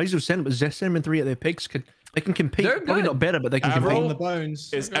I'm crazy with Sen, but Zest and MN3 at their peaks they can compete. They're probably not better, but they can compete. On the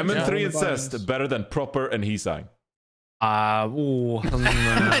bones. Is MN3 and Cest better than Proper and Hisang?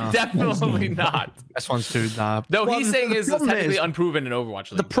 Definitely not. This one's too No, Hisang is technically unproven in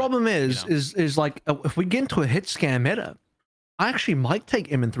Overwatch League. The problem is like if we get into a hit scan meta, I actually might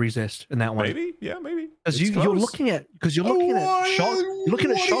take M&3 Zest in that one. Maybe, yeah, maybe. Because you're looking at shock. You're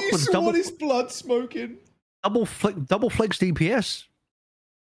looking at shock with double. What is blood smoking? Double flex DPS.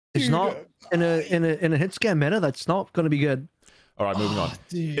 It's not in a hit scan meta. That's not going to be good. All right, moving on.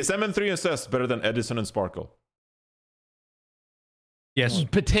 Dude. Is MN3 and Cest better than Edison and Sparkle? Yes,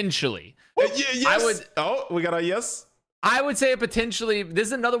 potentially. Yes. I would. Oh, we got a yes. I would say potentially. This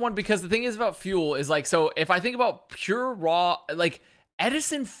is another one because the thing is about Fuel is like so. If I think about pure raw, like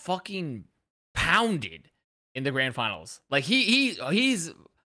Edison fucking pounded in the grand finals. Like he's.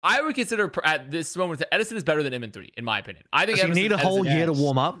 I would consider at this moment that Edison is better than MN3 in my opinion. I think you need a whole year to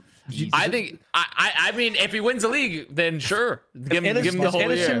warm up. I think I mean if he wins the league, then sure, give him the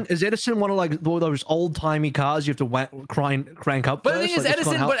whole year. Is Edison one of like those old timey cars you have to crank up? But the first? thing is,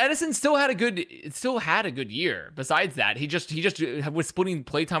 Like, Edison still had a good year. Besides that, he just was splitting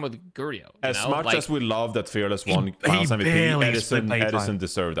playtime with Gurrio. As much as we love that Fearless won Finals MVP, Edison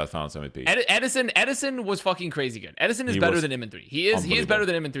deserved that Finals MVP. Edison was fucking crazy good. Edison is better than him in 3. He is better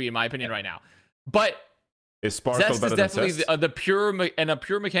than him in 3 in my opinion right now. But is Sparkle Zest better is definitely than Zest? the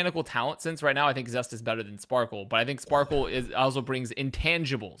pure mechanical talent sense right now. I think Zest is better than Sparkle, but I think Sparkle also brings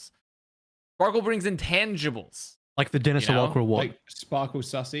intangibles. Sparkle brings intangibles, like the Dennis Walker award. Like Sparkle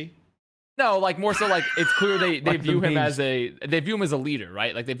Sussy. No, like more so like it's clear they Like view him memes. they view him as a leader,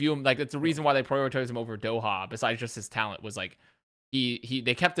 right? Like they view him like it's the reason why they prioritize him over Doha. Besides just his talent, was like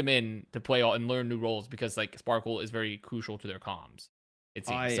they kept him in to play all and learn new roles because like Sparkle is very crucial to their comms. It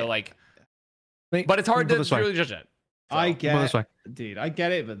seems so like. But it's hard to really judge it. So. I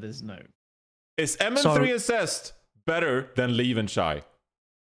get it, but there's no. Is MN3 and Zest better than Leave and Shy?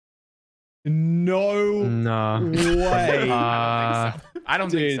 No way. I don't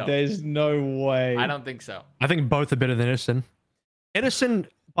think so. There's no way. I don't think so. I think both are better than Edison. Edison,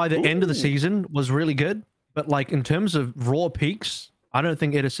 by the end of the season, was really good. But like in terms of raw peaks, I don't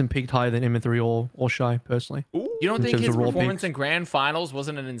think Edison peaked higher than M3 or Shy, personally. You don't think his performance in grand finals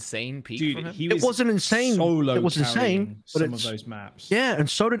wasn't an insane peak Dude, from him? it wasn't insane. It was insane. But some of those maps. Yeah, and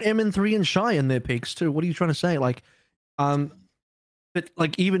so did MN3 and Shy in their peaks too. What are you trying to say? Like, but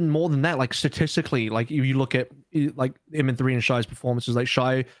like even more than that, like statistically, like you look at like MN3 and Shy's performances, like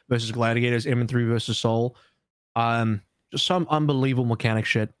Shy versus Gladiators, MN3 versus Seoul, just some unbelievable mechanic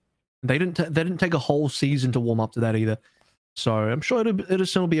shit. They didn't take a whole season to warm up to that either. So I'm sure it'll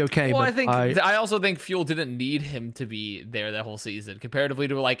still be okay. Well, but I also think Fuel didn't need him to be there that whole season, comparatively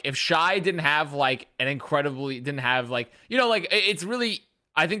to like if Shy didn't have like it's really.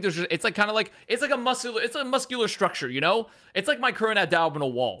 I think it's like kind of like it's like a muscular structure, you know? It's like my current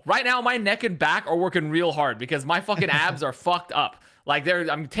abdominal wall. Right now, my neck and back are working real hard because my fucking abs are fucked up. Like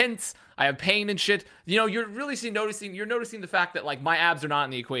I'm tense. I have pain and shit. You know, you're noticing the fact that like my abs are not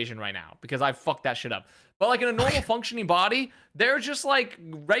in the equation right now because I fucked that shit up. But like in a normal functioning body, they're just like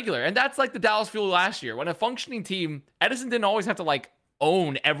regular. And that's like the Dallas Fuel last year. When a functioning team, Edison didn't always have to like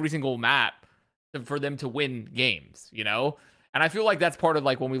own every single map for them to win games, you know? And I feel like that's part of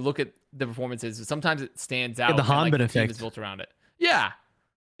like when we look at the performances, sometimes it stands out. The Hanbin the effect team is built around it. Yeah.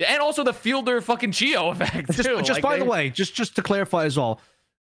 And also the Fielder fucking Chio effect too. Just by the way, just to clarify as well,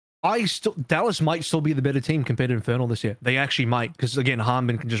 Dallas might still be the better team compared to Infernal this year. They actually might, because again,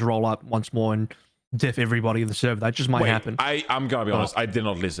 Hanbin can just roll up once more and diff everybody in the server. That just might happen. I'm gonna be honest. I did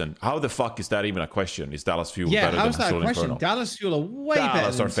not listen. How the fuck is that even a question? Is Dallas Fuel better how's than that Soul a question? Infernal? Dallas Fuel are way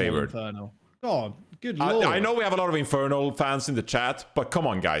better than Soul Infernal. God, good lord. I know we have a lot of Infernal fans in the chat, but come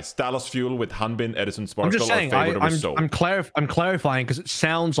on, guys. Dallas Fuel with Hanbin, Edison, Sparkle I'm just saying. I'm clarifying because it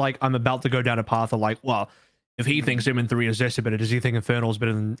sounds like I'm about to go down a path of like, well, if he thinks M3 is Zest better, does he think Infernal is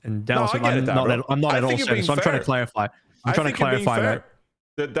better than Dallas? I'm not at all saying. So I'm trying to clarify. I'm trying to clarify that.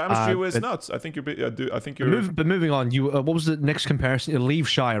 The damage to you is nuts. I think you're. But moving on, you what was the next comparison? Leave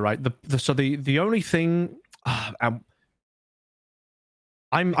Shy, right? The only thing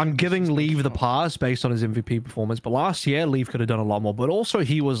I'm giving Leave the pass based on his MVP performance, but last year Leave could have done a lot more. But also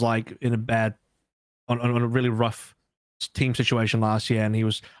he was like in on a really rough team situation last year, and he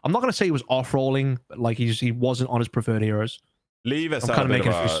was. I'm not going to say he was off rolling, but like he wasn't on his preferred heroes. Leave as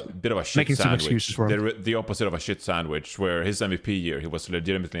a bit of a shit sandwich. The opposite of a shit sandwich, where his MVP year, he was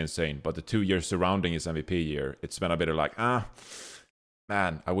legitimately insane. But the 2 years surrounding his MVP year, it's been a bit of like,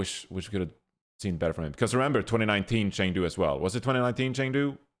 man, I wish we could have seen better from him. Because remember, 2019 Chengdu as well. Was it 2019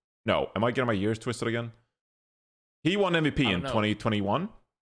 Chengdu? No. Am I getting my years twisted again? He won MVP in 2021?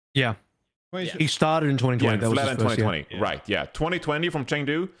 Yeah. He started in 2020. Yeah, that was flat in 2020. Yeah. Right, yeah. 2020 from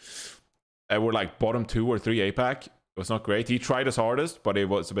Chengdu. We're like bottom 2 or 3 APAC. It was not great. He tried his hardest, but it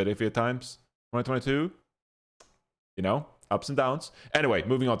was a bit iffy at times. 2022, you know, ups and downs. Anyway,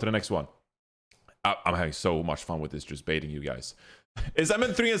 moving on to the next one. I'm having so much fun with this, just baiting you guys. Is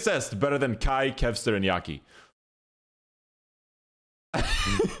MN3 and Zest better than Kai, Kevster, and Yaki?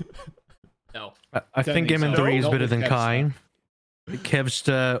 No. I think M3 is better than Kai.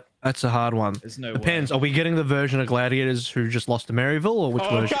 Kevster, that's a hard one. There's no Depends. way. Are we getting the version of Gladiators who just lost to Maryville, or which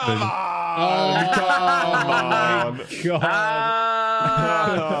version? Oh, come on.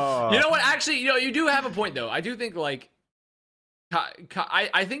 God. You know what? Actually, you do have a point though. I do think like Kai,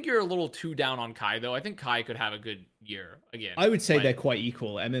 I think you're a little too down on Kai though. I think Kai could have a good year again. I would say they're quite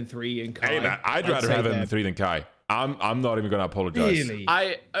equal, MN3 and Kai. Hey man, I'd rather have MN3 than Kai. I'm not even gonna apologize. Really?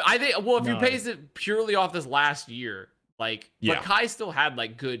 I think if you base it purely off this last year, But Kai still had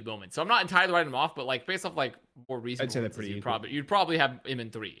like good moments. So I'm not entirely writing him off, but like based off like more recent, I'd say they're pretty you'd probably have him in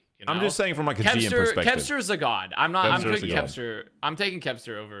 3. You know? I'm just saying from like a GM perspective. Kepster's a god. I'm taking a god. Kepster. I'm taking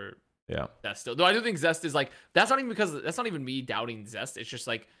Kepster over Zest still. Though I do think Zest is like that's not even me doubting Zest. It's just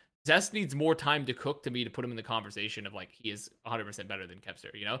like Zest needs more time to cook to me to put him in the conversation of like he is 100% better than Kepster,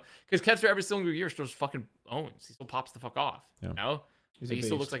 you know? Because Kepster every single year still fucking owns. He still pops the fuck off, you know? He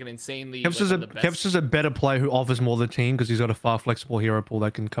still looks like an insanely. Kepster's a better player who offers more to the team because he's got a far flexible hero pool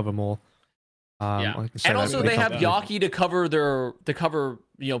that can cover more. And also they have Yaki to cover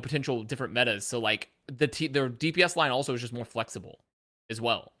potential different metas. So like their DPS line also is just more flexible as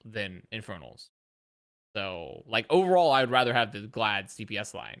well than Infernal's. So like overall, I would rather have the Glad's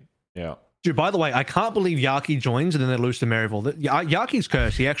DPS line. Yeah. Dude, by the way, I can't believe Yaki joins and then they lose to Maryville. Yaki's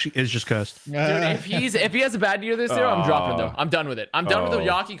cursed. He actually is just cursed. Dude, if he has a bad year this year, I'm dropping him though. I'm done with it. I'm done with the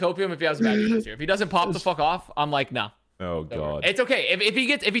Yaki copium if he has a bad year this year. If he doesn't pop the fuck off, I'm like, nah. Oh god. It's okay. If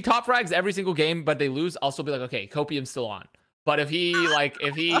he top frags every single game but they lose, I'll still be like, okay, copium's still on. But if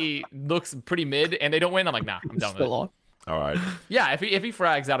he looks pretty mid and they don't win, I'm like, nah, I'm done with it. All right. Yeah, if he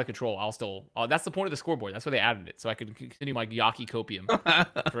frags out of control, I'll still. That's the point of the scoreboard. That's why they added it, so I could continue my Yaki copium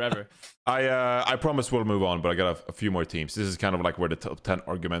forever. I promise we'll move on, but I got a few more teams. This is kind of like where the top 10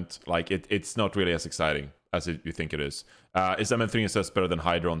 argument, like it's not really as exciting as you think it is. Is MN3 and Cess better than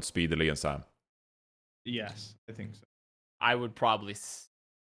Hydron, Speedily, and Sam? Yes, I think so. I would probably.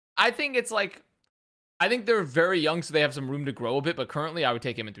 I think it's like. I think they're very young, so they have some room to grow a bit. But currently, I would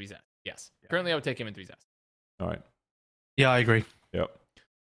take him in 3Z. Yes, currently I would take him in 3Z. All right. Yeah, I agree. Yep.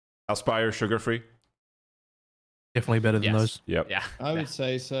 Aspire, Sugar Free. Definitely better than those. Yep. Yeah. I would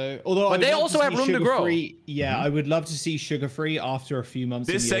say so. Although, but they also have room to grow. Yeah, I would love to see Sugar Free after a few months.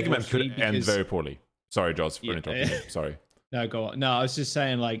 This segment could end very poorly. Sorry, Joss, for interrupting you. Sorry. No, go on. No, I was just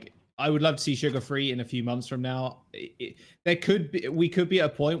saying, like, I would love to see Sugar Free in a few months from now. We could be at a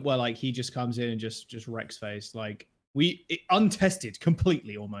point where like he just comes in and just wrecks face, like untested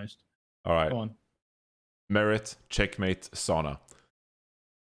completely almost. All right. Go on. Merit, Checkmate, Sauna.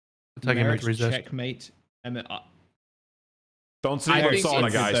 Merit, Checkmate. Don't sleep on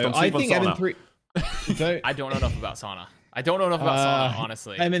Sauna, guys. Don't sleep on Sauna. I don't know enough about Sauna. Sauna,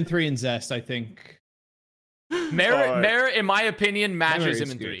 honestly. MN3 and Zest, I think. Merit, in my opinion, matches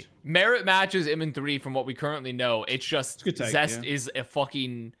him in 3. Merit matches him in 3 from what we currently know. It's just Zest is a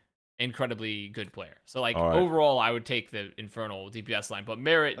fucking incredibly good player. So like overall, I would take the Infernal DPS line, but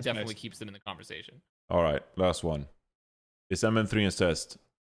Merit definitely keeps them in the conversation. All right, last one. Is MN3 and Zest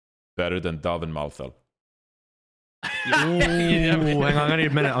better than Dove and Malthel? Hang on,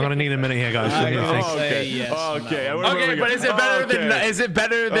 I'm gonna need a minute here, guys. Okay, but is it better than? Is it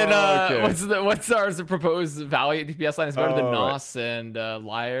better than? What's our proposed Valiant DPS line? Is better than Nos and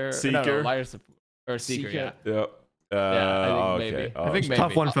Liar? Seeker, no, Liar or Seeker. Yeah. I think maybe. I think maybe.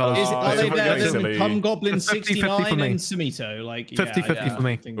 Tough one, fellas. Are they better than Cum Goblin 69 and Samito? Like 50-50 for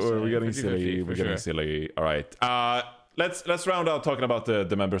me. We're getting silly. We're getting silly. All right. Let's round out talking about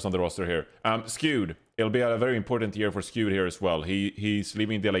the members on the roster here. Skewed. It'll be a very important year for Skewed here as well. He's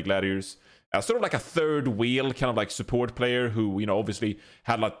leaving the LA Gladiators. Sort of like a third wheel kind of like support player who, obviously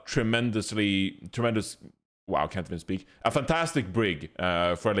had like tremendous, wow, can't even speak. A fantastic brig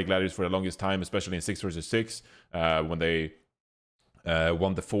for LA Gladiators for the longest time, especially in 6 vs 6 when they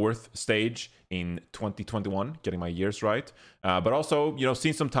won the 4th stage in 2021, getting my years right. But also,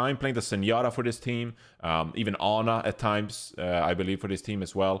 seen some time playing the Senora for this team, even Ana at times, I believe, for this team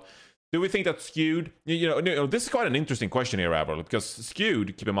as well. Do we think that Skewed, this is quite an interesting question here, Avril, because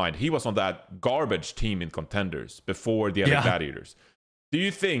Skewed, keep in mind, he was on that garbage team in Contenders before the LA Gladiators. Do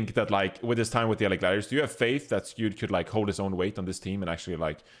you think that, like, with his time with the LA Gladiators, do you have faith that Skewed could, like, hold his own weight on this team and actually,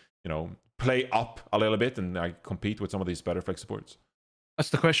 like, play up a little bit and compete with some of these better flex supports? That's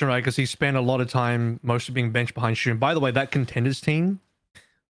the question, right? Because he spent a lot of time mostly being benched behind Shroom. By the way, that Contenders team,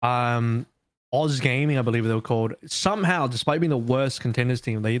 Oz Gaming, I believe they were called, somehow, despite being the worst Contenders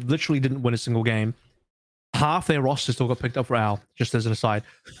team, they literally didn't win a single game. Half their roster still got picked up for Al, just as an aside.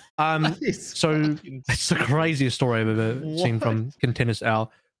 So it's the craziest story I've ever seen from Contenders to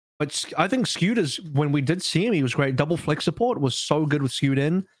Al. But I think Skewed is, when we did see him, he was great. Double flex support was so good with Skewed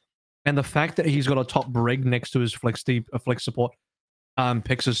in. And the fact that he's got a top brig next to his flex support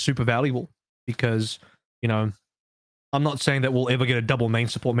picks is super valuable because, I'm not saying that we'll ever get a double main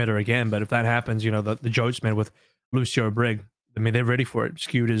support meta again, but if that happens, the Jotes meta with Lucio Brig, I mean, they're ready for it.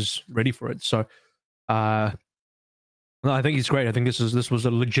 Skewed is ready for it. So I think he's great. I think this was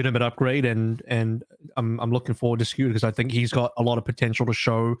a legitimate upgrade, and I'm looking forward to Skewed because I think he's got a lot of potential to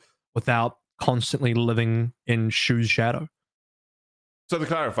show without constantly living in Shu's shadow. So to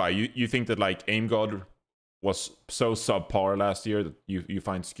clarify, you think that like Aim God was so subpar last year that you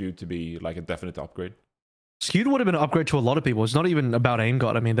find Skewed to be like a definite upgrade? Skewed would have been an upgrade to a lot of people. It's not even about aim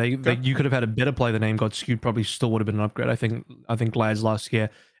god. I mean, you could have had a better play than aim god. Skewed probably still would have been an upgrade. I think lads last year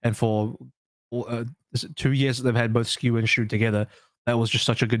and for 2 years that they've had both Skew and Shoot together, that was just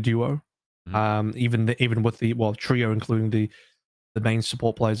such a good duo. Even with the trio, including the main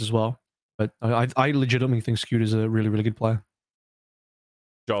support players as well. But I legitimately think Skewed is a really, really good player.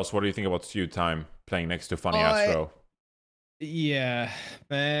 Joss, what do you think about Skewed time playing next to Funny Astro? Yeah,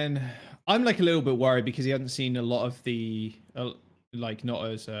 man. I'm like a little bit worried because he hasn't seen a lot of the like not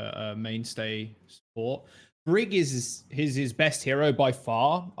as a mainstay support. Brig is his best hero by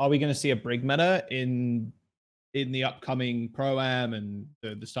far. Are we going to see a Brig meta in the upcoming Pro-Am and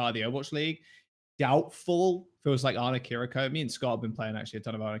the start of the Overwatch League? Doubtful. Feels like Ana Kiriko. Me and Scott have been playing actually a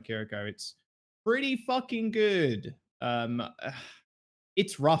ton of Ana Kiriko. It's pretty fucking good.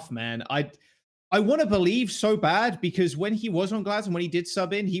 It's rough, man. I want to believe so bad because when he was on Glads and when he did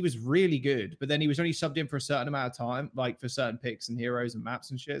sub in, he was really good. But then he was only subbed in for a certain amount of time, like for certain picks and heroes and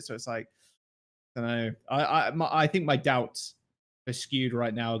maps and shit. So it's like, I don't know. I think my doubts are skewed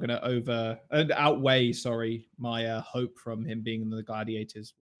right now are going to outweigh, my hope from him being in the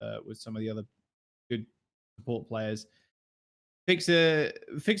Gladiators with some of the other good support players. Fix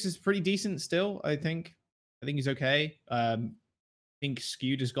is pretty decent still, I think. I think he's okay. I think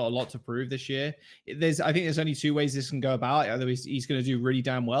Skewed has got a lot to prove this year. I think there's only two ways this can go about. Either he's going to do really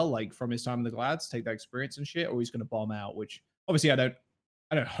damn well, like from his time in the Glads, take that experience and shit, or he's going to bomb out. Which obviously I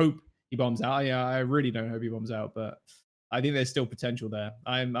don't hope he bombs out. I really don't hope he bombs out, but I think there's still potential there.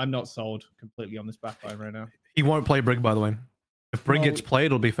 I'm not sold completely on this backline right now. He won't play Brig, by the way. If Brig gets played,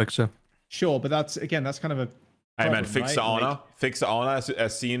 it'll be Fixer. Sure, but that's kind of a problem, man, Fix right? Ana. Fix Ana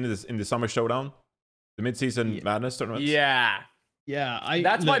as seen in the Summer Showdown, the mid-season madness tournament. Yeah.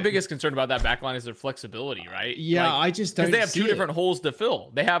 That's my look, biggest concern about that backline is their flexibility, right? Yeah, I just don't. Because they have two different holes to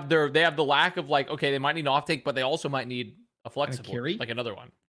fill. They have the lack of like, okay, they might need an off take, but they also might need a flex support, like another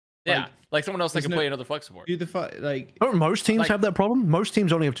one. Yeah, like someone else that can play another flex support. Don't most teams have that problem? Most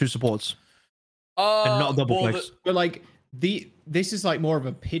teams only have two supports. And not double flex. But like this is like more of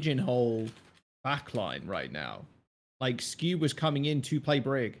a pigeonhole backline right now. Like Skew was coming in to play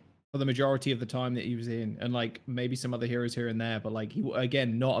Brig for the majority of the time that he was in, and like maybe some other heroes here and there, but like he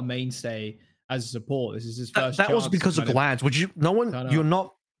again not a mainstay as a support. This is his first. That was because of Glads. Would you? No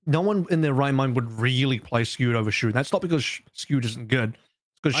one in their right mind would really play Skewed over Shoot. That's not because Skewed isn't good.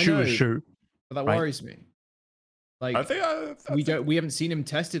 It's because Shoot is Shoot. But that worries me. Like I think we haven't seen him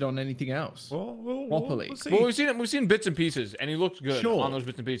tested on anything else properly. We've seen bits and pieces, and he looked good on those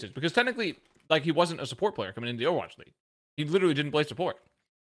bits and pieces because technically, like he wasn't a support player coming into the Overwatch League. He literally didn't play support.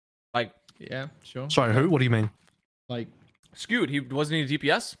 Like, yeah, sure. Sorry, who? What do you mean? Like Skewed. He wasn't he a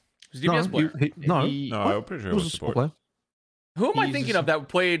DPS? He was a DPS player. No, I'm pretty sure he was a support player. Who am I thinking of that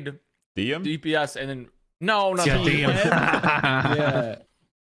played DM? DPS and then no. DM. Yeah.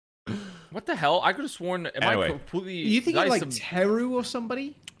 What the hell? I could have sworn. Anyway, I completely? You think like Teru or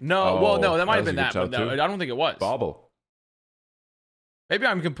somebody? No, no, that might have been that. But no, I don't think it was. Bobble. Maybe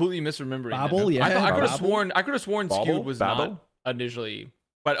I'm completely misremembering. Babel, yeah. I could have sworn Skewed was not initially.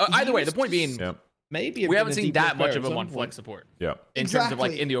 But either way, the point being, maybe we haven't seen that much of him on flex support. Yeah. In terms of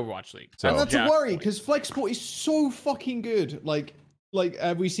like in the Overwatch League. And that's a worry because flex support is so fucking good. Like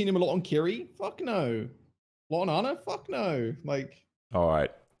have we seen him a lot on Kiri? Fuck no. A lot on Ana? Fuck no. Like. All right.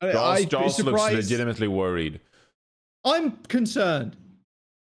 Joss looks legitimately worried. I'm concerned.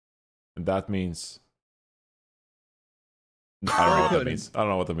 And that means. I don't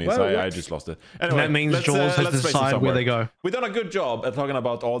know what that means. I just lost it. Anyway, that means Jaws has to decide where they go. We've done a good job at talking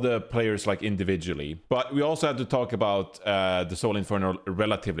about all the players like individually, but we also have to talk about the Seoul Inferno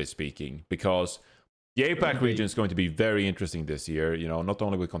relatively speaking, because the APAC region is going to be very interesting this year, you know, not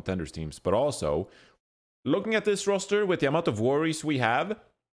only with contenders teams, but also looking at this roster with the amount of worries we have,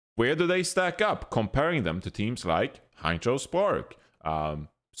 where do they stack up? Comparing them to teams like Hangzhou Spark,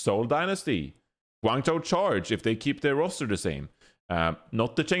 Seoul Dynasty, Guangzhou Charge, if they keep their roster the same.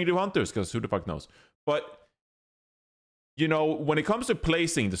 Not the Chengdu Hunters, because who the fuck knows. But, you know, when it comes to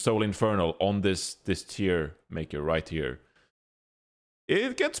placing the Seoul Infernal on this tier maker right here,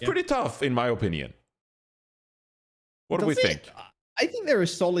 it gets pretty tough, in my opinion. What do we think? I think they're a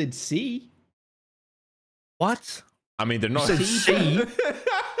solid C. What? I mean, they're not C.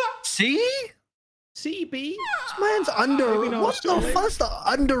 C? CB? This man's under. What the fuck's the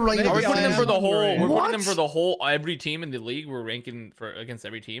underrated? Are we putting them for the whole? We're putting them for the whole. Every team in the league. We're ranking for against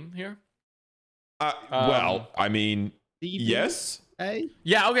every team here. Well, I mean, yes. A?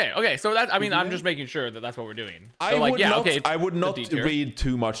 Yeah, okay. So that, I mean, I'm A? just making sure that that's what we're doing. So, I like, would yeah, not, okay, I would the not D tier. read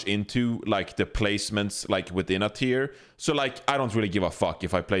too much into like the placements like within a tier. So like I don't really give a fuck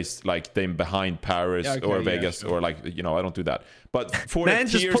if I place like them behind Paris or Vegas or like I don't do that. But for the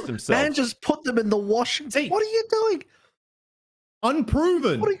tiers themselves, just put them in the Washington. What are you doing?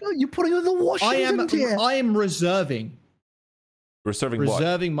 Unproven. You're putting them in the Washington tier. I am reserving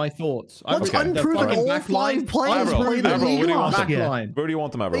reserving my thoughts. What's Okay. unproven? fucking All back 5 line. players Avril, played in the Avril, league what do you want last them? year. Backline. Where do you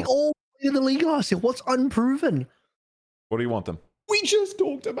want them, They Avril? all played in the league last year. What's unproven? Where do you want them? We just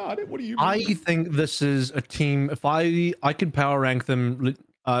talked about it. What do you mean? I think this is a team. If I could power rank them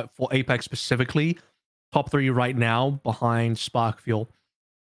for Apex specifically, top 3 right now behind Spark Fuel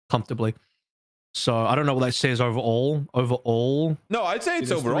comfortably. So I don't know what that says overall. No, I'd say it's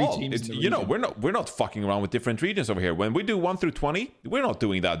There's 3 overall. teams It's, in the region. we're not fucking around with different regions over here. When we do 1 through 20, we're not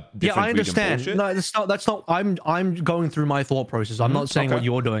doing that. Yeah, I Different region understand. bullshit. No, that's not. I'm going through my thought process. I'm not saying what Okay.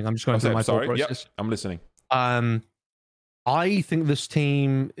 you're doing. I'm just going through my thought Sorry. Yep, process. I'm listening. I think this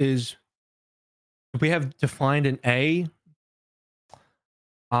team is. If we have defined an A,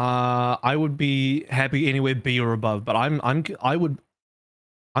 I would be happy anywhere B or above. But I'm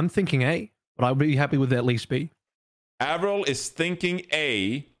thinking A, but I would be happy with at least B. Avril is thinking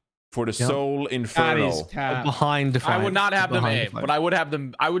A for the Yep. Seoul That Inferno. is cap. Behind Defiant. I would not have them Behind A, Defiant. but I would have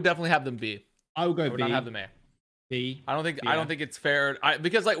them. I would definitely have them B. I would go I would B. not have them A. B. I don't think Yeah. it's fair.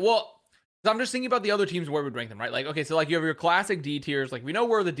 Because like, well, 'cause I'm just thinking about the other teams where we'd rank them, right? Like, okay, so like you have your classic D tiers. Like we know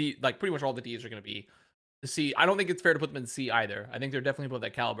where the D, like pretty much all the Ds are going to be. The C, I don't think it's fair to put them in C either. I think they're definitely above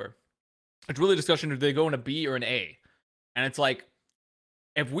that caliber. It's really a discussion if they go in a B or an A, and it's like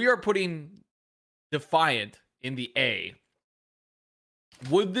if we are putting Defiant in the A,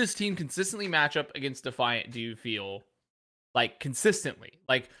 would this team consistently match up against Defiant? Do you feel like consistently?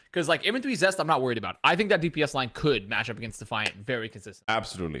 Like, because like M3 Zest, I'm not worried about. I think that DPS line could match up against Defiant very consistently.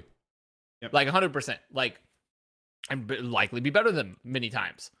 Absolutely. Like 100%. Like, and likely be better than many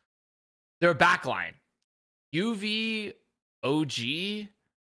times. Their backline, UV, OG,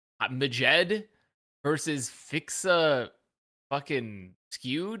 Majed versus Fixa, fucking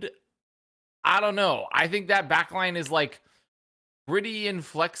skewed. I don't know. I think that backline is like pretty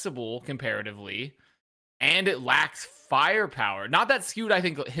inflexible comparatively, and it lacks firepower. Not that skewed, I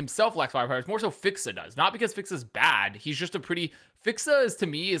think himself lacks firepower. It's more so Fixa does. Not because Fixa's bad. He's just a pretty. Fixa is to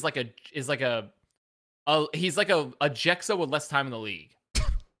me is like a he's like a Jexa with less time in the league.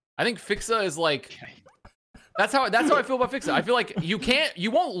 I think Fixa is like. That's how I feel about Fixa. I feel like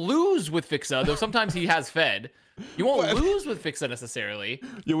you won't lose with Fixa, though sometimes he has fed. You won't lose with Fixa necessarily.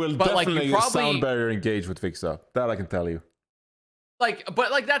 You will but definitely like you probably sound barrier engage with Fixa. That I can tell you.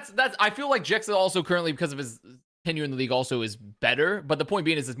 But that's I feel like Jexa also currently because of his tenure in the league also is better. But the point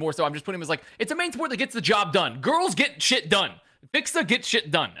being is it's more so I'm just putting him as like it's a main sport that gets the job done. Girls get shit done. Fixa gets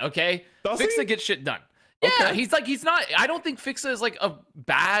shit done. Okay, Fixa gets shit done. Yeah, Okay. he's not. I don't think Fixa is like a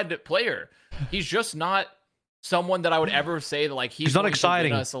bad player. He's just not someone that I would ever say that like he's not going to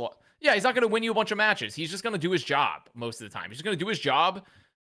exciting. win us a lot. Yeah, he's not going to win you a bunch of matches. He's just going to do his job most of the time. He's just going to do his job.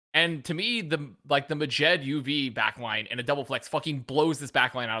 And to me, the Majed UV backline and a double flex fucking blows this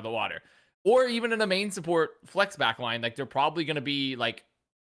backline out of the water. Or even in a main support flex backline, like they're probably going to be like,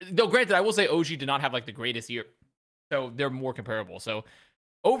 though granted, I will say OG did not have like the greatest year. So they're more comparable. So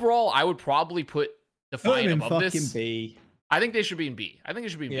overall, I would probably put Defiant above this. B. I think they should be in B. I think it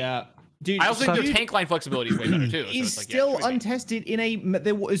should be in B. Yeah. Dude, I also think their tank line flexibility is way better too. So He's it's like, still yeah, it should be. untested in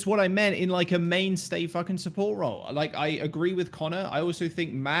is what I meant in like a mainstay fucking support role. Like I agree with Connor. I also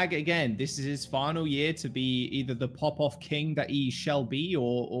think Mag again. This is his final year to be either the pop off king that he shall be,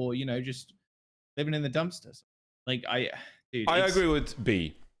 or just living in the dumpsters. Like I agree with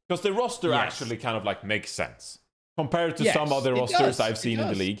B because the roster actually kind of like makes sense compared to some other rosters I've seen in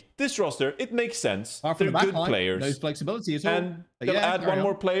the league. This roster, it makes sense. They're good players. No flexibility at all. And they'll add one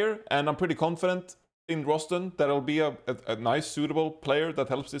more player, and I'm pretty confident in Roston that it'll be a nice, suitable player that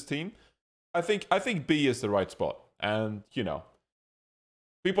helps this team. I think B is the right spot, and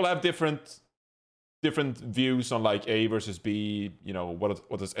people have different views on like A versus B.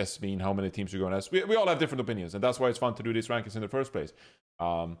 What does S mean? How many teams are going S? We all have different opinions, and that's why it's fun to do these rankings in the first place.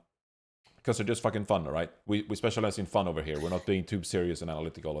 Because they're just fucking fun, all right? We specialize in fun over here. We're not being too serious and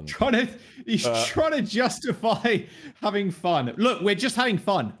analytical. And He's trying to justify having fun. Look, we're just having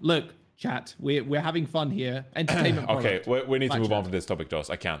fun. Look, chat, we're having fun here. Entertainment. Okay, we need to move on from this topic,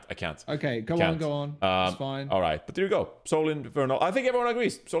 Joss. I can't. Okay, go on. It's fine. All right, but there you go. Soul Infernal. I think everyone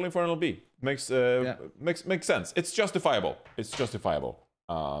agrees. Soul Infernal B makes sense. It's justifiable.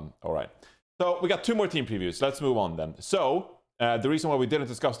 All right. So we got 2 more team previews. Let's move on then. So. The reason why we didn't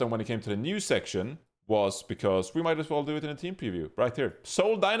discuss them when it came to the news section was because we might as well do it in a team preview right here.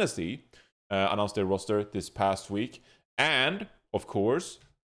 Seoul Dynasty announced their roster this past week. And, of course,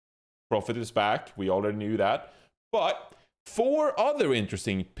 Profit is back. We already knew that. But 4 other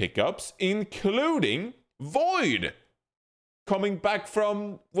interesting pickups, including Void, coming back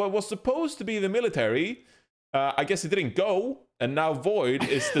from what was supposed to be the military. I guess it didn't go, and now Void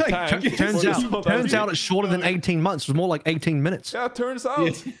is the tank. Turns out it's shorter than 18 months. It was more like 18 minutes. Yeah, turns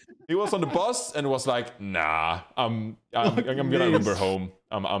out. He was on the bus and was like, nah, I'm gonna Uber home.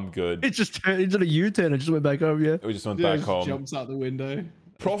 I'm good. It just he did a U-turn and just went back home, yeah. We just went back home. Jumps out the window.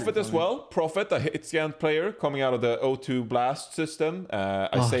 Profit as well. Profit, a hit scan player coming out of the O2 Blast system.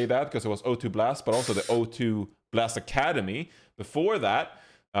 I say that because it was O2 Blast, but also the O2 Blast Academy before that.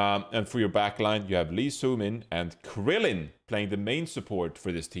 And for your backline, you have Lee Soo-min and Krillin playing the main support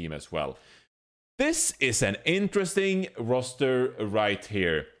for this team as well. This is an interesting roster right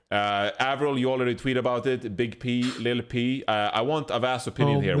here. Avril, you already tweet about it. Big P, Lil P. I want Avaz's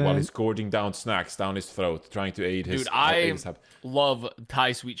opinion here while he's gorging down snacks down his throat, trying to aid his... Dude, I love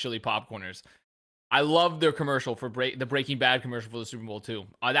Thai sweet chili popcorners. I love their commercial for the Breaking Bad commercial for the Super Bowl too.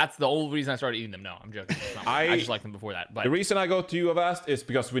 That's the only reason I started eating them. No, I'm joking. I just like them before that. But the reason I go to you, Avaz, is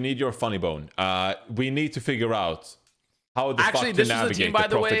because we need your funny bone. We need to figure out how the fuck to navigate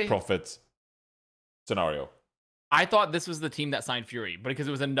the profit scenario. I thought this was the team that signed Fury, but because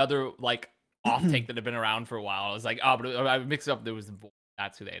it was another like off take that had been around for a while, I was like, oh, but I mixed it up. There was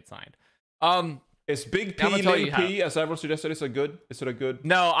that's who they had signed. Is Big P, Lil P, as everyone suggested, is it a good?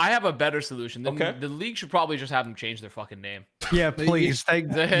 No, I have a better solution. Okay. The league should probably just have them change their fucking name. Yeah, please.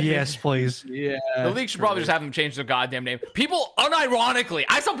 Yes, please. Yeah. The league should probably just have them change their goddamn name. People, unironically,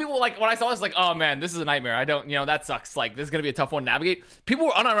 I saw people like, when I saw this, like, oh man, this is a nightmare. I don't, that sucks. Like, this is going to be a tough one to navigate. People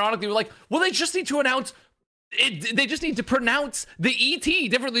were unironically were like, well, they just need to announce they just need to pronounce the ET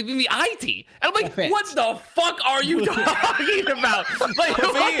differently than the IT. And I'm like, what the fuck are you talking about? Like,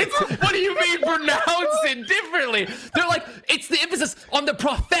 what do you mean pronounce it differently? They're like, it's the emphasis on the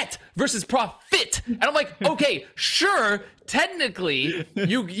prophet versus profit. And I'm like, okay, sure, technically,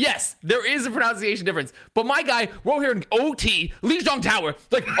 yes, there is a pronunciation difference. But my guy, we're here in OT, Lijiang Tower.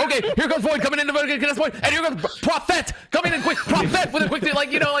 Like, okay, here comes Void coming in to get us point, and here comes Prophet coming in quick, Prophet with a quick,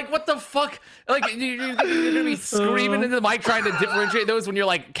 like, like, what the fuck? Like, you're gonna be screaming into the mic trying to differentiate those when you're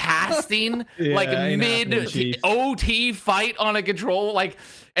like casting, like mid OT fight on a control, like.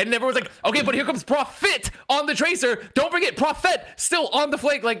 And everyone's like, okay, but here comes Prophet on the tracer. Don't forget, Prophet still on the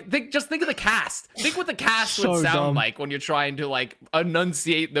flank. Like, just think of the cast. Think what the cast would sound like when you're trying to, like,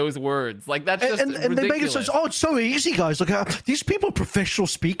 enunciate those words. Like, that's just ridiculous. And they make it so, it's so easy, guys. Like, these people are professional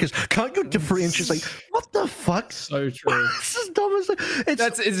speakers. Can't you differentiate? Like, what the fuck? So true. This is dumb as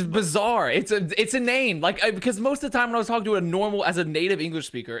it's bizarre. It's a name. Like, because most of the time when I was talking to as a native English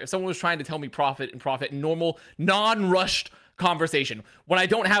speaker, if someone was trying to tell me profit, normal, non-rushed conversation, when I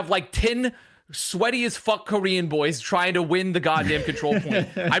don't have like 10 sweaty as fuck Korean boys trying to win the goddamn control point,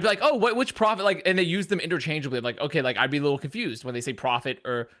 I'd be like, oh, which profit? Like, and they use them interchangeably. I'm like, okay, like I'd be a little confused when they say profit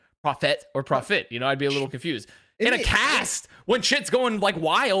or prophet or profit. I'd be a little confused. In a cast, when shit's going like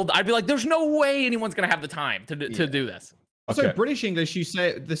wild, I'd be like, there's no way anyone's gonna have the time to do this. Also, British English, you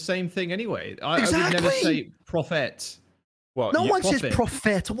say the same thing anyway. I would never say prophet. Well, no one says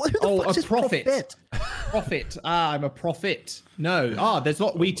prophet. Who the fuck says prophet? Prophet. I'm a prophet. No. There's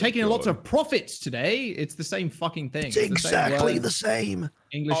we taking lots of profits today. It's the same fucking thing. It's exactly the same.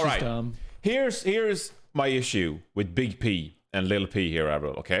 English is dumb. Here's my issue with Big P and Lil P here,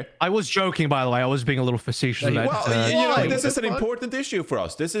 Avril, okay? I was joking, by the way. I was being a little facetious. This is an important issue for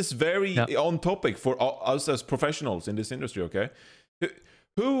us. This is very on topic for us as professionals in this industry, okay?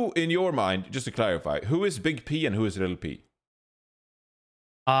 Who, in your mind, just to clarify, who is Big P and who is Lil P?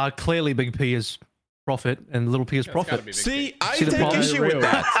 Clearly Big P is profit and Little P is profit. See, I take issue with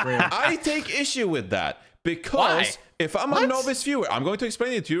that. I take issue with that because if I'm a novice viewer, I'm going to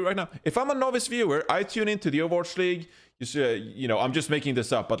explain it to you right now. If I'm a novice viewer, I tune into the Overwatch League. I'm just making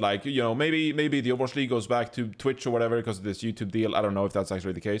this up, but like, maybe the Overwatch League goes back to Twitch or whatever because of this YouTube deal. I don't know if that's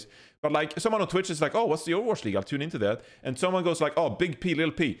actually the case. But like, someone on Twitch is like, oh, what's the Overwatch League? I'll tune into that. And someone goes like, oh, Big P,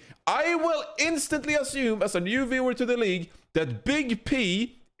 Lil P. I will instantly assume as a new viewer to the league that Big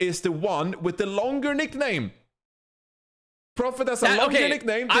P is the one with the longer nickname. Prophet has a longer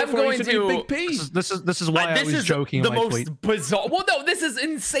nickname. I'm going to Big P. This is why I was joking. The most bizarre. Well, no, this is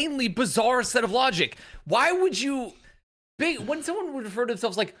insanely bizarre set of logic. Why would you? When someone would refer to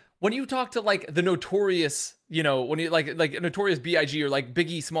themselves like when you talk to like the notorious, you know, when you like a notorious Big or like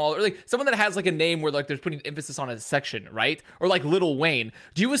Biggie Small or like someone that has like a name where like there's putting emphasis on a section, right? Or like Lil Wayne.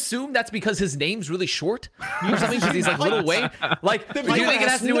 Do you assume that's because his name's really short or something? Because he's like Lil Wayne. Like, do you think it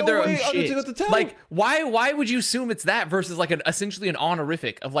has to do with their like? Why would you assume it's that versus like essentially an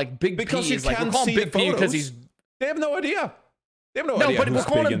honorific of like Big because P? Is like we're calling Big P because he's. They have no idea. No, but we're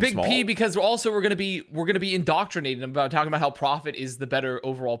calling him Big P because we're gonna be indoctrinating him about talking about how Prophet is the better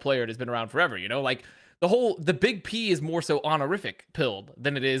overall player and has been around forever. You know, like the Big P is more so honorific pilled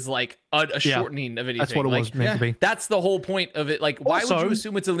than it is like a shortening of anything. That's what it was meant to be. That's the whole point of it. Like, why would you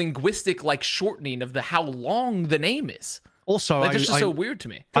assume it's a linguistic like shortening of how long the name is? Also, like, that's just so weird to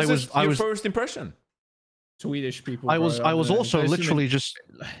me. I was first impression. Swedish people. I was also literally just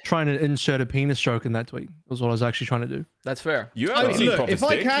trying to insert a penis joke in that tweet. Was what I was actually trying to do. That's fair. Look, if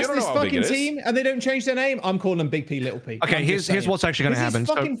I cast this fucking team and they don't change their name, I'm calling them Big P, Little P. Okay, here's what's actually going to happen.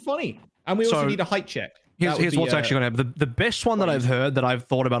 It's fucking funny, and we also need a height check. Here's what's actually going to happen. The best one that I've heard that I've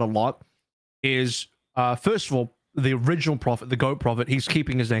thought about a lot is first of all, the original Prophet, the GOAT Prophet, he's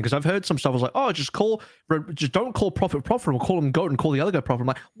keeping his name because I've heard some stuff was like, oh, just don't call Prophet, we'll call him GOAT and call the other guy Prophet. I'm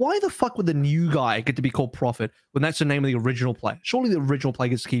like, why the fuck would the new guy get to be called Prophet when that's the name of the original player? Surely the original player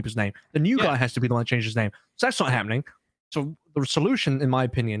gets to keep his name. The new guy has to be the one that changes his name. So that's not happening. So the solution, in my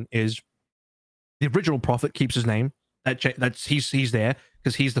opinion, is the original Prophet keeps his name. He's there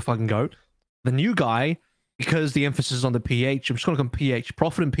because he's the fucking GOAT. The new guy, because the emphasis is on the PH, I'm just going to call him PH.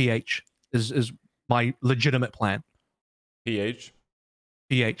 Prophet and PH is my legitimate plan. PH.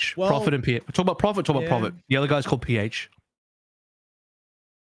 Well, Prophet and PH. Talk about Prophet. Prophet. The other guy's called PH.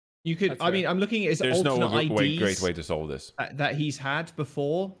 You could. I mean, I'm looking at his alternate IDs. Great way to solve this. That he's had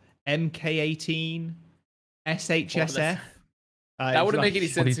before. MK18, SHSF. That wouldn't make any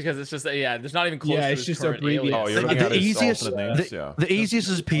sense because it's just there's not even close. Yeah, it's just abbreviated. Oh, you're looking at his alternate names. The easiest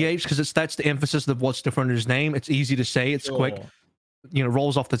is PH because that's the emphasis of what's different in his name. It's easy to say. It's quick. You know,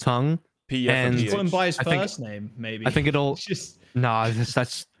 rolls off the tongue. And call him by his first name, maybe. I think it'll.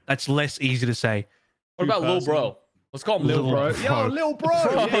 That's less easy to say. What about Lil Bro? Let's call him Lil Bro. Yo, Lil Bro.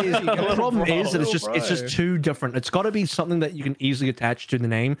 The problem is that it's just too different. It's got to be something that you can easily attach to the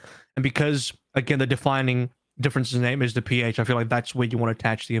name, and because again the defining difference in the name is the PH, I feel like that's where you want to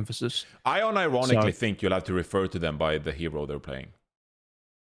attach the emphasis. I unironically think you'll have to refer to them by the hero they're playing.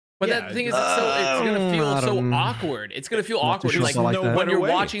 But that thing is, it's gonna feel so awkward. It's gonna feel awkward. Like when you're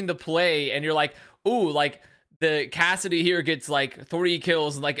watching the play and you're like, ooh, like the Cassidy here gets like 3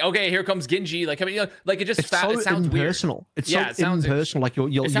 kills, and like, okay, here comes Genji. Like, I mean, like it just sounds impersonal. Weird. It's so impersonal. Like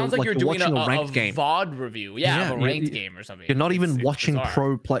it sounds like you're doing watching a ranked game. VOD review. Yeah, of a ranked game or something. You're not even watching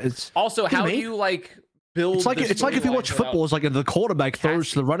pro players. Also, how do you like build? It's like if you watch football, it's like the quarterback throws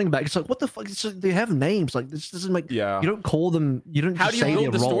to the running back. It's like, what the fuck? They have names. Like this doesn't make. Yeah. You don't call them. You don't. How do you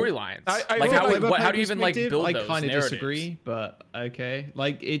build the storylines? Like how do you even like build those? I kind of disagree, but okay.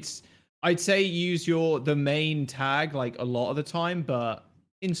 Like I'd say use the main tag like a lot of the time, but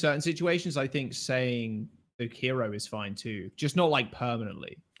in certain situations, I think saying the hero is fine too. Just not like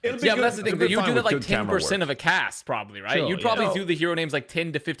permanently. But that's the thing. You do that like 10% of a cast, probably, right? Sure, you'd probably do the hero names like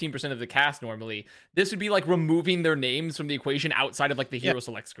 10 to 15% of the cast normally. This would be like removing their names from the equation outside of like the hero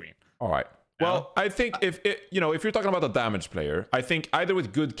select screen. All right. Well, I think if you're talking about a damage player, I think either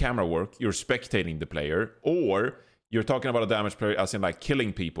with good camera work, you're spectating the player, or you're talking about a damage player as in like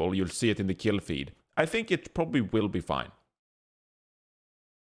killing people. You'll see it in the kill feed. I think it probably will be fine.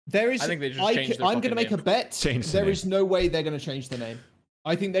 There is. I think they just I'm going to make a bet. There is no way they're going to change the name.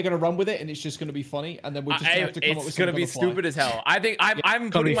 I think they're going to run with it, and it's just going to be funny, and then we're just going to have to come up with something. It's going to be stupid as hell. I think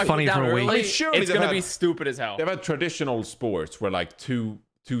I'm putting my foot down early. It's going to be stupid as hell. They've had traditional sports where like two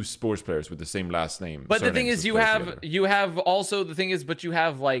sports players with the same last name. But the thing is, you have also the thing is, but you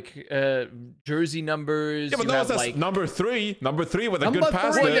have like jersey numbers. Yeah, but that's like number three with a good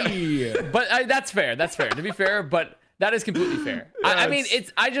pass. But that's fair. That's fair. To be fair, but. That is completely fair. Yeah, I mean,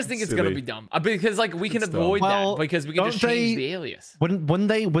 I just think it's gonna be dumb because like we can avoid that because we can just change the alias.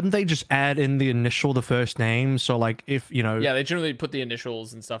 Wouldn't they just add in the first name? So like if yeah, they generally put the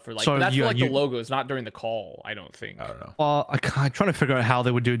initials and stuff for like. So that's for like the logos, not during the call. I don't think. I don't know. Well, I'm trying to figure out how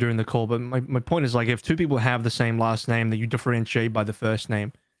they would do during the call, but my point is like if two people have the same last name, that you differentiate by the first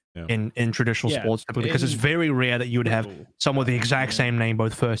name. Yeah. In traditional sports typically, because it's very rare that you would have someone with the exact same name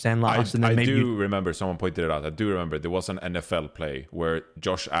both first and last. And then I do remember someone pointed it out. I do remember there was an NFL play where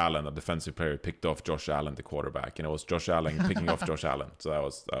Josh Allen, a defensive player, picked off Josh Allen, the quarterback, and it was Josh Allen picking off Josh Allen. So that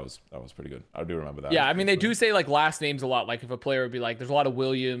was pretty good. I do remember that. Yeah, I mean they do say like last names a lot. Like if a player would be like, there's a lot of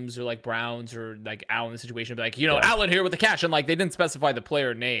Williams or like Browns or like Allen in the situation, be like Allen here with the catch, and like they didn't specify the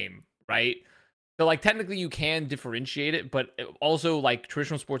player name, right? So like technically you can differentiate it, but also like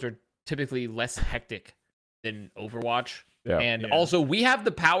traditional sports are typically less hectic than Overwatch. Yeah. And also we have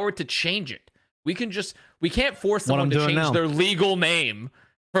the power to change it. We can't force What I'm someone to doing change now. their legal name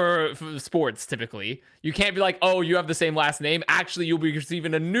for sports typically. You can't be like, oh, you have the same last name. Actually, you'll be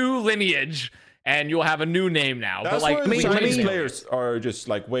receiving a new lineage and you'll have a new name now. That's but like where the we Chinese change it. players are just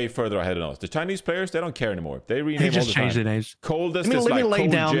like way further ahead of us. The Chinese players, they don't care anymore. They rename They all just the change time. their names. Coldest Let me is like lay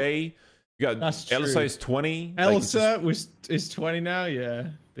Cold down- J. You got That's true. Elsa is 20. Like, it's Elsa is 20 now. Yeah,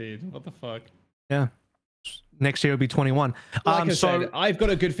 dude. What the fuck? Yeah. Next year will be 21. Like I so said, I've got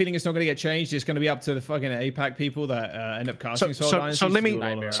a good feeling it's not going to get changed. It's going to be up to the fucking APAC people that end up casting Seoul Dynasty so let to me do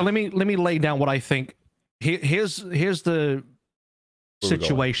all of that. let me lay down what I think. Here's the Where we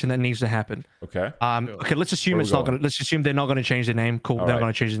situation that needs to happen. okay. Okay, let's assume Where it's we not going? gonna. Let's assume they're not gonna change their name. Cool, All they're right. not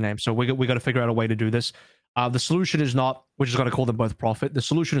gonna change their name. So we got to figure out a way to do this. The solution is not. We're just gonna call them both Prophet. The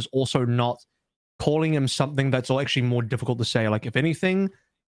solution is also not calling him something that's actually more difficult to say. Like if anything,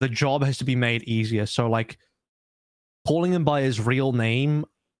 the job has to be made easier. So like calling him by his real name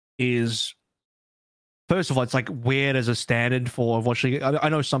is. First of all, it's like weird as a standard for watching. I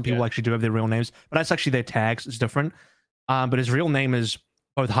know some people actually do have their real names, but that's actually their tags. It's different. But his real name is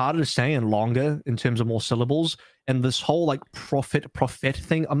both harder to say and longer in terms of more syllables. And this whole like prophet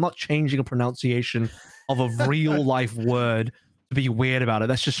thing, I'm not changing a pronunciation of a real life word to be weird about it.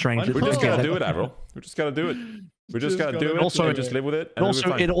 That's just strange. We just gotta do it, Avril. We just gotta do it. We just gotta do it. Also- Also, just live with it. And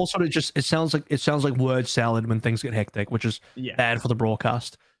Also, it sounds like word salad when things get hectic, which is bad for the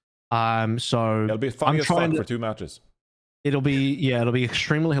broadcast. So it'll be funny I'm as fuck trying for to- 2 matches. it'll be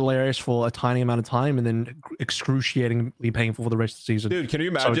extremely hilarious for a tiny amount of time, and then excruciatingly painful for the rest of the season. Dude, can you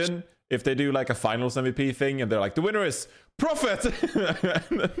So imagine if they do like a finals MVP thing and they're like, the winner is Prophet?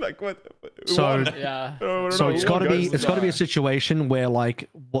 Like what? Who So- won? Yeah. Oh, So no, it's who got to won, be guys? it's got to be a situation where like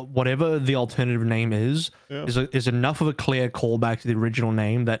whatever the alternative name is is enough of a clear callback to the original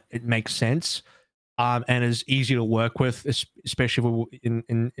name that it makes sense, and is easy to work with, especially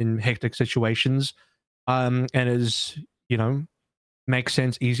in hectic situations, and is makes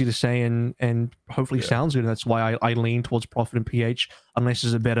sense, easy to say, and hopefully sounds good. And that's why I lean towards Prophet and PH unless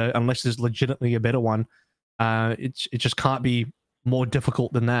there's legitimately a better one. It just can't be more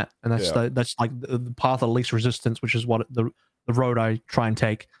difficult than that, and that's like the path of least resistance, which is what the road I try and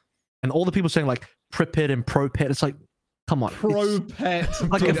take. And all the people saying like Pripet and Propet, it's like, come on, Pro-pet.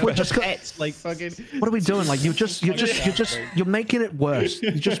 like if we're just pets, like fucking. what are we doing? Like you're making it worse.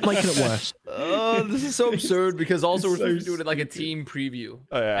 You're just making it worse. Oh, this is so absurd because also we're So supposed to do it like a team preview.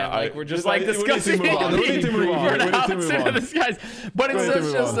 Oh, yeah, and like we're just we like need to discussing. move on. We need to move on. We need to move on. This guy's, but it's We need to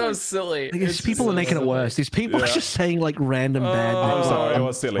just move on. so silly. Like, these people are making it worse. These people are just saying like random bad. I'm things. sorry, it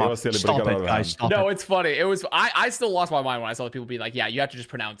was silly. It was silly, but it Stop got out it, of guys. hand. Stop No, it. it's funny. It was. I still lost my mind when I saw the people be like, "Yeah, you have to just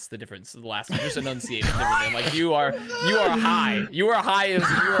pronounce the difference of the last one. Just enunciate it differently." I'm like, you are high. You are high. You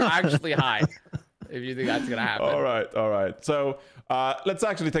are actually high. If you think that's gonna happen. All right. So let's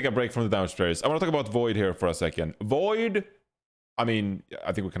actually take a break from the damage players. I want to talk about Void here for a second. Void, I mean,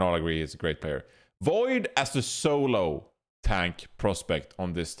 I think we can all agree he's a great player. Void as the solo tank prospect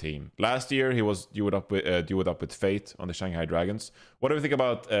on this team. Last year he was duoed up with Fate on the Shanghai Dragons. What do we think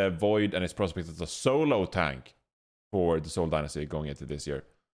about Void and his prospect as a solo tank for the Seoul Dynasty going into this year?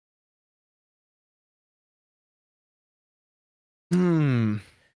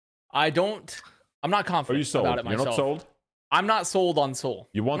 I'm not confident Are you sold? about it You're myself. not sold? I'm not sold on Soul.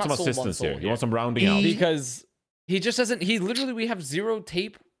 You want I'm some not sold on assistance Soul here. You want some rounding out. because he just doesn't. He literally, we have zero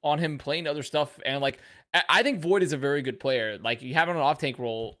tape on him playing other stuff, and like I think Void is a very good player. Like you have him on an off tank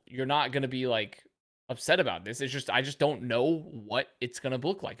role, you're not gonna be like upset about this. It's just I just don't know what it's gonna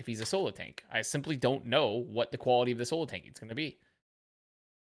look like if he's a solo tank. I simply don't know what the quality of the solo tank is gonna be.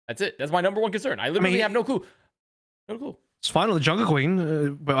 That's it. That's my number one concern. I literally have no clue. No clue. It's fine with the Jungle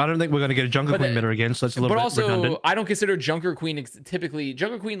Queen, but I don't think we're going to get a Jungle Queen meta again, so that's a little bit redundant. I don't consider Junker Queen typically.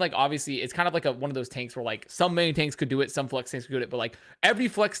 Junker Queen, like obviously, it's kind of like one of those tanks where like some main tanks could do it, some flex tanks could do it, but like every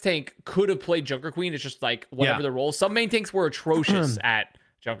flex tank could have played Junker Queen. It's just like whatever the role. Some main tanks were atrocious at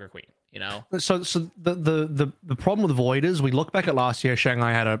Junker Queen. You know. So the problem with Void is we look back at last year.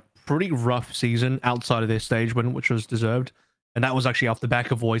 Shanghai had a pretty rough season outside of their stage win, which was deserved, and that was actually off the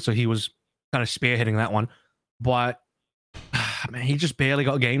back of Void, so he was kind of spearheading that one, but. Man, he just barely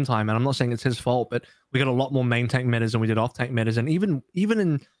got game time, and I'm not saying it's his fault, but we got a lot more main tank metas than we did off tank metas, and even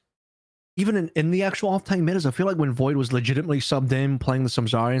in the actual off tank metas, I feel like when Void was legitimately subbed in, playing the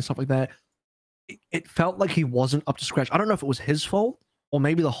Samzari and stuff like that, it felt like he wasn't up to scratch. I don't know if it was his fault or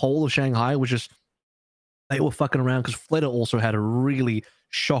maybe the whole of Shanghai was just they were fucking around because Flitter also had a really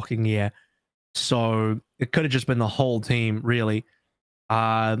shocking year, so it could have just been the whole team really.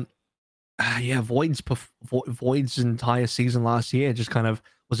 yeah, Void's entire season last year just kind of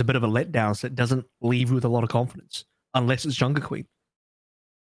was a bit of a letdown. So it doesn't leave you with a lot of confidence unless it's Jungle Queen.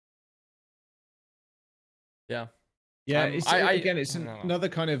 Yeah. Yeah, again, it's I don't know. another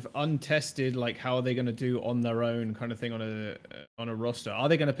kind of untested, like how are they going to do on their own kind of thing on a roster. Are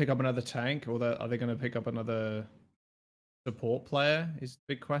they going to pick up another tank, or are they going to pick up another support player? Is the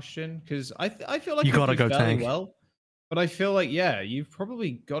big question, because I feel like You they gotta do go fairly tank. well, but I feel like you've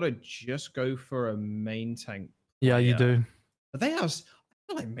probably got to just go for a main tank. Yeah, you player. do. But I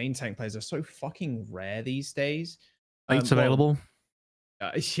feel like main tank players are so fucking rare these days. Fate's Well, available.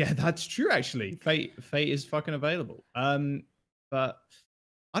 yeah, that's true. Actually, Fate is fucking available. But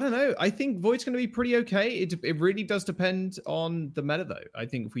I don't know. I think Void's going to be pretty okay. It really does depend on the meta, though. I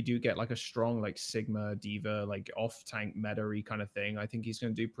think if we do get like a strong like Sigma Diva like off tank meta-y kind of thing, I think he's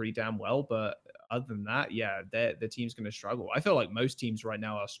going to do pretty damn well. But other than that, yeah, the team's going to struggle. I feel like most teams right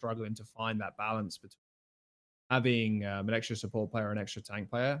now are struggling to find that balance between having an extra support player and extra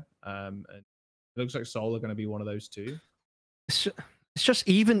tank player. And it looks like Seoul are going to be one of those two. It's just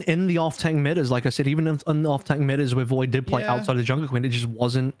even in the off tank metas, like I said, even in the off tank metas where Void did play outside of Jungle Queen, it just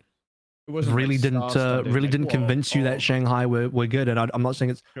wasn't. It wasn't really like didn't convince you that Shanghai were good. And I'm not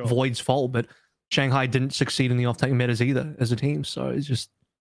saying it's Void's fault, but Shanghai didn't succeed in the off tank metas either as a team. So it just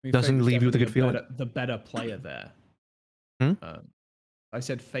doesn't leave you with a good feeling. The better player there. I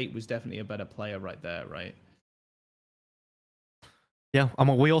said Fate was definitely a better player right there, right? Yeah, I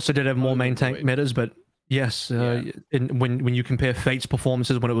mean, we also did have more main tank metas, but yes, when you compare Fate's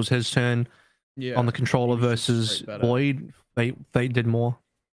performances when it was his turn on the controller versus Void, Fate did more.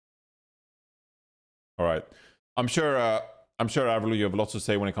 All right, I'm sure Avril, you have lots to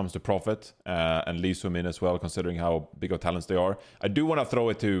say when it comes to Prophet and Lee Soo-min as well, considering how big of talents they are. I do want to throw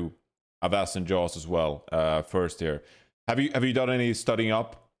it to Avaz and Jaws as well first here. Have you done any studying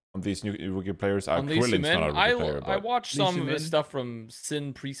up on these new rookie players? Krillin's not a rookie player, I watched some Lee of his stuff from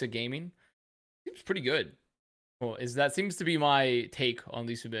Sin Prisa Gaming. Seems pretty good. Well, that seems to be my take on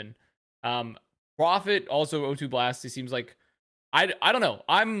Lee Soo-min. Prophet, also O2 Blast, he seems like I don't know.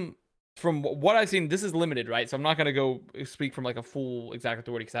 I'm from what I've seen, this is limited, right? So I'm not gonna go speak from like a full exact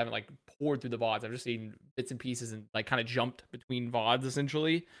authority because I haven't like poured through the VODs. I've just seen bits and pieces and like kind of jumped between VODs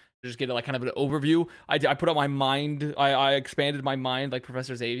essentially to just get like kind of an overview. I put out my mind. I expanded my mind like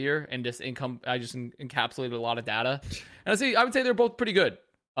Professor Xavier and just I just encapsulated a lot of data. And I would say they're both pretty good.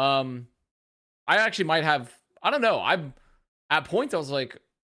 I actually might have. I don't know. I'm at points I was like,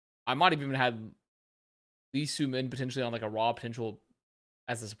 I might have even had Lee Soo-min potentially on like a raw potential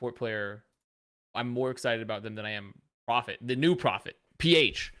as a support player. I'm more excited about them than I am Prophet, the new Prophet,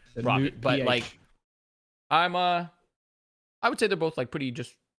 PH Prophet. But like, I would say they're both like pretty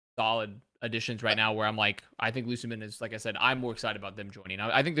just solid additions right now. Where I'm like, I think Lee Soo-min is, like I said, I'm more excited about them joining.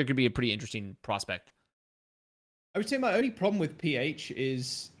 I think there could be a pretty interesting prospect. I would say my only problem with PH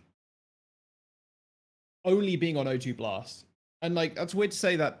is only being on O2 Blast. And like, that's weird to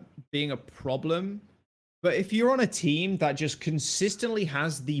say that being a problem, but if you're on a team that just consistently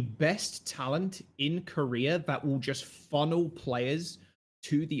has the best talent in Korea that will just funnel players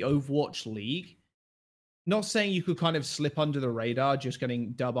to the Overwatch League, not saying you could kind of slip under the radar just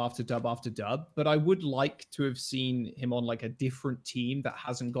getting dub after dub after dub, but I would like to have seen him on like a different team that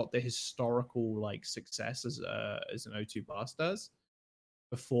hasn't got the historical like success as an O2 Blast does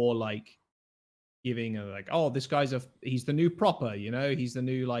before like giving like, oh, this guy's he's the new proper, you know, he's the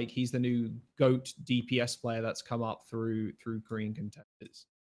new GOAT DPS player that's come up through Korean contenders.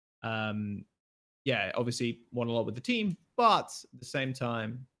 Yeah, obviously won a lot with the team, but at the same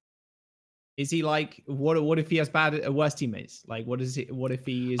time, is he like what if he has worse teammates? Like what if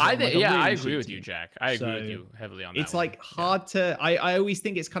he is I agree team? with you, Jack. I agree with you heavily on that. It's like hard to I always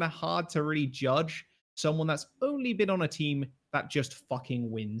think it's kind of hard to really judge someone that's only been on a team that just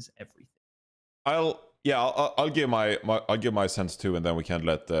fucking wins everything. I'll give my sense too, and then we can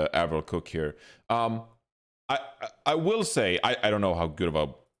let Avril cook here. I will say I don't know how good of a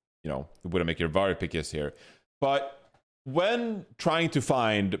Widowmaker Vari pick is here, but when trying to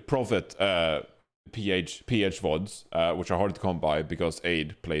find Prophet PH VODs, which are hard to come by because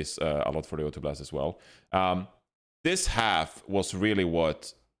Aid plays a lot for the O2 Blast as well, this half was really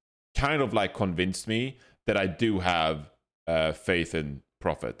what kind of like convinced me that I do have faith in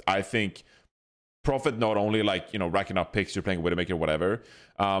Prophet. I think Prophet not only like racking up picks, you're playing Widowmaker, whatever,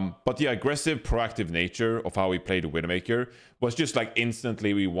 but the aggressive, proactive nature of how he played Widowmaker was just like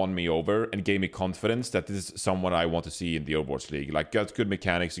instantly won me over and gave me confidence that this is someone I want to see in the Overwatch League. Like, got good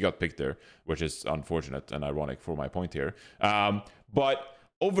mechanics, he got picked there, which is unfortunate and ironic for my point here. But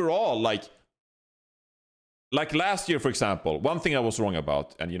overall, like, like last year, for example, one thing I was wrong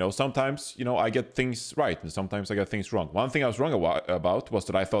about, and sometimes I get things right, and sometimes I get things wrong. One thing I was wrong about was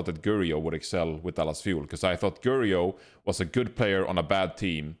that I thought that Gurio would excel with Dallas Fuel, because I thought Gurio was a good player on a bad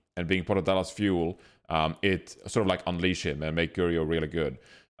team, and being part of Dallas Fuel, it sort of like unleash him and make Gurio really good.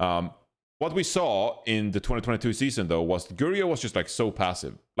 What we saw in the 2022 season, though, was Gurio was just like so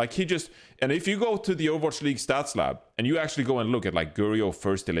passive. Like and if you go to the Overwatch League stats lab and you actually go and look at like Gurio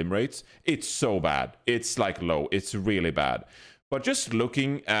first elim rates, it's so bad. It's like low. It's really bad. But just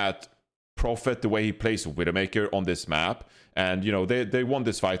looking at Prophet, the way he plays Widowmaker on this map, and they won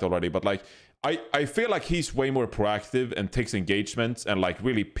this fight already, but like I feel like he's way more proactive and takes engagements and like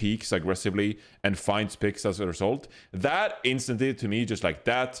really peaks aggressively and finds picks as a result. That instantly, to me, just like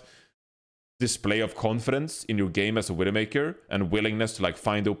that display of confidence in your game as a Widowmaker and willingness to like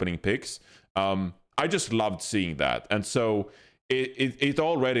find opening picks, I just loved seeing that. And so it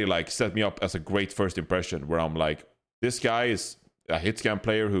already like set me up as a great first impression, where I'm like, this guy is a hit scan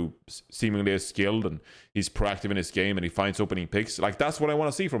player who seemingly is skilled and he's proactive in his game and he finds opening picks. Like, that's what I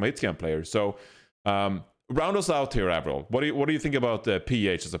want to see from a hit scan player. So round us out here, Avril. What do you think about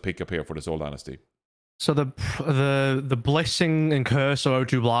PH as a pickup here for the Seoul Dynasty? So the blessing and curse of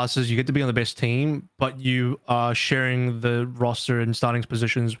O2 Blast is you get to be on the best team, but you are sharing the roster and starting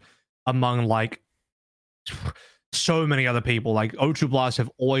positions among like so many other people. Like O2 Blast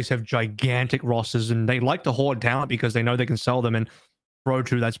always have gigantic rosters, and they like to hoard talent because they know they can sell them. And for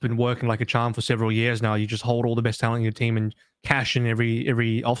O2, that's been working like a charm for several years now. You just hold all the best talent in your team and cash in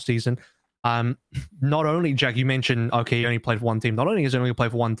every off season. Not only, Jack, you mentioned he only played for one team. Not only has he only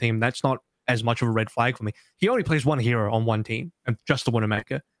played for one team, that's not as much of a red flag for me. He only plays one hero on one team, and just the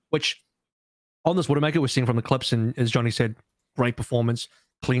Widowmaker, which on this Widowmaker we're seeing from the clips, and as Johnny said, great performance,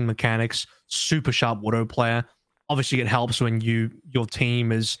 clean mechanics, super sharp Widow player. Obviously it helps when your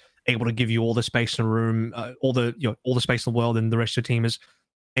team is able to give you all the space in the room, all the space in the world, and the rest of the team is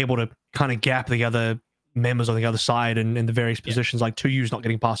able to kind of gap the other members on the other side and in the various positions. Like 2U's not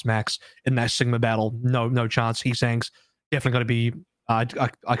getting past Max in that Sigma battle. No chance. Heesang's definitely going to be I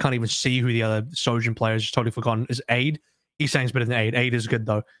can't even see who the other Sojin player is. Just totally forgotten. Is Aid? Heesang's better than Aid. Aid is good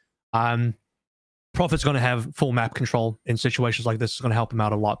though. Prophet's going to have full map control in situations like this. It's going to help him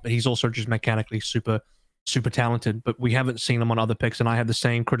out a lot. But he's also just mechanically super talented. But we haven't seen him on other picks, and I had the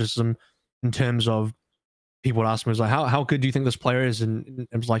same criticism in terms of people would ask me, was like, how good do you think this player is? And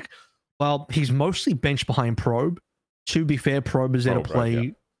it was like, well, he's mostly benched behind Probe. To be fair, Probe is there to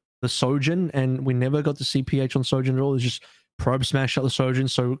play the Sojin, and we never got to see PH on Sojin at all. It's just Probe smashed out the Sojin,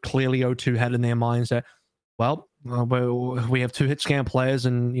 so clearly O2 had in their minds that, we have two hit scan players,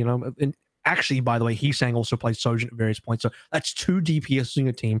 and and actually, by the way, Heesang also plays Sojin at various points, so that's two DPS in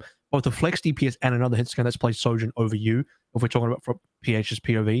your team, both a flex DPS and another hit scan that's played Sojin over you, if we're talking about from PH's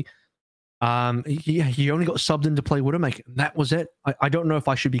POV. He only got subbed in to play Widowmaker, and that was it. I don't know if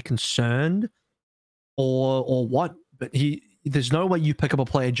I should be concerned or what, but there's no way you pick up a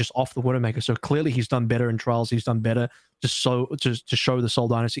player just off the Widowmaker. So clearly he's done better in trials. He's done better to show the Seoul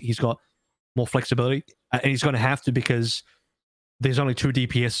Dynasty he's got more flexibility, and he's going to have to, because there's only two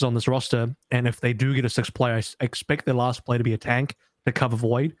DPSs on this roster, and if they do get a sixth player, I expect their last player to be a tank to cover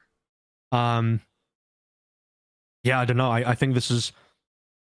Void. I don't know. I think this is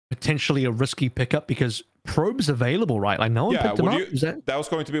potentially a risky pickup because Probe's available, right? Like no one picked him up. That was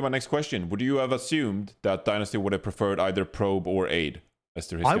going to be my next question. Would you have assumed that Dynasty would have preferred either Probe or Aid as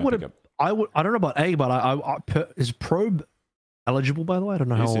their pickup? I don't know about Aid, but is Probe eligible, by the way? I don't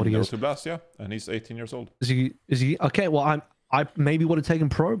know how old he is. He's in Blast, yeah, and he's 18 years old. Is he okay? Well, I maybe would have taken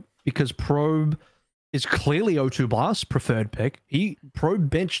Probe because Probe is clearly O2 Blast's preferred pick. Probe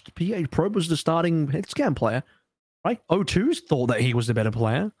benched PH. Probe was the starting hit scan player, right? O2's thought that he was the better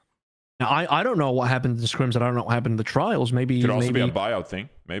player. Now, I don't know what happened in the scrims. I don't know what happened in the trials. Maybe could also be a buyout thing.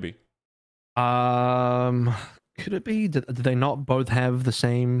 Maybe. Could it be? Did they not both have the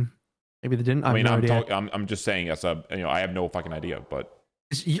same? Maybe they didn't. I'm just saying I have no fucking idea, but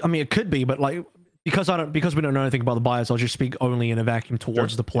it could be, but like because we don't know anything about the buyouts, I'll just speak only in a vacuum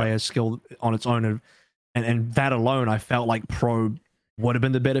towards the player's skill on its own, and that alone, I felt like Probe would have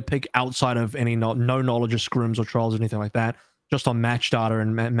been the better pick outside of any no knowledge of scrims or trials or anything like that. Just on match data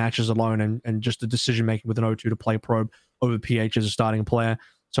and matches alone, and just the decision making with an O2 to play Probe over PH as a starting player.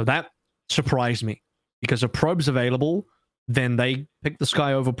 So that surprised me, because if Probe's available, then they pick this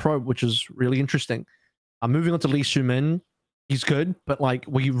guy over Probe, which is really interesting. Moving on to Lee Soo-min, he's good, but like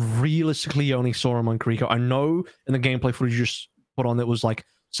we realistically only saw him on Kriko. I know in the gameplay footage you just put on, there was like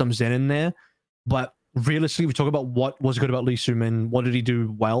some Zen in there, but realistically, we talk about what was good about Lee Soo-min. What did he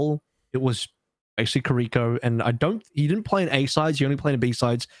do well? It was basically Kiriko, and he didn't play in A sides, he only played in B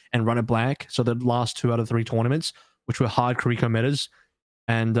sides and run it black. So the last 2 out of 3 tournaments, which were hard Kiriko metas.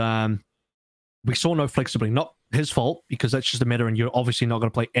 And we saw no flexibility. Not his fault, because that's just the meta, and you're obviously not going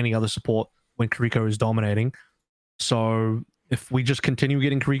to play any other support when Kiriko is dominating. So if we just continue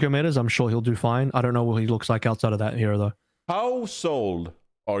getting Kiriko metas, I'm sure he'll do fine. I don't know what he looks like outside of that hero, though. How sold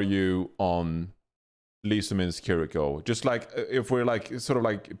are you on Lee Sumin's Kiriko? Just like, if we're like sort of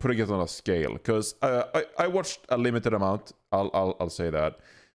like putting it on a scale, because I watched a limited amount, I'll say that,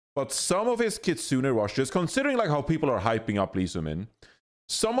 but some of his Kitsune rushes, considering like how people are hyping up Lee Sumin,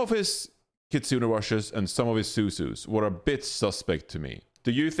 some of his Kitsune rushes and some of his Susus were a bit suspect to me.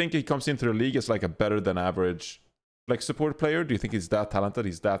 Do you think he comes into the league as like a better than average flex support player? Do you think he's that talented,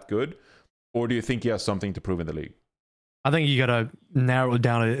 he's that good, or do you think he has something to prove in the league? I think you got to narrow it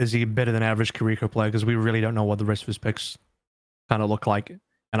down. Is he better than average Kiriko player? Because we really don't know what the rest of his picks kind of look like.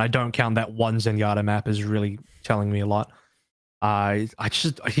 And I don't count that one Zenyatta map as really telling me a lot.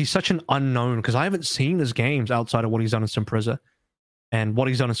 He's such an unknown, because I haven't seen his games outside of what he's done in Simpreza. And what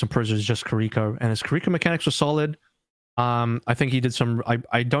he's done in Simpreza is just Kiriko. And his Kiriko mechanics were solid. I think he did some...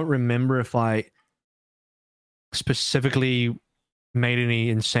 I don't remember if I specifically made any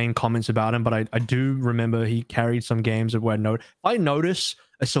insane comments about him, but I do remember he carried some games where I notice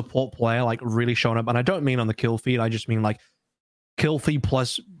a support player like really showing up, and I don't mean on the kill feed, I just mean like kill feed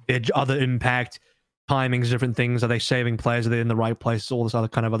plus other impact, timings, different things. Are they saving players? Are they in the right place? All this other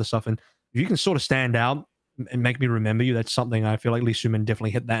kind of other stuff. And if you can sort of stand out and make me remember you, that's something I feel like Lee Sumin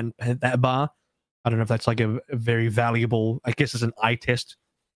definitely hit that bar. I don't know if that's like a very valuable, I guess it's an eye test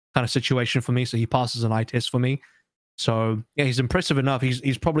kind of situation for me. So he passes an eye test for me. So yeah, he's impressive enough.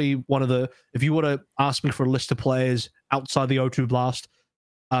 He's probably one of the, if you were to ask me for a list of players outside the O2 Blast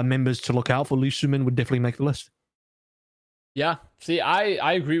members to look out for, Lee Sumin would definitely make the list. Yeah, see,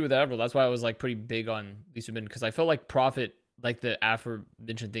 I agree with that. That's why I was like pretty big on Lee Sumin, because I felt like Prophet, like the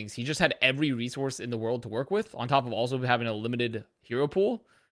aforementioned things, he just had every resource in the world to work with, on top of also having a limited hero pool.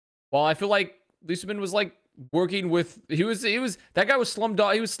 While I feel like Lee Sumin was like working with, he was that guy was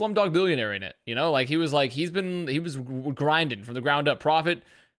Slumdog, he was Slumdog Billionaire in it, you know, like he was grinding from the ground up. Prophet,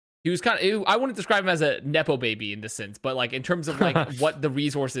 he was kind of, I wouldn't describe him as a nepo baby in this sense, but like in terms of like what the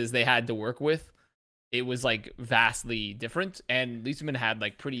resources they had to work with, it was like vastly different. And Lee Sumin had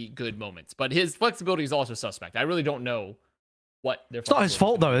like pretty good moments, but his flexibility is also suspect. I really don't know what their, it's not his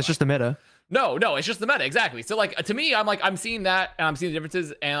fault though, it's just the meta. No, it's just the meta, exactly. So like to me, I'm seeing that, and I'm seeing the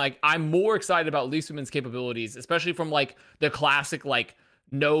differences, and like I'm more excited about Lee Sumin's capabilities, especially from like the classic like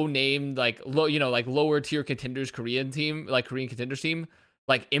no name like lower tier contenders Korean contenders team,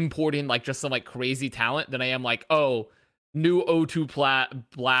 like importing like just some like crazy talent, than I am like, oh, new O2 Plat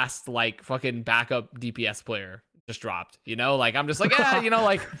Blast like fucking backup DPS player just dropped, you know? Like I'm just like, yeah, you know,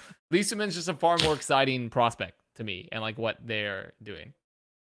 like Lee Sumin's just a far more exciting prospect to me, and like what they're doing.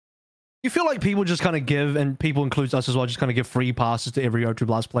 You feel like people just kind of give, and people includes us as well, just kind of give free passes to every O2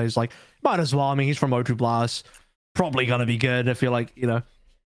 Blast player. It's like, might as well. I mean, he's from O2 Blast, probably gonna be good. I feel like, you know,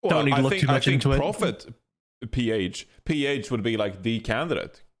 don't need to look too much into it. Prophet PH would be like the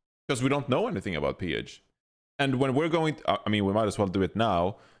candidate, because we don't know anything about PH. And when we're going, I mean, we might as well do it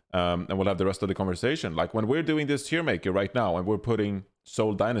now, and we'll have the rest of the conversation. Like when we're doing this tier maker right now, and we're putting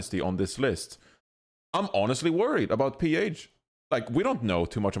Seoul Dynasty on this list, I'm honestly worried about PH. Like, we don't know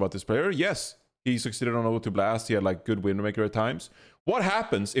too much about this player. Yes, he succeeded on O2 Blast. He had like good Windmaker at times. What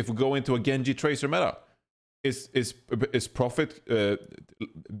happens if we go into a Genji Tracer meta? Is Prophet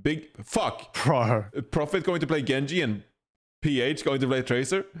Prophet going to play Genji and PH going to play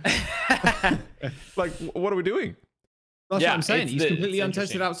Tracer? Like, what are we doing? That's what I'm saying. He's completely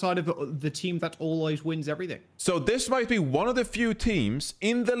untested outside of the team that always wins everything. So this might be one of the few teams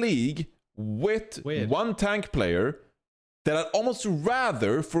in the league with one tank player that I'd almost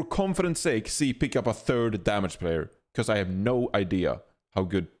rather, for confidence sake, see pick up a third damage player, because I have no idea how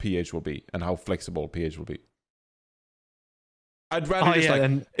good PH will be and how flexible PH will be. I'd rather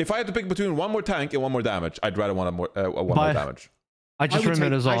if I had to pick between one more tank and one more damage, I'd rather want more damage. I just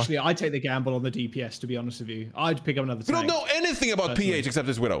remembered as well. Actually, I'd take the gamble on the DPS, to be honest with you. I'd pick up another tank. We don't know anything about PH except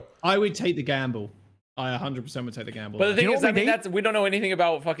his Widow. I would take the gamble. I 100% would take the gamble. But the thing is, I mean, we don't know anything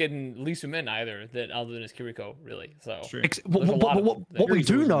about fucking Lee Sumin either, that other than his Kiriko, really. So what we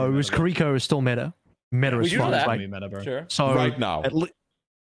do know is Kiriko is still meta. Meta as far as like, sure. So right now,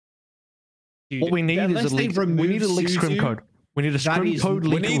 Dude, what we need is a leak Scrim code. We need a Scrim code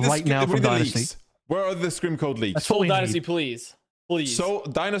leak right now from Dynasty. Where are the Scrim code leaks? Full Dynasty, please. So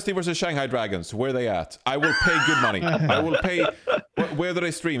Dynasty versus Shanghai Dragons, where are they at? I will pay good money. I will pay. Where do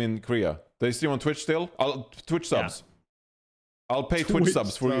they stream in Korea? Do they stream on Twitch still? Twitch subs. Yeah. I'll pay Twitch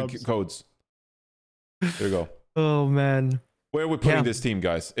subs for codes. There you go. Oh man. Where are we putting Yeah. this team,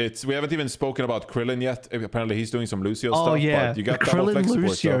 guys? We haven't even spoken about Krillin yet. Apparently, he's doing some Lucio Oh stuff. yeah. But you got double Krillin flex support,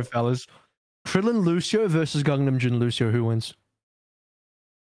 Lucio, so- fellas. Krillin Lucio versus Gangnam Jin Lucio. Who wins?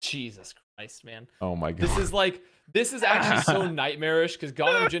 Jesus Christ, man. Oh my god. This is actually so nightmarish because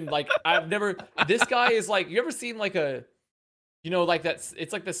Gangnam like I've never. This guy is like, you ever seen like a, like that's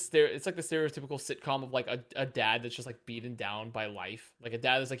it's like the stereotypical sitcom of like a dad that's just like beaten down by life, like a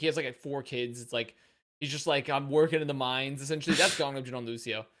dad that's like he has like 4 kids. It's like he's just like, I'm working in the mines essentially. That's Gangnam Jin on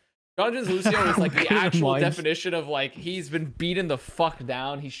Lucio. Gangnam Jin Lucio is like the actual definition of like he's been beaten the fuck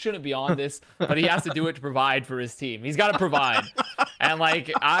down. He shouldn't be on this, but he has to do it to provide for his team. He's got to provide, and like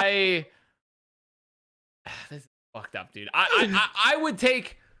this is fucked up, dude. I would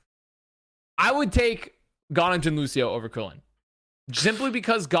take Gangnam Jin Lucio over Krillin. Simply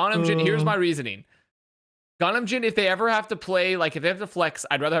because Gangnam Jin, here's my reasoning. Gangnam Jin, if they ever have to play, like if they have to flex,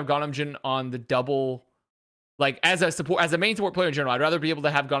 I'd rather have Gangnam Jin on the double, like as a main support player in general, I'd rather be able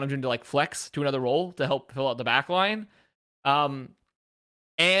to have Gangnam Jin to like flex to another role to help fill out the back line. And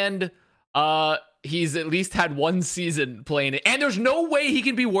he's at least had 1 season playing it. And there's no way he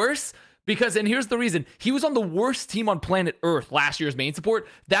can be worse. Because, and here's the reason, he was on the worst team on planet Earth last year's main support.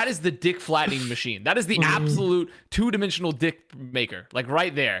 That is the dick flattening machine. That is the absolute 2-dimensional dick maker. Like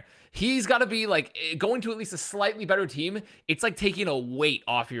right there. He's got to be like going to at least a slightly better team. It's like taking a weight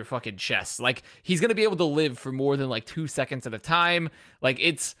off your fucking chest. Like he's going to be able to live for more than like 2 seconds at a time. Like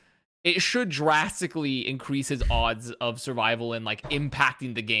it should drastically increase his odds of survival and like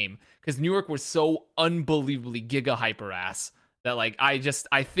impacting the game. Because New York was so unbelievably giga hyper ass. That like I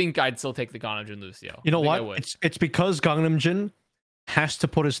think I'd still take the Gangnam Jin Lucio. You know what? It's because Gangnam Jin has to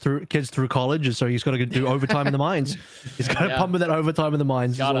put his kids through college, and so he's got to do overtime in the mines. He's got to pump in that overtime in the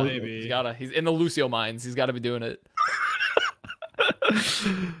mines. He's in the Lucio mines. He's got to be doing it.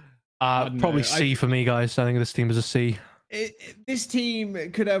 Probably C for me, guys. I think this team is a C. This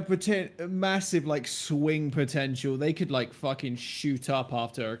team could have massive like swing potential. They could like fucking shoot up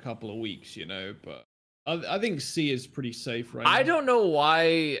after a couple of weeks, but. I think C is pretty safe right now. I don't know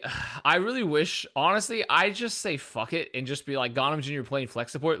why. I really wish, honestly, I just say fuck it and just be like, Gangnam Jin, you're playing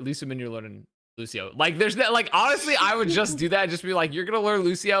flex support. Lisa Min, you're learning Lucio. Like, there's that. Like, honestly, I would just do that. Just be like, you're gonna learn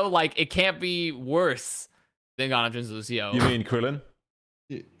Lucio. Like, it can't be worse than Gangnam Jin's Lucio. You mean Krillin?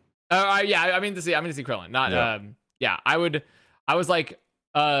 Yeah, I mean to see Krillin. Not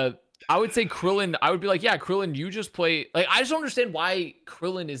I would say Krillin. I would be like, yeah, Krillin, you just play. Like, I just don't understand why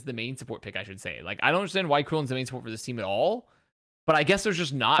Krillin is the main support pick, I should say. Like, I don't understand why Krillin's the main support for this team at all. But I guess there's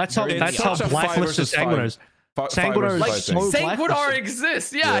just not. That's how blacklisted Sanguinar is. Sanguinar is so Sanguinar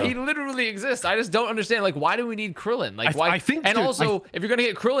exists. Yeah, he literally exists. I just don't understand. Like, why do we need Krillin? Like, why? If you're gonna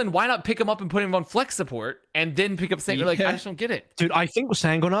get Krillin, why not pick him up and put him on flex support and then pick up Sanguinar? Yeah. Like, I just don't get it. Dude, I think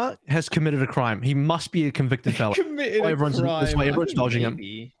Sanguinar has committed a crime. He must be a convicted felon. That's why everyone's dodging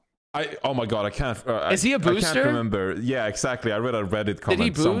him. Oh my god, I can't. Is he a booster? I can't remember. Yeah, exactly. I read a Reddit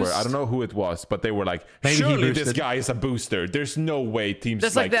comment somewhere. I don't know who it was, but they were like, maybe surely this guy is a booster. There's no way teams.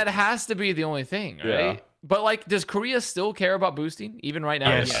 That's like that has to be the only thing, right? Yeah. But like, does Korea still care about boosting even right now?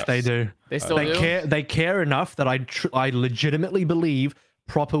 Yes, they do. They still do. They care enough that I legitimately believe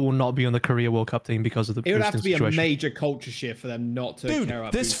Proper will not be on the Korea World Cup team because of the. It would have to be situation. a major culture shift for them not to care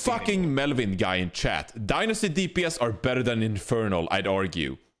about. This fucking anymore. Melvin guy in chat. Dynasty DPS are better than Infernal, I'd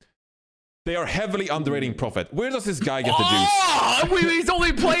argue. They are heavily underrating Prophet. Where does this guy get the juice? He's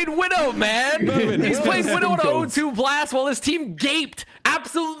only played Widow, man. He's played Widow on an 0-2 blast while his team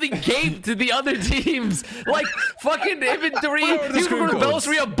absolutely gaped to the other teams. Like, fucking inventory. He's going to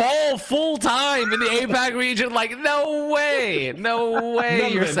Belsery a ball full time in the APAC region. Like, no way. No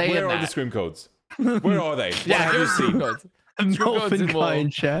way you're saying that. Where are the scrim codes? Where are they? Yeah, have you seen codes? Melvin guy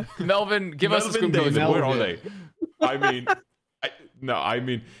in chat. Melvin, give us the scrim codes. Where are they? I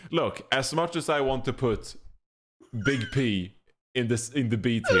mean, look, as much as I want to put Big P in the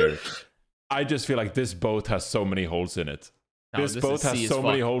B tier, I just feel like this boat has so many holes in it. This boat has so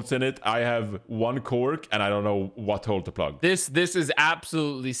many holes in it. I have 1 cork and I don't know what hole to plug. This is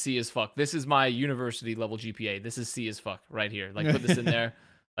absolutely C as fuck. This is my university level GPA. This is C as fuck right here. Like, put this in there.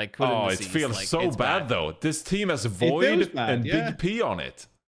 Like, put it in the C's. It feels like, so bad though. This team has Void and Big P on it.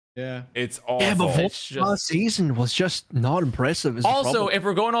 Yeah, it's awful. Yeah, but last season was just not impressive. Also, if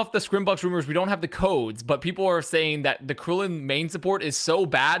we're going off the Scrimbucks rumors, we don't have the codes, but people are saying that the Krillin main support is so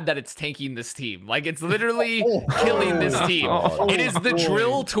bad that it's tanking this team. Like, it's literally killing this team. It is the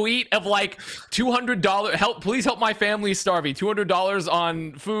drill tweet of like $200 please help my family starving. $200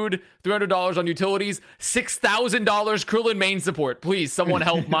 on food, $300 on utilities, $6,000 Krillin main support. Please, someone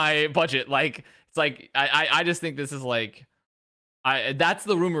help my budget. Like, it's like I just think this is like. That's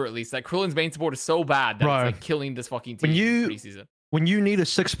the rumor, at least, that Krillin's main support is so bad that Bro, it's like killing this fucking team preseason. When you need a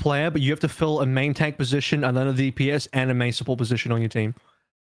 6th player, but you have to fill a main tank position and then a DPS and a main support position on your team.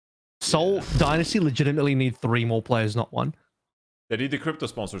 Seoul Dynasty legitimately need 3 more players, not 1. They need the crypto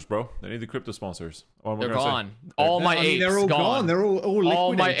sponsors, bro. They need the crypto sponsors. They're gone. All my apes they're all gone. They're all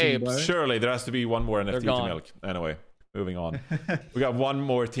my liquidating, apes. bro. Surely there has to be one more NFT to milk. Anyway, moving on. We got one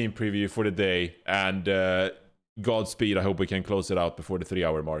more team preview for the day, and Godspeed. I hope we can close it out before the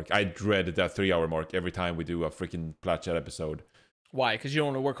 3-hour mark. I dread that 3-hour mark every time we do a freaking Plat Chat episode. Why? Because you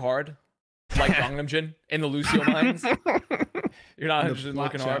don't want to work hard? Like Gangnam in the Lucio mines? You're not interested in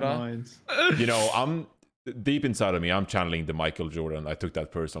working hard, huh? You know, I'm deep inside of me, I'm channeling the Michael Jordan. I took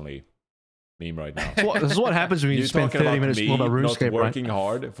that personally meme right now. This is what happens when you spend 30 minutes talking about RuneScape, not working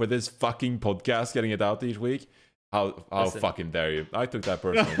hard for this fucking podcast, getting it out each week. How fucking dare you? I took that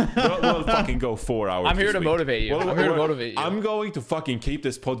personally. we'll fucking go 4 hours. I'm here to motivate you. I'm here to motivate you. I'm going to fucking keep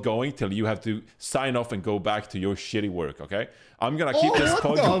this pod going till you have to sign off and go back to your shitty work, okay? I'm gonna keep this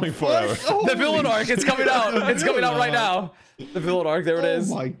pod going forever. The villain arc, it's coming out. It's coming out right now. The villain arc, there it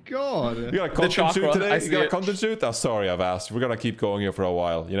is. Oh my god. You got a content shoot today? You got a content shoot? Oh, sorry, I've asked. We're gonna keep going here for a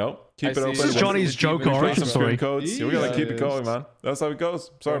while, you know? Keep it open. This is Johnny's joke origin story. Codes. We're gonna keep it going, man. That's how it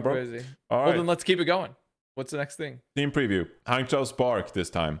goes. Sorry, bro. Crazy. All right. Well, then let's keep it going. What's the next thing? Team preview. Hangzhou Spark this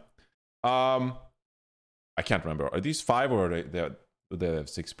time. I can't remember. Are these 5 or are they have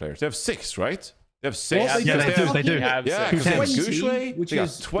 6 players? They have 6, right? They have 6. Well, yeah, they do. Have Yeah, six. because they have 20, Gushue, which they got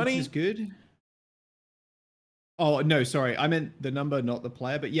is 20. Which is good. Oh no, sorry. I meant the number, not the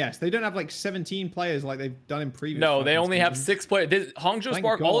player. But yes, they don't have like 17 players like they've done in previous. No, they fucking only have seasons. 6 players. Hangzhou Thank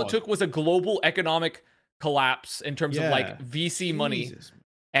Spark, all it God. took was a global economic collapse in terms of like Yeah. VC money. Jesus.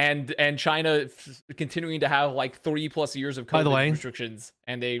 And China continuing to have like 3+ years of By the COVID way, restrictions,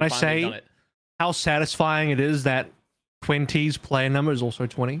 and they I finally say done it. how satisfying it is that 20's player number is also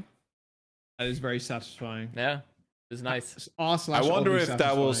 20. That is very satisfying. Yeah, it's nice. It's R// I wonder oddly if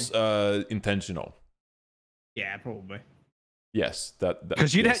that was satisfying. intentional. Yeah, probably. Yes, that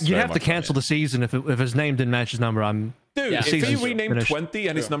Because you'd yes, have very to much cancel the season if his name didn't match his number. Dude, Yeah. if he Season's renamed finished. 20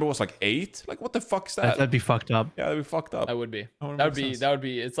 and his True. number was like 8, like what the fuck's that? That'd be fucked up. Yeah, that'd be fucked up. That would be. That wouldn't That would make be. sense. That would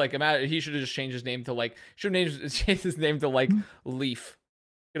be. It's like imagine he should have just changed his name to like. Should have changed his name to like Leaf.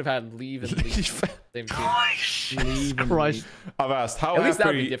 Could have had Leave and Leaf. Same team. Leave and Christ. I've asked how At least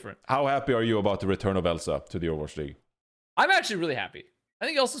that'd be happy, different. how happy are you about the return of Elsa to the Overwatch League? I'm actually really happy. I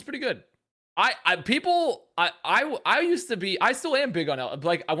think Elsa's pretty good. I used to be. I still am big on Elsa.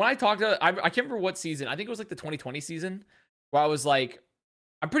 Like when I talked to, I can't remember what season. I think it was like the 2020 season, where I was like,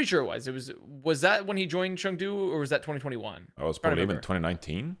 I'm pretty sure it was. It was that when he joined Chengdu, or was that 2021? I was Trying to probably even remember.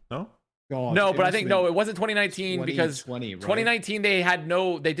 2019. No, God, No, it but I must think have no, been it wasn't 2019 because 2020, right? 2019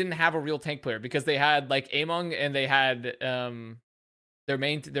 they didn't have a real tank player because they had like Among and they had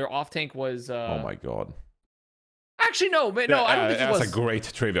their off tank was oh my god. actually no, but no, I don't think it that's was. a great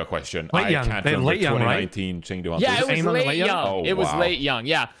trivia question. Late I Young. can't They had remember Late Young, right? 2019 Chengdu Yeah, it Hunters. was Among late Late young. Young? Oh, it was wow. late young.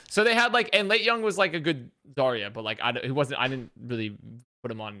 Yeah. So they had like, and late young was like a good Zarya, but like it wasn't. I didn't really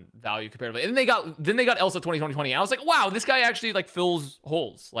put him on value comparatively. And then they got Elsa 2020. And I was like, wow, this guy actually like fills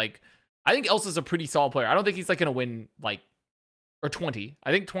holes. Like, I think Elsa's a pretty solid player. I don't think he's like gonna win like or 20.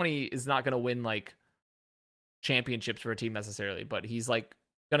 I think 20 is not gonna win like championships for a team necessarily, but he's like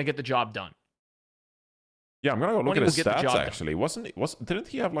gonna get the job done. Yeah, I'm gonna go look 20 at his will get the job stats done. actually. Didn't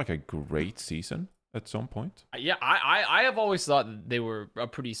he have like a great season at some point? Yeah, I have always thought that they were a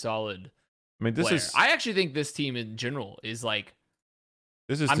pretty solid I mean, this player. is I actually think this team in general is like.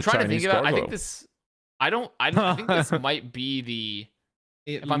 I'm the trying to Chinese think about. I think gargoyle. this. I think this might be the.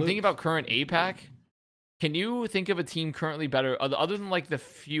 It If I'm thinking looked- about current APAC, can you think of a team currently better other than like the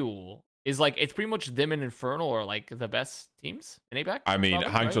Fuel? Is like it's pretty much them and Infernal are like the best teams in APAC. I mean,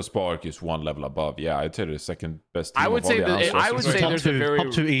 probably, Hangzhou right? Spark is one level above. Yeah, I'd say they're the second best team. I would of all say the that I outsourcing would right say now. there's a very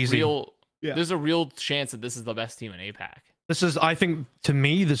top two easy. real. Yeah. There's a real chance that this is the best team in APAC. This is, I think, to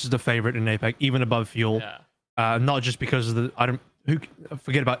me, this is the favorite in APAC, even above Fuel. Yeah. Not just because of the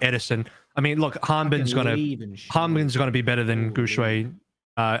forget about Edison. I mean, look, Harbin's gonna be better than Gushue,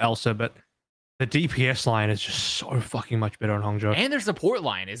 Elsa, but the DPS line is just so fucking much better on Hangzhou. And their support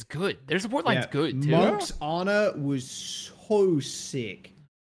line is good. Their support line's good too. Monk's Honor was so sick.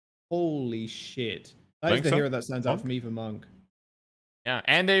 Holy shit. That is Think the so? hero that stands out Monk? for me for Monk. Yeah,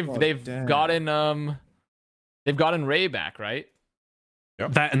 and they've damn. gotten Ray back, right?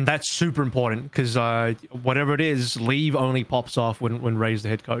 That's super important because whatever it is, leave only pops off when Ray's the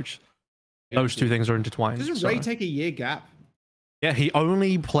head coach. Those two things are intertwined. Doesn't so- Ray take a year gap? Yeah, he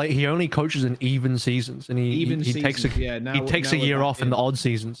only coaches in even seasons, and he takes a year off in the odd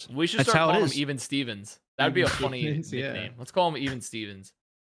seasons. We should That's start how it calling him is. Even Stevens. That'd be a Even funny Stevens, yeah. nickname. Let's call him Even Stevens.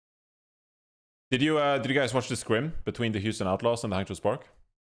 Did you guys watch the scrim between the Houston Outlaws and the Hangzhou Spark?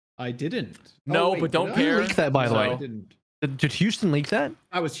 I didn't. No, but don't did I? care. Who leaked that, by the So- way? I didn't. Did Houston leak that?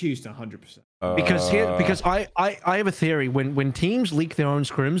 That was Houston, 100%. Because I have a theory. When teams leak their own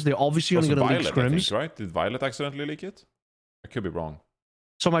scrims, they're obviously only going to leak Violet, I think, scrims. right? Did Violet accidentally leak it? I could be wrong.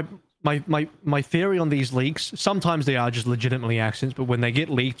 So my theory on these leaks, sometimes they are just legitimately accidents, but when they get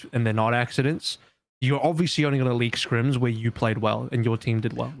leaked and they're not accidents, you're obviously only going to leak scrims where you played well and your team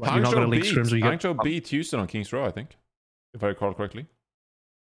did well. Like, you're not going to leak scrims where you Hangzhou beat Houston on Kings Row, I think, if I recall correctly.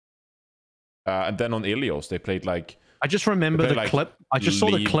 And then on Ilios, they played like... I just remember the like clip. I just saw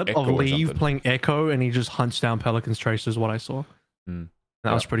the clip Echo of or Leave something. playing Echo, and he just hunts down Pelicans Tracer is what I saw.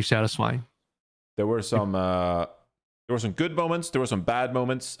 That was pretty satisfying. There were some good moments. There were some bad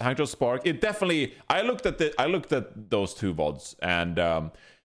moments. Hangzhou Spark. It definitely. I looked at those two VODs, and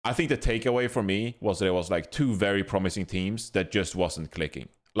I think the takeaway for me was that it was like two very promising teams that just wasn't clicking.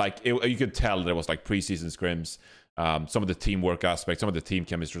 Like you could tell there was like preseason scrims. Some of the teamwork aspects, some of the team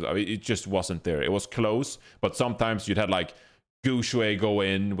chemistry, it just wasn't there. It was close, but sometimes you'd had like Gushui go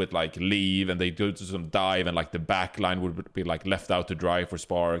in with like Leave, and they do some dive, and like the back line would be like left out to dry for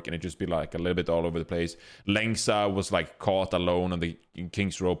Spark, and it'd just be like a little bit all over the place. Lengsa was like caught alone on the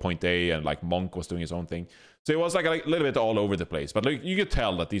Kings Row point A, and like Monk was doing his own thing. So it was like a little bit all over the place. But like you could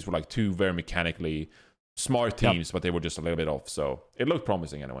tell that these were like two very mechanically smart teams, but they were just a little bit off. So it looked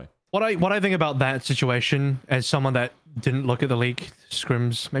promising anyway. What I think about that situation, as someone that didn't look at the leak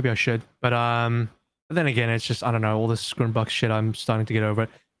scrims, maybe I should, but then again, it's just, I don't know, all this scrim buck shit, I'm starting to get over it.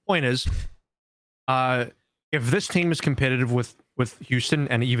 Point is, if this team is competitive with Houston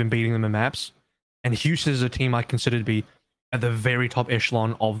and even beating them in maps, and Houston is a team I consider to be at the very top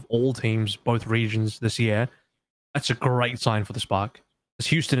echelon of all teams, both regions this year, that's a great sign for the Spark. Because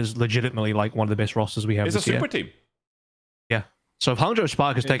Houston is legitimately like one of the best rosters we have It's a this year. super team. Yeah. So if Hangzhou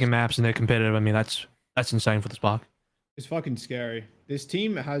Spark is taking maps and they're competitive, I mean, that's insane for the Spark. It's fucking scary. This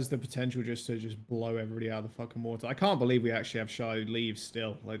team has the potential just to blow everybody out of the fucking water. I can't believe we actually have Shadow Leave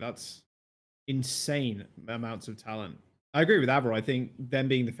still. Like, that's insane amounts of talent. I agree with Avro. I think them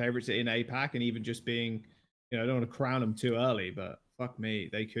being the favorites in APAC and even just being, I don't want to crown them too early, but fuck me,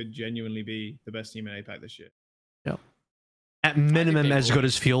 they could genuinely be the best team in APAC this year. Yeah. At minimum, as good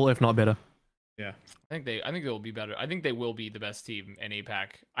as Fuel, if not better. Yeah. I think they will be better. I think they will be the best team in APAC.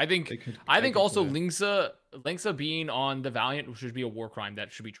 I think could also play. Lingsa being on the Valiant should be a war crime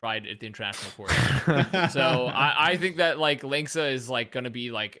that should be tried at the international court. So I think that like Lingsa is like gonna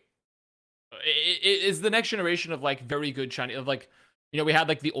be like it is the next generation of like very good Chinese of like, we had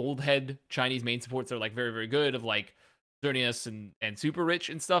like the old head Chinese main supports that are like very, very good of like Xerneas and Super Rich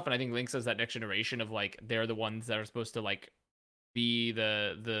and stuff. And I think Lingsa is that next generation of like, they're the ones that are supposed to like be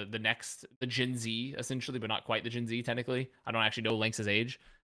the next, the Gen Z essentially, but not quite the Gen Z technically. I don't actually know Lynx's age,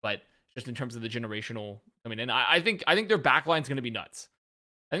 but just in terms of the generational, and I think their backline's going to be nuts.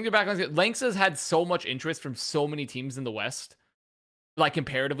 I think their backline's Lynx has had so much interest from so many teams in the West, like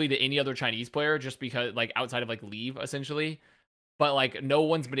comparatively to any other Chinese player, just because like outside of like Leave essentially, but like no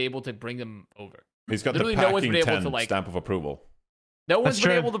one's been able to bring them over. He's got Literally the no one's packing been able 10 to, like, stamp of approval. No one's That's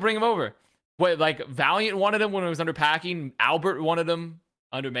been true. able to bring him over. Wait, like Valiant wanted him when it was under packing. Albert wanted him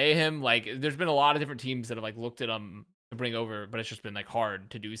under Mayhem. Like, there's been a lot of different teams that have like looked at him to bring over, but it's just been like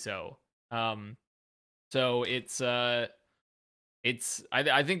hard to do so. So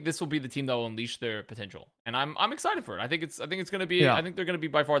I think this will be the team that will unleash their potential, and I'm excited for it. I think it's gonna be. Yeah. I think they're gonna be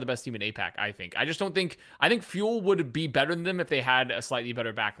by far the best team in APAC. I just don't think. I think Fuel would be better than them if they had a slightly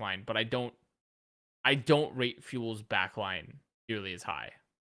better backline, but I don't rate Fuel's backline nearly as high.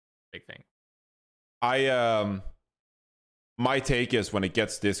 Big thing. My take is when it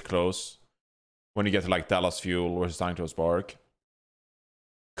gets this close, when you get to like Dallas Fuel versus Hangzhou Spark,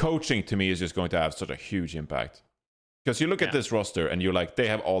 coaching to me is just going to have such a huge impact. Because you look at this roster and you're like, they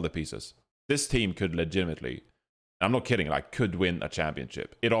have all the pieces. This team could legitimately, I'm not kidding, like could win a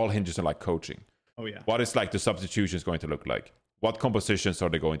championship. It all hinges on like coaching. Oh yeah. What is like the substitutions going to look like? What compositions are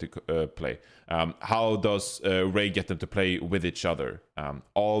they going to play? How does Ray get them to play with each other?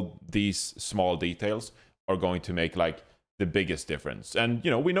 All these small details are going to make like the biggest difference. And,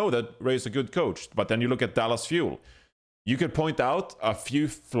 we know that Ray's a good coach, but then you look at Dallas Fuel. You could point out a few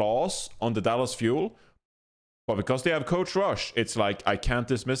flaws on the Dallas Fuel, but because they have Coach Rush, it's like, I can't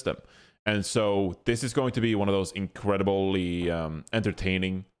dismiss them. And so this is going to be one of those incredibly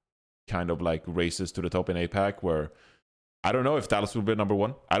entertaining kind of like races to the top in APAC where I don't know if Dallas will be number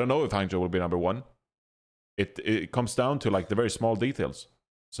one. I don't know if Hangzhou will be number one. it comes down to like the very small details.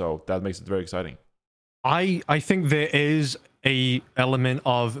 So that makes it very exciting. I think there is a element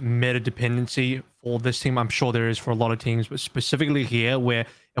of meta dependency for this team. I'm sure there is for a lot of teams, but specifically here, where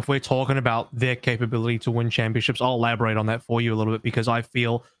if we're talking about their capability to win championships, I'll elaborate on that for you a little bit, because I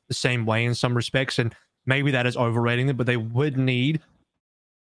feel the same way in some respects, and maybe that is overrating them, but they would need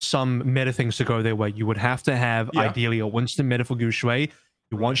some meta things to go their way. You would have to have ideally a Winston meta for Gushui.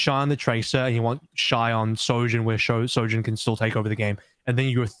 You want Shy on the Tracer, and you want Shy on Sojin, where Sojin can still take over the game. And then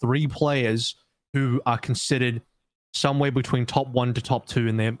you have 3 players who are considered somewhere between top 1 to top 2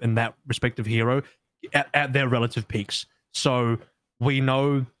 in that respective hero at their relative peaks. So we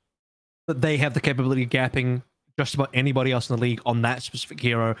know that they have the capability of gapping just about anybody else in the league on that specific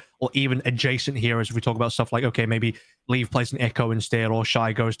hero, or even adjacent heroes. If we talk about stuff like, okay, maybe Leave plays an Echo instead, or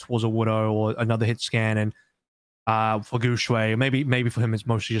Shy goes towards a Widow or another hit scan, and for Gushui, maybe for him it's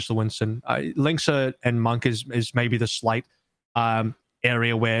mostly just the Winston. Linksa and Monk is maybe the slight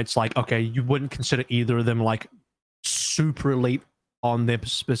area where it's like, okay, you wouldn't consider either of them like super elite on their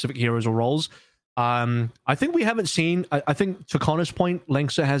specific heroes or roles. I think we haven't seen, I think to Connor's point,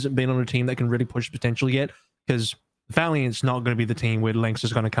 Linksa hasn't been on a team that can really push potential yet, because Valiant's not going to be the team where Linksa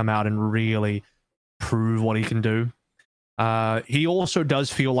is going to come out and really prove what he can do. He also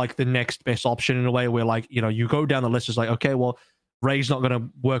does feel like the next best option in a way where, like, you know, you go down the list, it's like, okay, well, Ray's not going to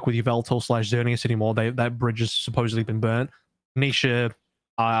work with Yveltal / Xerneas anymore. That bridge has supposedly been burnt. Nisha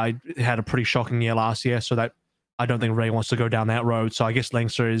had a pretty shocking year last year, so that I don't think Ray wants to go down that road. So I guess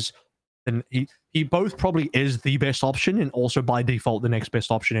Linksa is, and he both probably is the best option, and also by default the next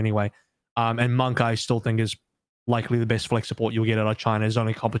best option anyway. And Monk I still think is likely the best flex support you'll get out of China. His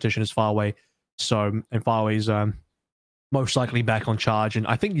only competition is Farway, so and Farway's most likely back on charge, and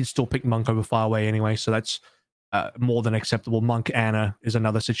I think you'd still pick Monk over Farway anyway. So that's more than acceptable. Monk Anna is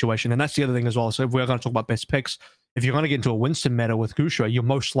another situation, and that's the other thing as well. So if we're going to talk about best picks, if you're going to get into a Winston meta with Gushui, you're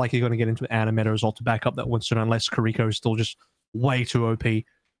most likely going to get into an Anna meta as well to back up that Winston, unless Kariko is still just way too OP,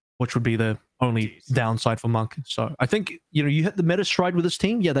 which would be the only downside for Monk. So I think, you know, you hit the meta stride with this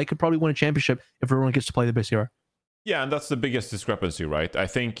team. Yeah, they could probably win a championship if everyone gets to play the best hero. Yeah, and that's the biggest discrepancy, right? I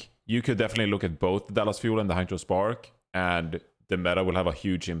think you could definitely look at both the Dallas Fuel and the Hangzhou Spark, and the meta will have a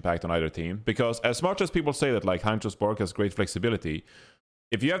huge impact on either team. Because as much as people say that like Hangzhou Spark has great flexibility,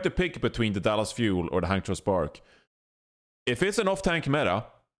 if you have to pick between the Dallas Fuel or the Hangzhou Spark, if it's an off-tank meta,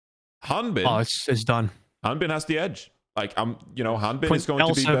 Hanbin... it's done. Hanbin has the edge. Like, Hanbin is going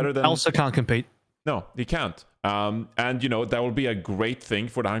to be better than... Elsa can't compete. No, he can't. And, you know, that will be a great thing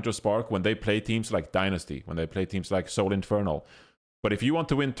for the Hangzhou Spark when they play teams like Dynasty, when they play teams like Seoul Infernal. But if you want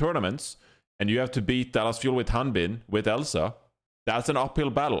to win tournaments and you have to beat Dallas Fuel with Hanbin, with Elsa, that's an uphill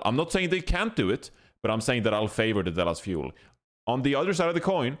battle. I'm not saying they can't do it, but I'm saying that I'll favor the Dallas Fuel. On the other side of the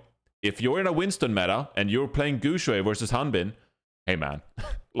coin, if you're in a Winston meta and you're playing Gushui versus Hanbin, hey man,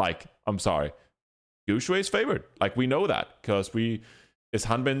 like, I'm sorry. Gushui is favored. Like, we know that, because is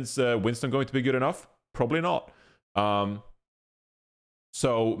Hanbin's Winston going to be good enough? Probably not.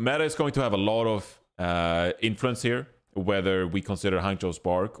 So meta is going to have a lot of influence here, whether we consider Hangzhou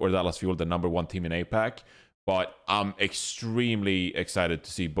Spark or Dallas Fuel the number 1 team in APAC. But I'm extremely excited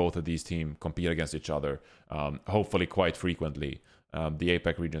to see both of these teams compete against each other, hopefully quite frequently. The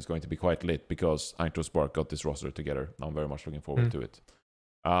APAC region is going to be quite lit because Hangzhou Spark got this roster together. I'm very much looking forward to it.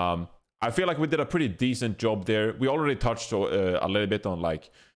 I feel like we did a pretty decent job there. We already touched a little bit on like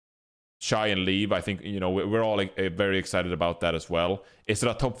Shy and Leave. I think, you know, we're all very excited about that as well. Is it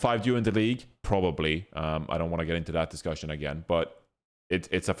a top 5 duo in the league? Probably. I don't want to get into that discussion again, but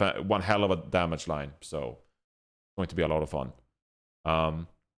it's one hell of a damage line. So it's going to be a lot of fun.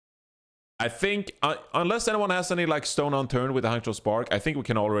 I think unless anyone has any like stone unturned with the Hangzhou Spark, I think we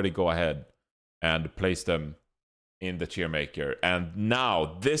can already go ahead and place them in the cheermaker. And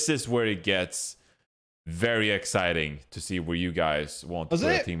now this is where it gets very exciting to see where you guys want to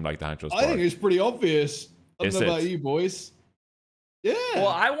play a team like the Hangzhou Spark. I think it's pretty obvious. I don't know about you boys. Yeah. Well,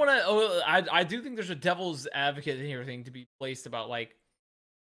 I do think there's a devil's advocate in here thing to be placed about, like,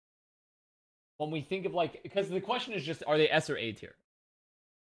 when we think of, like, because the question is just, are they S or A tier?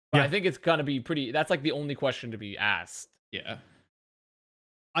 Yeah. I think it's gonna be pretty. That's like the only question to be asked. Yeah.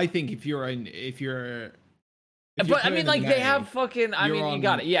 I think if you're but I mean, like, they have fucking. I mean, you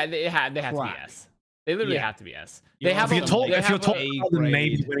got it. Yeah, they have to be S. They literally have to be S. They have. If you're talking about them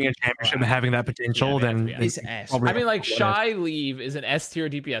maybe winning a championship and having that potential, then it's S. I mean, like, Shy Leave is an S tier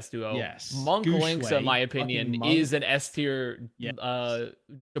DPS duo. Yes. Monk Linksa, in my opinion, is an S tier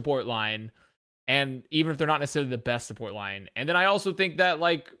support line, and even if they're not necessarily the best support line. And then I also think that,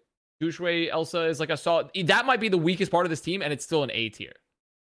 like, Gushui Elsa is like a solid. That might be the weakest part of this team, and it's still an A tier.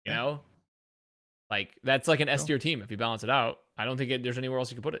 You know. Like that's like an S tier team if you balance it out. I don't think there's anywhere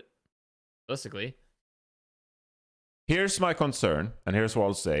else you could put it. Realistically. Here's my concern, and here's what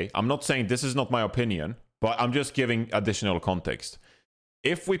I'll say. I'm not saying this is not my opinion, but I'm just giving additional context.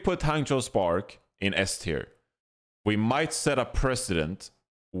 If we put Hangzhou Spark in S tier, we might set a precedent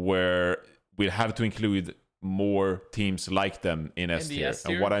where we'll have to include more teams like them in S tier.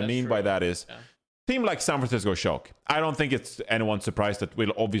 And what I mean by that is team like San Francisco Shock. I don't think it's anyone's surprise that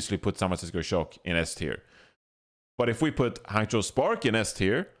we'll obviously put San Francisco Shock in S tier. But if we put Hangzhou Spark in S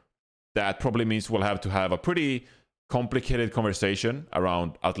tier, that probably means we'll have to have a pretty complicated conversation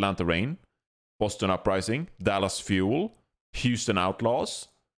around Atlanta Reign, Boston Uprising, Dallas Fuel, Houston Outlaws.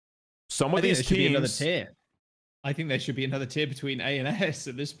 Some of these teams. Another tier. I think there should be another tier between A and S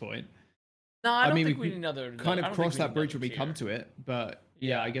at this point. No, I don't think we need another. Kind of cross that bridge when we come to it, but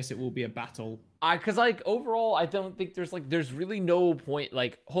yeah, I guess it will be a battle. Because like overall, I don't think there's really no point.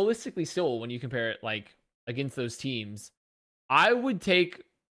 Like holistically, still when you compare it like against those teams, I would take.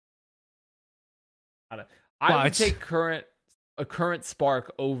 I would take a current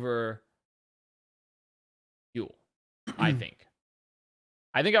Spark over Fuel. I think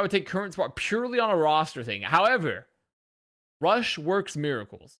I would take current Spark purely on a roster thing. However, Rush works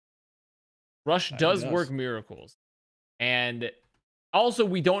miracles. Rush does work miracles. And also,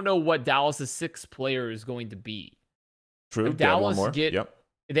 we don't know what Dallas's sixth player is going to be. True. If Dallas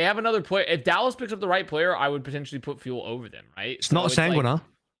they have another player. If Dallas picks up the right player, I would potentially put Fuel over them, right? It's not a Sanguinar.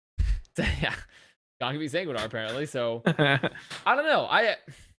 Yeah. Not gonna be Sanguinar, apparently. So, I don't know.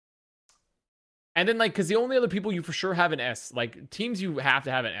 And then, like, because the only other people you for sure have an S, like, teams you have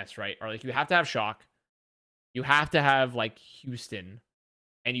to have an S, right? Are like, you have to have Shock. You have to have, like, Houston.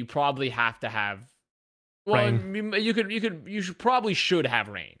 And you probably have to have Rain. You probably should have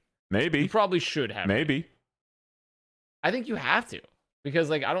Rain. Maybe. You probably should have Maybe. Rain. I think you have to.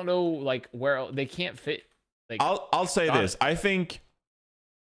 Because, like, I don't know, like, where they can't fit. Like, I'll say this. I think,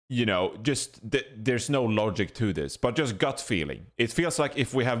 you know, just there's no logic to this, but just gut feeling. It feels like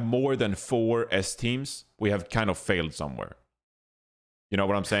if we have more than 4 S teams, we have kind of failed somewhere. You know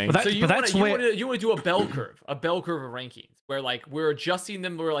what I'm saying? So you want to do a bell curve of rankings where like we're adjusting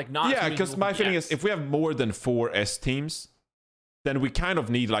them. We're like not. Yeah, because my feeling is if we have more than 4 S teams, then we kind of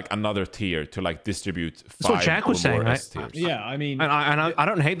need like another tier to like distribute 5 That's what Jack was saying, right? Yeah, I mean, and I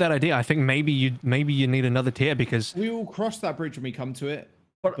don't hate that idea. I think maybe you need another tier because we will cross that bridge when we come to it.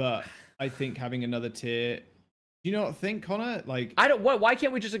 But I think having another tier. Do you know what I think, Connor? Like, why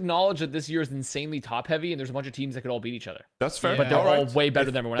can't we just acknowledge that this year is insanely top heavy and there's a bunch of teams that could all beat each other? That's fair, but they're all way better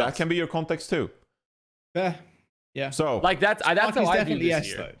than everyone else. That can be your context too. Yeah. So like that's how I view this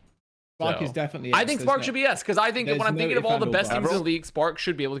year. Though. Spark is definitely S. I think Spark should be S because I think when I'm thinking of all the best teams in the league, Spark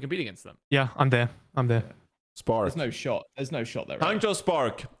should be able to compete against them. Yeah, I'm there. Spark. There's no shot there. Right? Hangzhou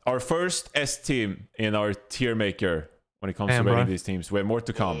Spark, our first S team in our tier maker when it comes to rating these teams. We have more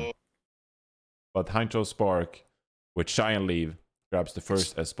to come. But Hangzhou Spark with Shy and Leave grabs the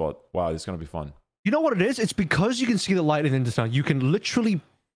first S spot. Wow, it's gonna be fun. You know what it is? It's because you can see the light in the sun. You can literally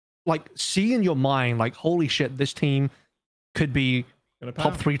like see in your mind, like, holy shit, this team could be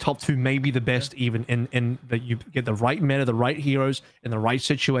top 3, top 2, maybe the best even in that you get the right meta, the right heroes in the right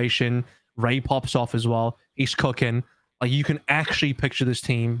situation. Ray pops off as well. He's cooking. Like you can actually picture this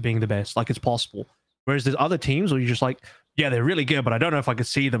team being the best. Like it's possible. Whereas there's other teams where you're just like, yeah, they're really good, but I don't know if I could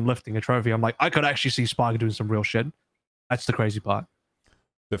see them lifting a trophy. I'm like, I could actually see Spark doing some real shit. That's the crazy part.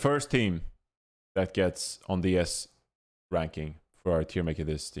 The first team that gets on the S ranking for our tier maker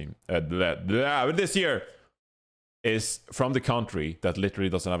this year is from the country that literally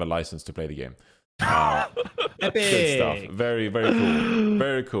doesn't have a license to play the game. Good stuff. Very, very cool.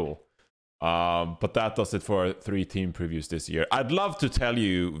 Very cool. But that does it for our 3 team previews this year. I'd love to tell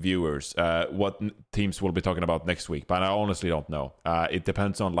you, viewers, what teams we'll be talking about next week, but I honestly don't know. It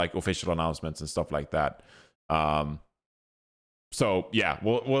depends on like official announcements and stuff like that. So yeah,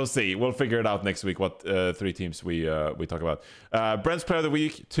 we'll see. We'll figure it out next week. What 3 teams we talk about. Brent's Player of the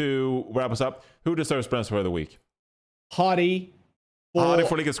Week to wrap us up. Who deserves Brent's Player of the Week? Hardy for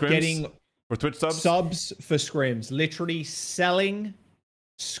League of Scrims, getting for Twitch subs for scrims, literally selling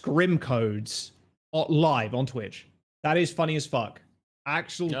Scrim codes live on Twitch. That is funny as fuck.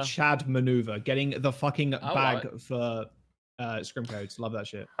 Actual Chad maneuver, getting the fucking bag for Scrim codes. Love that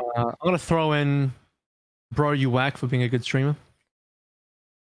shit. I'm gonna throw in bro you whack for being a good streamer.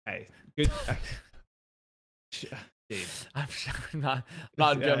 Hey, good. I'm not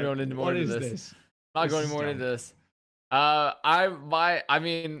going into more into this. Not going more into this. I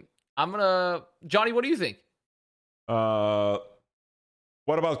mean, I'm gonna Johnny. What do you think?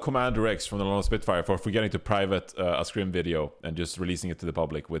 What about Commander X from the Lone Spitfire for forgetting to private a Scrim video and just releasing it to the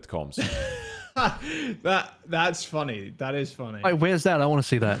public with comms? That's funny. That is funny. Wait, where's that? I want to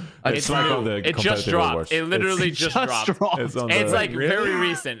see that. It's like on the It just competitive dropped. Overwatch. It literally It's- just dropped. It's on It's the- like Really? very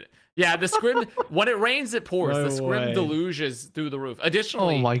recent. Yeah, the Scrim. When it rains, it pours. No the Scrim way. deluge is through the roof. Oh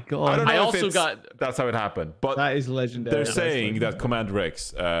Additionally, my I god. don't know I if also it's- got- that's how it happened, but That is legendary. they're That's saying that legendary. Commander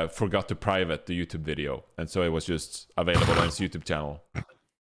X forgot to private the YouTube video, and so it was just available on his YouTube channel.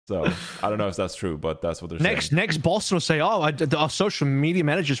 So I don't know if that's true, but that's what they're saying. Next boss will say, "Oh, our social media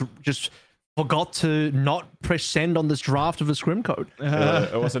manager just forgot to not press send on this draft of the Scrim code.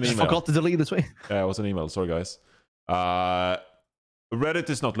 It was an Just email. forgot to delete this way." Yeah, it was an email. Sorry, guys. Reddit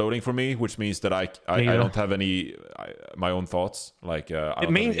is not loading for me, which means that I Neither. don't have any my own thoughts. Like It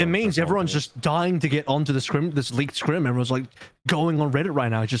means everyone's just dying to get onto the Scrim, this leaked Scrim. Everyone's like going on Reddit right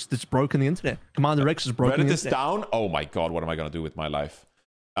now. It's broken the internet. Commander X is broken Reddit the is internet. down. Oh my god, what am I gonna do with my life?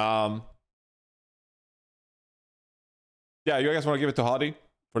 Yeah, you guys want to give it to Hadi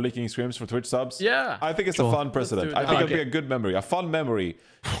for leaking Scrims for Twitch subs? yeah. I think it's Sure. a fun precedent. do I that. think it'll Okay. be a good memory, a fun memory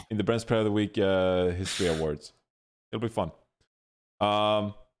in the Brent's Player of the Week History Awards. It'll be fun.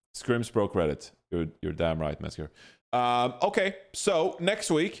 Scrims broke Reddit. You're damn right, Mesker. Okay, so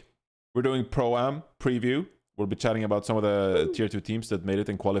next week we're doing Pro-Am preview. We'll be chatting about some of the tier 2 teams that made it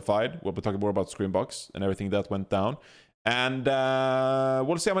and qualified. We'll be talking more about Scrimbox and everything that went down. And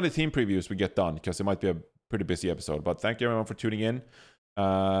we'll see how many team previews we get done, because it might be a pretty busy episode. But thank you everyone for tuning in.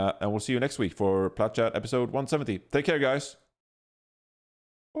 And we'll see you next week for Plat Chat episode 170. Take care, guys.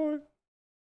 Bye.